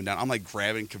is coming down. I'm like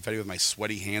grabbing confetti with my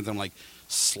sweaty hands. I'm like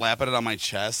slapping it on my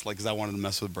chest, like because I wanted to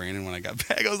mess with Brandon when I got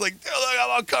back. I was like, dude, look, I'm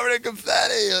all covered in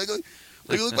confetti. Like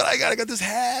look what I got. I got this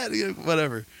hat.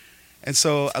 Whatever. And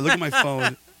so I look at my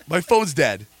phone. My phone's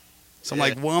dead. So I'm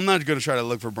like, well, I'm not gonna try to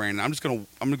look for Brandon. I'm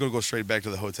gonna go straight back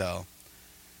to the hotel.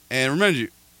 And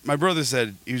remember, my brother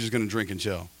said he was just gonna drink and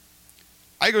chill.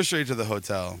 I go straight to the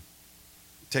hotel,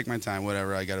 take my time,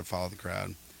 whatever. I got to follow the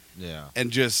crowd. Yeah. And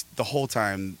just the whole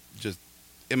time, just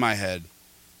in my head,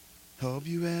 hope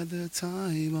you had the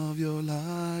time of your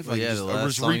life. Well, the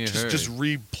last song you heard. Just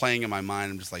replaying in my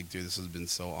mind. I'm just like, dude, this has been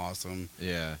so awesome.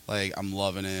 Yeah. Like, I'm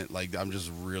loving it. Like, I'm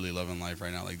just really loving life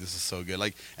right now. Like, this is so good.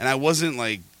 Like, and I wasn't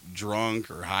like drunk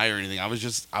or high or anything. I was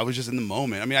just in the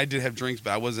moment. I mean, I did have drinks,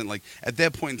 but I wasn't like at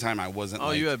that point in time. I wasn't.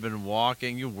 Oh, you had been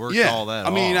walking. You worked all that. I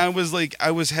mean, off.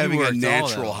 I was having a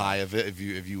natural high of it, if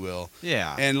you will.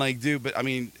 Yeah. And like, dude, but I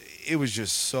mean, it was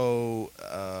just so.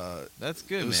 That's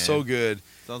good. It was so good.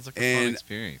 Sounds like a fun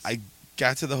experience. I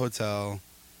got to the hotel.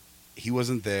 He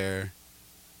wasn't there.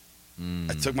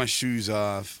 I took my shoes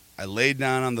off. I laid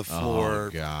down on the floor,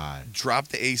 Oh God.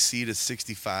 dropped the AC to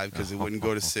 65 because it wouldn't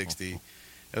go to 60.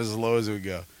 It was as low as it would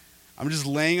go. I'm just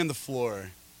laying on the floor,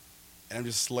 and I'm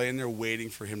just laying there waiting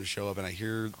for him to show up, and I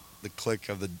hear the click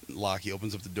of the lock. He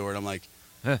opens up the door, and I'm like,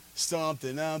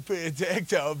 something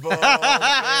unpredictable.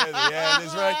 Yeah, the end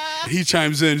is right. And he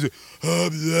chimes in. He's like,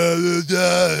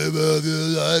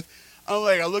 I'm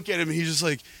like, I look at him, and he's just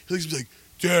like, he looks at me like,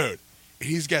 dude. And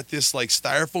he's got this like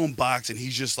styrofoam box, and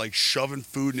he's just like shoving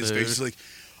food in his face. He's like,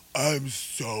 I'm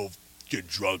so fucking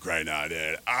drunk right now,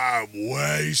 dude. I'm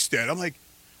wasted. I'm like,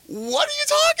 what are you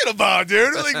talking about,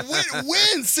 dude? I'm like,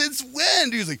 when? Since when?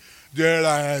 Dude, he's like, dude,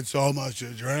 I had so much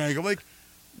to drink. I'm like,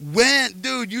 when?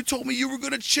 Dude, you told me you were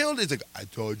going to chill. He's like, I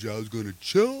told you I was going to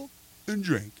chill and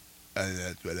drink. And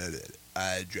that's what I did.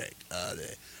 I drank all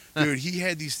day. Dude, he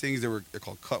had these things they're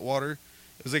called Cutwater.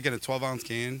 It was like in a 12-ounce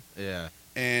can. Yeah.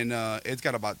 And it's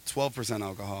got about 12%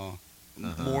 alcohol,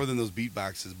 more than those beat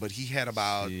boxes. But he had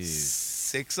about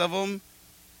 6 of them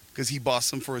because he bought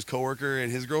some for his coworker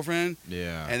and his girlfriend.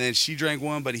 Yeah. And then she drank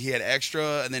one, but he had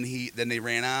extra. And then they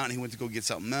ran out, and he went to go get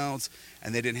something else,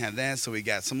 and they didn't have that, so he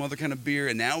got some other kind of beer,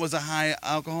 and that was a high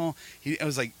alcohol. It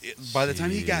was like by the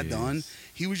time he got done,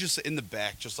 he was just in the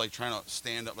back, just like trying to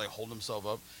stand up, like hold himself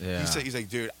up. Yeah. He's like,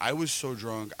 dude, I was so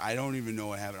drunk, I don't even know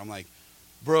what happened. I'm like,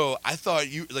 bro, I thought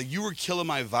you were killing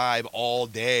my vibe all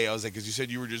day. I was like, because you said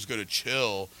you were just gonna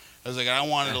chill. I was like, I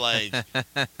wanted to like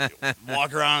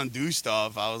walk around and do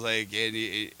stuff. I was like,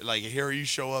 like here you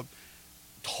show up,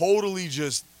 totally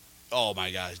just, oh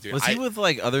my gosh, dude. Was he with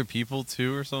like other people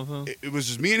too or something? It was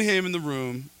just me and him in the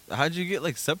room. How'd you get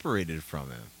like separated from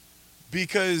him?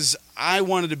 Because I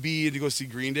wanted to go see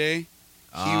Green Day.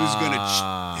 He was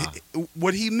gonna.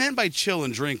 What he meant by chill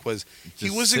and drink was he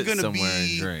Just wasn't sit gonna somewhere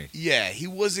be. and drink. Yeah, he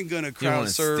wasn't gonna You crowd wanna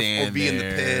surf or stand be in the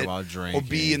there pit while or drinking.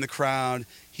 be in the crowd.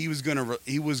 He was gonna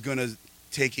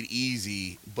take it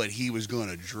easy, but he was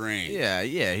gonna drink. Yeah,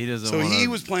 he doesn't. So wanna, he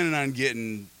was planning on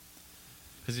getting.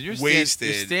 because you're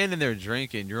wasted. You're standing there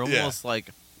drinking. You're Yeah. almost like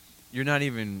you're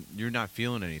not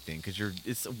feeling anything because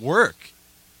it's work.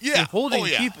 Yeah, You're holding oh,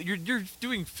 yeah. people. You're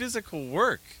doing physical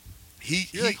work.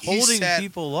 You're like he holding sat,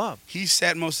 people up. He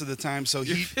sat most of the time, so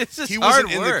he It's just he hard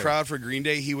wasn't in the work. crowd for Green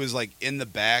Day. He was like in the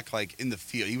back, like in the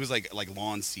field. He was like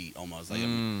lawn seat almost, like,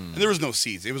 and there was no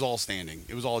seats. It was all standing.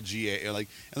 It was all GA, like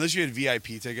unless you had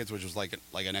VIP tickets, which was like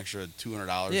an extra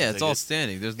 $200. Yeah, it's all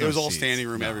standing. There's no It was all seats. standing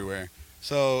room No. everywhere.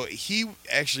 So he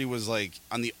actually was like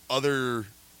on the other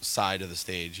side of the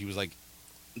stage. He was like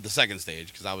the second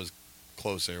stage because I was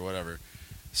closer, whatever.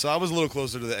 So I was a little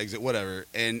closer to the exit, whatever.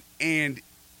 And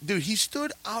dude, he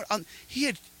stood out on.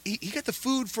 He got the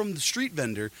food from the street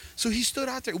vendor, so he stood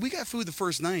out there. We got food the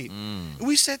first night. And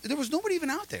we sat. There was nobody even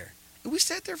out there. And we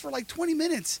sat there for like 20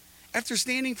 minutes after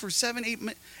standing for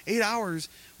 8 hours.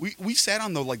 We sat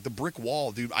on the brick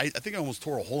wall, dude. I think I almost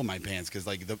tore a hole in my pants because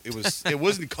it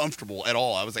wasn't comfortable at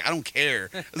all. I was like, I don't care.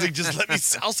 I was like, just let me.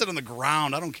 I'll sit on the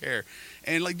ground. I don't care.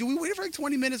 And like, dude, we waited for like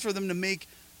 20 minutes for them to make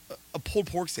a pulled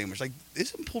pork sandwich. Like,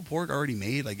 isn't pulled pork already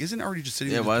made? Like, isn't it already just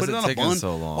sitting there? why Just is put it it on a taking bun.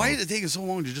 so long? Why is it taking so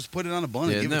long to just put it on a bun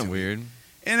Yeah, and give isn't it that to weird? me?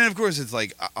 And then of course it's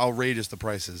like outrageous the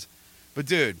prices. But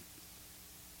dude,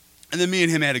 and then me and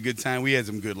him had a good time. We had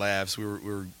some good laughs. We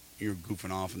were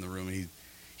goofing off in the room, and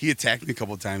he attacked me a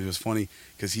couple of times. It was funny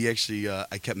because he actually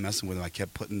I kept messing with him. I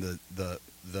kept putting the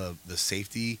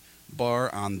safety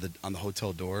bar on the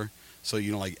hotel door. So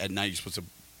like at night you're supposed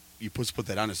to put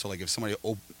that on it. So like if somebody's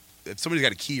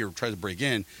got a key or tries to break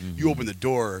in, you open the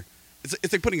door.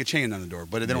 It's like putting a chain on the door,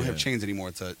 but they don't have chains anymore.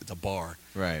 It's a bar.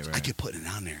 Right. I kept putting it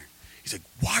on there. He's like,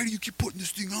 why do you keep putting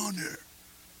this thing on there?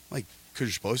 I'm like, because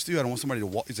you're supposed to. I don't want somebody to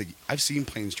walk. He's like, I've seen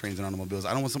planes, trains, and automobiles.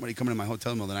 I don't want somebody coming in my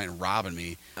hotel in the middle of the night and robbing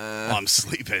me while I'm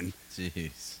sleeping.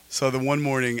 Jeez. So the one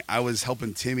morning I was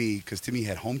helping Timmy because Timmy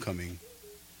had homecoming.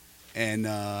 And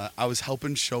I was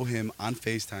helping show him on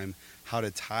FaceTime how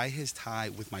to tie his tie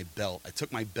with my belt. I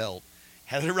took my belt,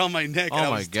 had it around my neck, and I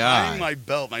was tying my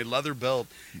belt, my leather belt,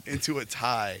 into a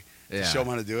tie to show him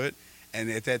how to do it. And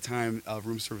at that time,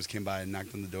 room service came by and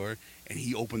knocked on the door, and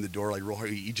he opened the door like real hard.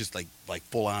 He just like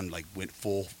full on went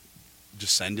full,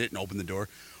 just send it and opened the door.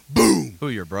 Boom! Who,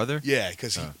 your brother? Yeah,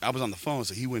 because I was on the phone,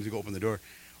 so he went to go open the door.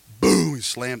 Boom! He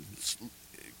slammed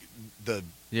the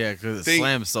Yeah, because it thing.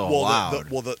 slams so well, loud.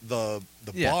 The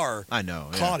Yeah, bar I know,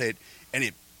 yeah. caught it, and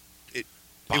it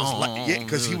was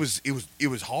because it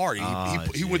was hard.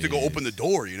 He went to go open the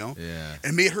door, Yeah.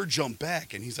 and made her jump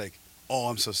back, and he's like, "Oh,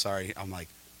 I'm so sorry." I'm like,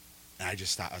 and I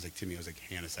just stopped. I was like, Timmy,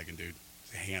 hang on a second, dude.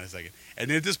 Hang on a second. And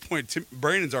then at this point,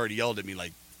 Brandon's already yelled at me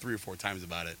like 3 or 4 times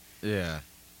about it. Yeah.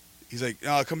 He's like,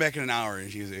 "No, I'll come back in an hour," and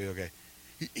she's like, "Okay."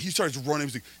 he starts running.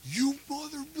 He's like, "You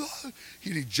mother!"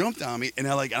 He jumped on me, and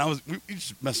we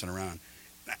just messing around,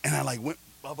 and I like went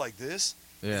up like this.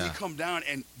 Yeah. And he come down,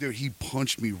 and dude, he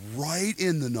punched me right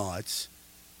in the nuts.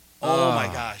 Oh my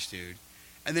gosh, dude!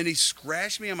 And then he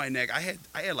scratched me on my neck. I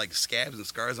had like scabs and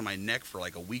scars on my neck for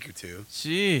like a week or two.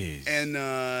 Jeez.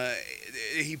 And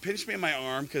he pinched me in my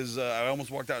arm because I almost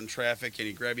walked out in traffic, and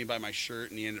he grabbed me by my shirt,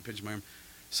 and he ended up pinching my arm.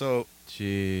 So,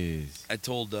 jeez. I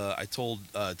told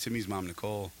Timmy's mom,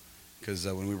 Nicole, because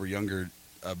when we were younger,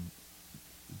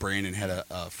 Brandon had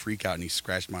a freak out, and he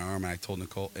scratched my arm, and I told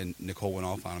Nicole, and Nicole went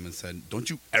off on him and said, "Don't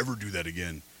you ever do that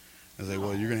again." I was like,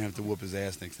 "Well, you're gonna have to whoop his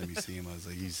ass next time you see him." I was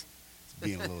like, "He's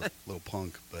being a little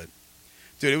punk," but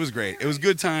dude, it was great. It was a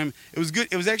good time. It was good.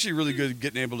 It was actually really good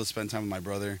getting able to spend time with my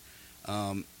brother,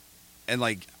 and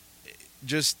like,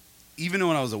 just even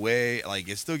when I was away, like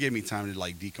it still gave me time to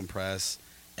like decompress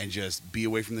and just be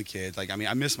away from the kids. Like, I mean,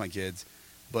 I miss my kids,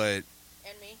 but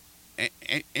And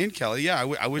me. and Kelly, yeah,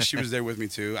 I wish she was there with me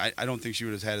too. I don't think she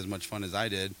would have had as much fun as I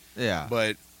did. Yeah.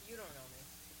 But You don't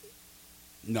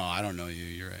know me. no, I don't know you.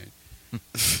 You're right.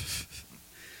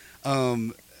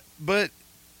 But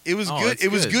it was good. it's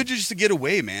It was good. good just to get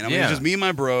away, man. I mean, it Yeah. was just me and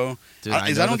my bro. Dude, I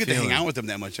know don't the get to hang feeling. out with him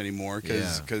that much anymore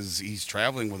Yeah. because he's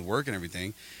traveling with work and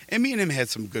everything. And me and him had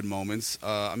some good moments.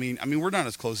 I mean, we're not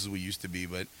as close as we used to be,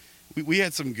 but we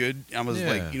had some good. I was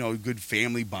Yeah. like, good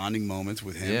family bonding moments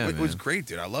with him. Yeah, It was man. great,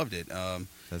 dude. I loved it.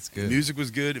 That's The good. music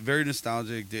was good, very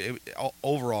nostalgic. Dude,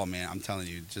 overall, man, I'm telling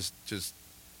you, just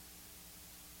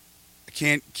I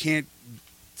can't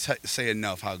say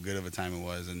enough how good of a time it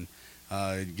was, and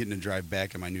getting to drive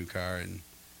back in my new car, and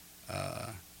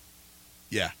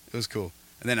yeah, it was cool.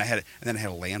 And then I had a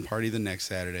LAN party the next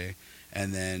Saturday,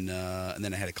 and then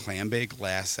I had a clam bake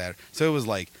last Saturday. So it was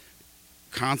like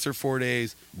concert 4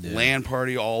 days, Yeah. LAN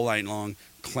party all night long,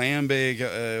 clam bake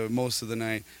most of the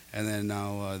night, and then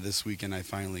now this weekend I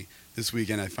finally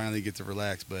get to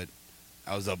relax. But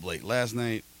I was up late last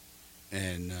night,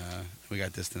 and we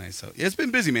got this tonight. So yeah, it's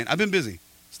been busy, man. I've been busy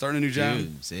starting a new job,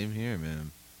 Dude, same here,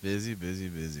 man. Busy.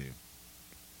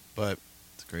 but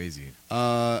It's crazy.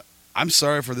 I'm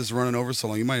sorry for this running over so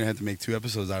long. You might have to make 2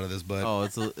 episodes out of this, but Oh,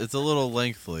 it's a little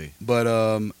lengthy.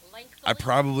 I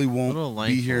probably Little won't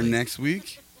be here lengthily. next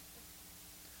week.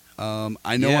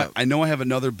 I know Yeah. I know I have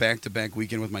another back-to-back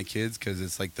weekend with my kids because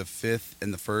it's like the 5th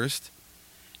and the 1st.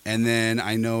 And then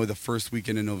I know the first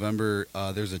weekend in November,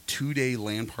 there's a 2-day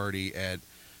LAN party at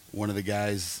one of the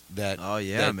guys that. Oh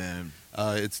yeah, that- man.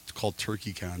 It's called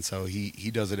TurkeyCon, so he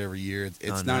does it every year. It's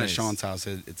Oh, not at nice. Sean's house.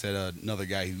 It's at another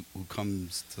guy who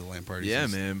comes to the LAN parties. Yeah,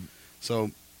 man.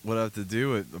 So What I have to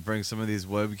do is bring some of these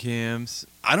webcams.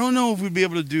 I don't know if we'd be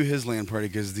able to do his LAN party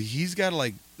because he's got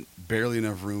like barely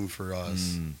enough room for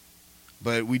us.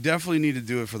 But we definitely need to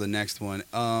do it for the next one.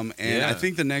 And Yeah. I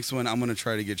think the next one I'm gonna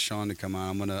try to get Sean to come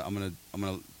on. I'm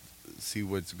gonna see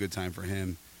what's a good time for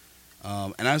him.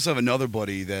 And I also have another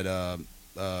buddy that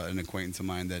an acquaintance of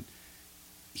mine that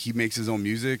he makes his own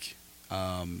music.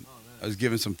 I was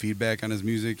giving some feedback on his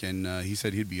music, and he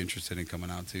said he'd be interested in coming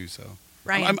out too. So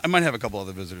Ryan. I might have a couple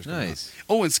other visitors. Come Nice. out.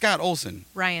 Oh, and Scott Olson.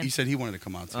 Ryan. He said he wanted to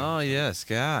come out too. Oh yeah,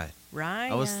 Scott.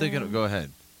 Ryan. I was thinking. Go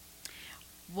ahead.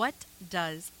 What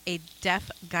does a deaf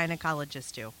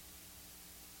gynecologist do?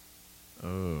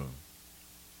 Oh.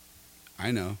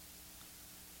 I know.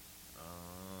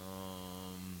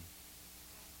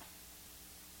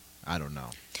 I don't know.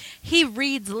 He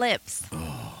reads lips.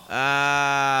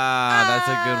 Ah, that's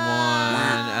a good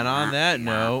one. And on that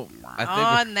note,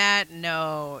 On that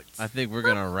note. I think we're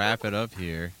gonna wrap it up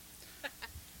here.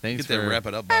 Thanks Get that for wrap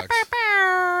it up box.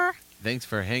 thanks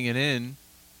for hanging in.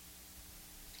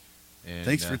 And,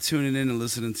 Thanks for tuning in and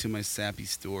listening to my sappy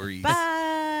stories.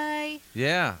 Bye.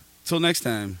 yeah, Till next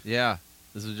time. yeah.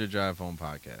 This is your Drive Home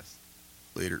podcast.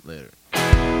 Later. Later.